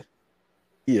thought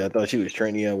she was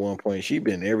Trini at one point. She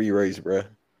been every race, bro.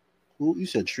 Who you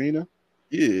said Trina?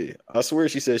 Yeah, I swear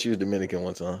she said she was Dominican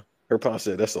one time. Her pop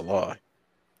said that's a lie.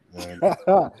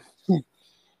 But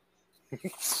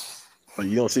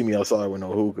you don't see me outside with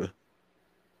no hookah.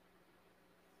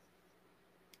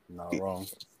 Not wrong.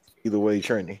 Either way,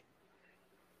 Trina,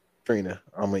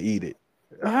 I'm gonna eat it.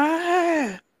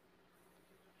 Ah!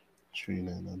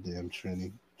 Trina, no damn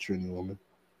Trini woman.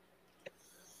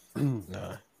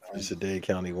 Nah, just a Dade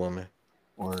County woman.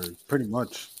 Or pretty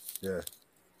much, yeah.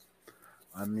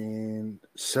 I mean,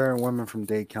 certain women from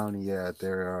Dade County, yeah,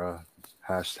 they're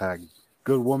hashtag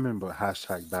good woman, but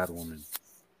hashtag bad woman.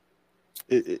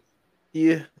 It's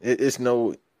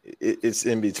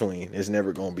in between. It's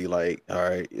never gonna be like, all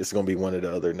right, it's gonna be one or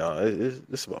the other. No,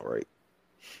 it's about right.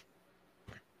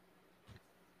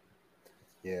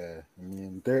 Yeah, I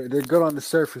mean, they're good on the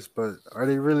surface, but are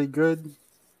they really good?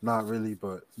 Not really,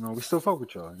 but we still fuck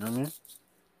with y'all. You know what I mean?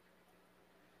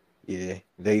 Yeah,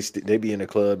 they be in the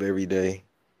club every day,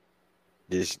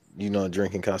 just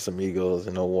drinking Casamigos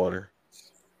and no water,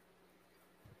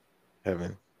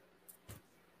 having,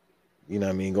 what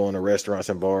I mean, going to restaurants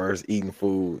and bars, eating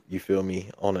food. You feel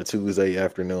me? On a Tuesday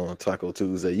afternoon, Taco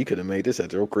Tuesday. You could have made this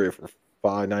at your crib for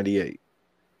 $5.98.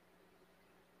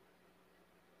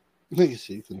 Nigga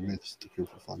said you could have made this sticker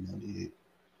for $5.98.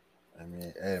 I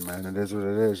mean, hey man, it is what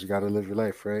it is. You gotta live your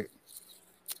life, right?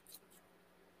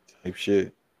 Type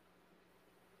shit.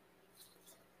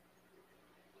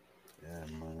 Yeah,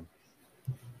 man.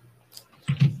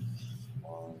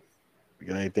 You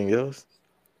got anything else?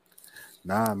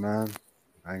 Nah, man.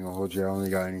 I ain't gonna hold you. I only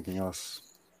got anything else.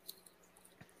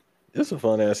 This is a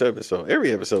fun ass episode.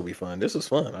 Every episode be fun. This was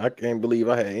fun. I can't believe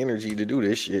I had energy to do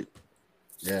this shit.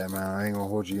 Yeah, man. I ain't gonna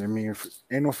hold you. I mean,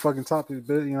 ain't no fucking topics,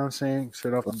 but you know what I'm saying?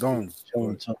 Straight off the dome.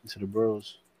 Chilling, talking to the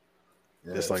bros.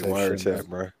 Yeah, It's like type shit, wiretap, man.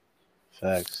 bro.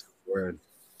 Facts. Word.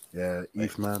 Yeah,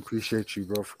 Eve, man. Appreciate you,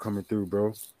 bro, for coming through,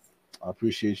 bro. I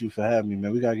appreciate you for having me,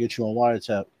 man. We gotta get you on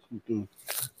wiretap. Come through.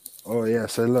 Oh yeah,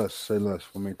 say less. Say less.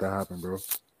 We'll make that happen, bro.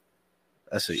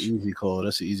 That's an easy call.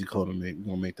 That's an easy call to make. We're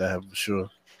gonna make that happen for sure.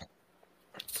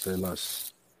 Say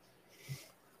less.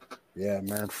 Yeah,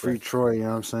 man. Free Troy, you know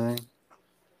what I'm saying?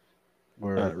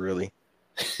 Not really.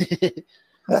 Should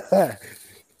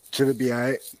it be all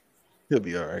right? He'll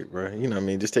be all right, bro. You know what I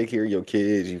mean? Just take care of your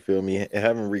kids, you feel me? And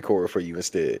have him record for you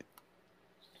instead.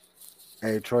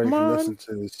 Hey, Troy, if you listen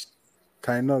to this,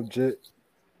 tighten up, Jit.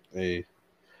 Hey,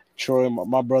 Troy,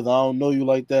 my brother, I don't know you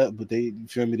like that, but you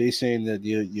feel me? They saying that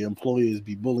your employers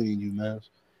be bullying you, man.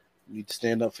 You need to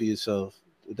stand up for yourself.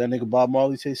 What that nigga Bob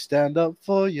Marley say, stand up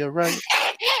for your right.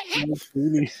 Yeah,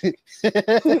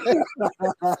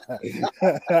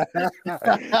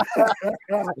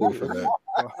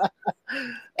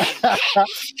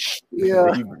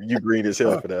 you green as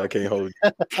hell for that. I can't hold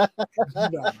you.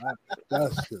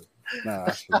 That's true. Nah,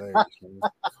 that's hilarious, man.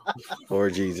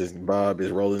 Lord Jesus, Bob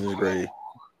is rolling his grave.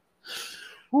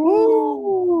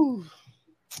 Woo!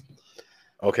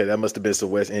 Okay, that must have been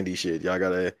some West Indies shit. Y'all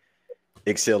gotta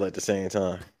excel at the same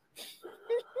time.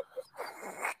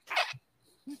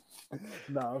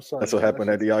 No, I'm sorry. That's what happened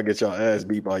after y'all get y'all ass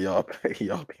beat by y'all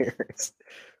parents.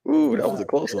 Ooh, that was a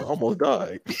close one. Almost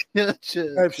died. Type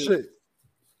shit,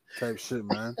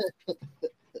 man.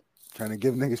 Trying to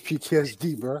give niggas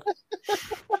PTSD, bro.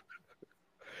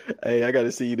 Hey, I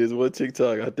gotta see this one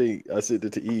TikTok. I think I sent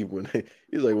it to Eve when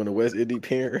he's like, when the West Indian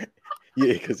parent.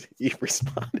 Yeah, because Eve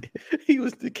responded.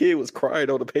 The kid was crying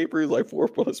on the paper. He was like 4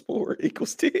 + 4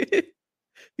 = 10.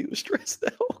 He was stressed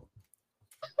out.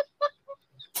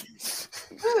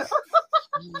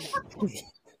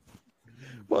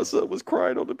 My son was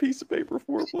crying on the piece of paper.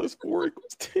 4 + 4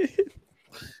 = 10.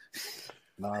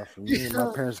 Nah, for me,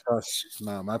 my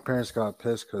parents got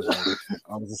pissed because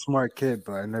I was a smart kid,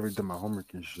 but I never did my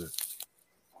homework and shit.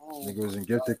 Nigga was in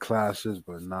gifted classes,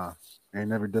 but nah, I ain't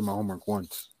never did my homework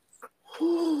once.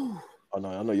 Oh no,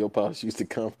 I know your pops used to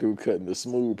come through cutting the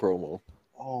smooth promo.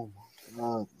 Oh my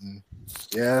god, man.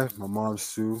 Yeah, my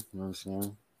mom's too. You know what I'm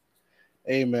saying?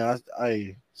 Hey man,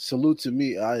 I salute to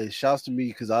me. Shouts to me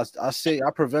because I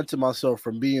prevented myself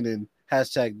from being in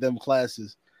 #them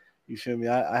classes. You feel me?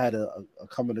 I had a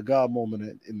coming to God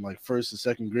moment in like 1st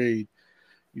and 2nd grade.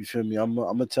 You feel me? I'm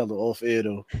gonna tell it off air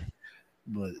though.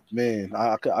 But man,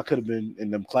 I could have been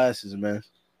in them classes, man.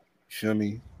 You feel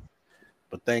me?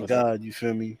 But thank God, you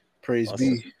feel me? Praise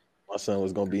be. My son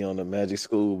was gonna be on the Magic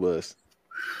School bus.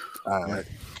 I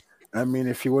mean,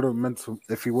 if he would have went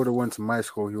to my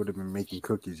school, he would have been making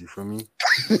cookies. You feel me?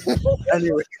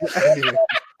 Anyway.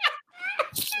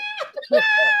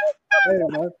 Hey,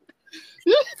 man.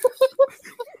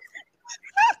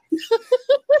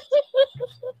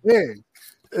 Hey,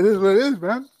 it is what it is,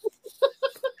 man.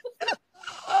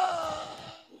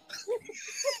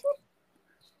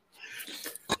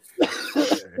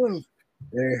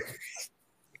 Hey,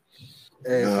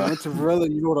 if you went to Varela,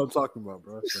 you know what I'm talking about,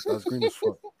 bro. That's green as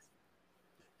fuck.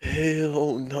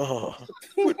 Hell no.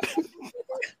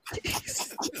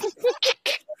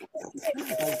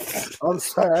 I'm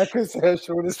sorry, I couldn't say that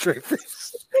shit with a straight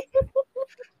face.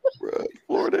 Bro,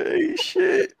 Florida ain't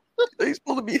shit. They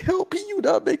supposed to be helping you,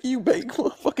 not making you bake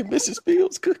motherfucking Mrs.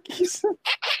 Fields cookies.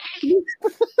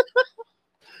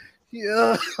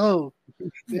 Yeah.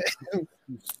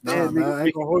 Nah, man, I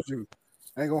ain't gonna hold you.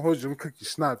 I ain't gonna hold you. Them cookies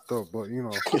snot though, but you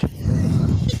know.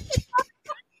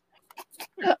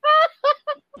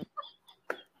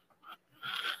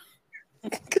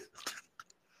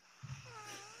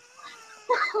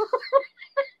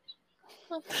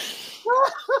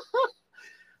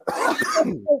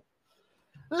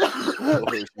 Oh,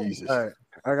 Jesus. All right,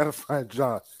 I gotta find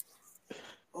John.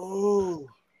 Oh,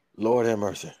 Lord have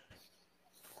mercy.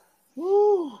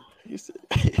 woo. You said,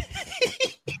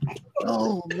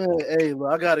 Oh man, hey,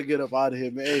 look, I gotta get up out of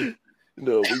here, man.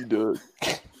 no, we done.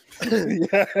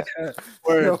 Yeah.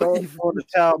 Hey, Yo, throw Ethan, on the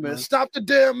towel, man. Stop the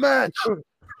damn match.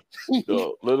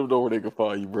 No, let them know where they can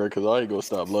find you, bro, because I ain't gonna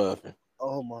stop laughing.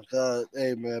 Oh my god,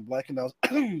 hey man, Black and House,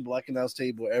 Black and House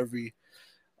table every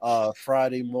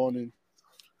Friday morning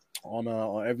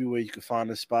on everywhere you can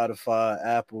find us, Spotify,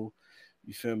 Apple.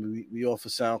 You feel me? We off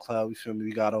of SoundCloud. You feel me?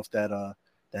 We got off that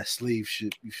sleeve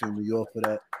shit. You feel me? We off of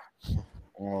that.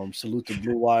 Salute to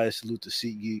Blue Wire. Salute to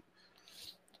SeatGeek.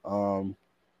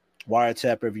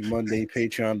 Wiretap every Monday.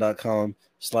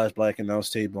 Patreon.com/Black and House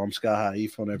Table. I'm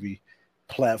SkyHighEph on every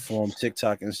platform: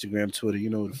 TikTok, Instagram, Twitter. You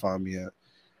know where to find me at,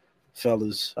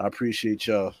 fellas. I appreciate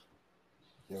y'all.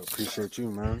 Yo, appreciate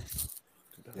you, man.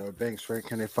 Yo, Banks, where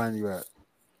can they find you at?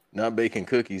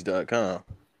 Notbaconcookies.com.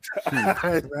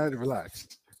 Man, relax.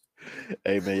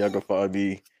 Hey, man, y'all can find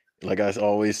me, like I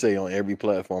always say, on every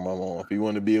platform I'm on. If you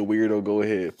want to be a weirdo, go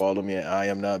ahead. Follow me at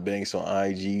iamnotbanks on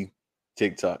IG,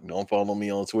 TikTok. Don't follow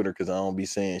me on Twitter because I don't be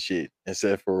saying shit,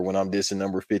 except for when I'm dissing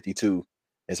number 52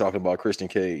 and talking about Christian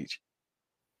Cage.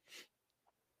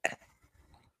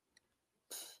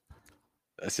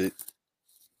 That's it.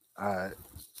 All right.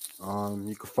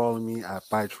 You can follow me at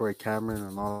by Troy Cameron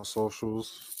on all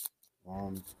socials.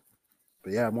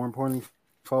 But yeah, more importantly,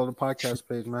 follow the podcast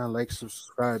page, man. Like,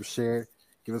 subscribe, share.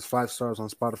 Give us 5 stars on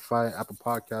Spotify, Apple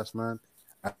Podcasts, man.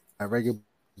 At Reggae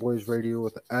Boys Radio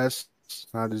with an S,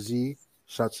 not a Z.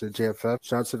 Shouts to JFF.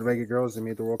 Shouts to the Reggae Girls that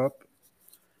made the World Cup.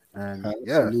 And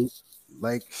yeah, Salute.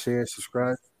 like, share,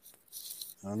 subscribe.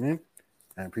 You know what I mean?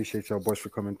 And appreciate y'all boys for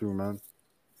coming through, man.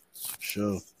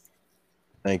 Sure.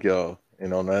 Thank y'all.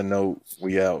 And on that note,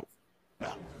 we out.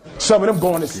 Some of them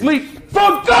going to sleep. For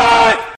God!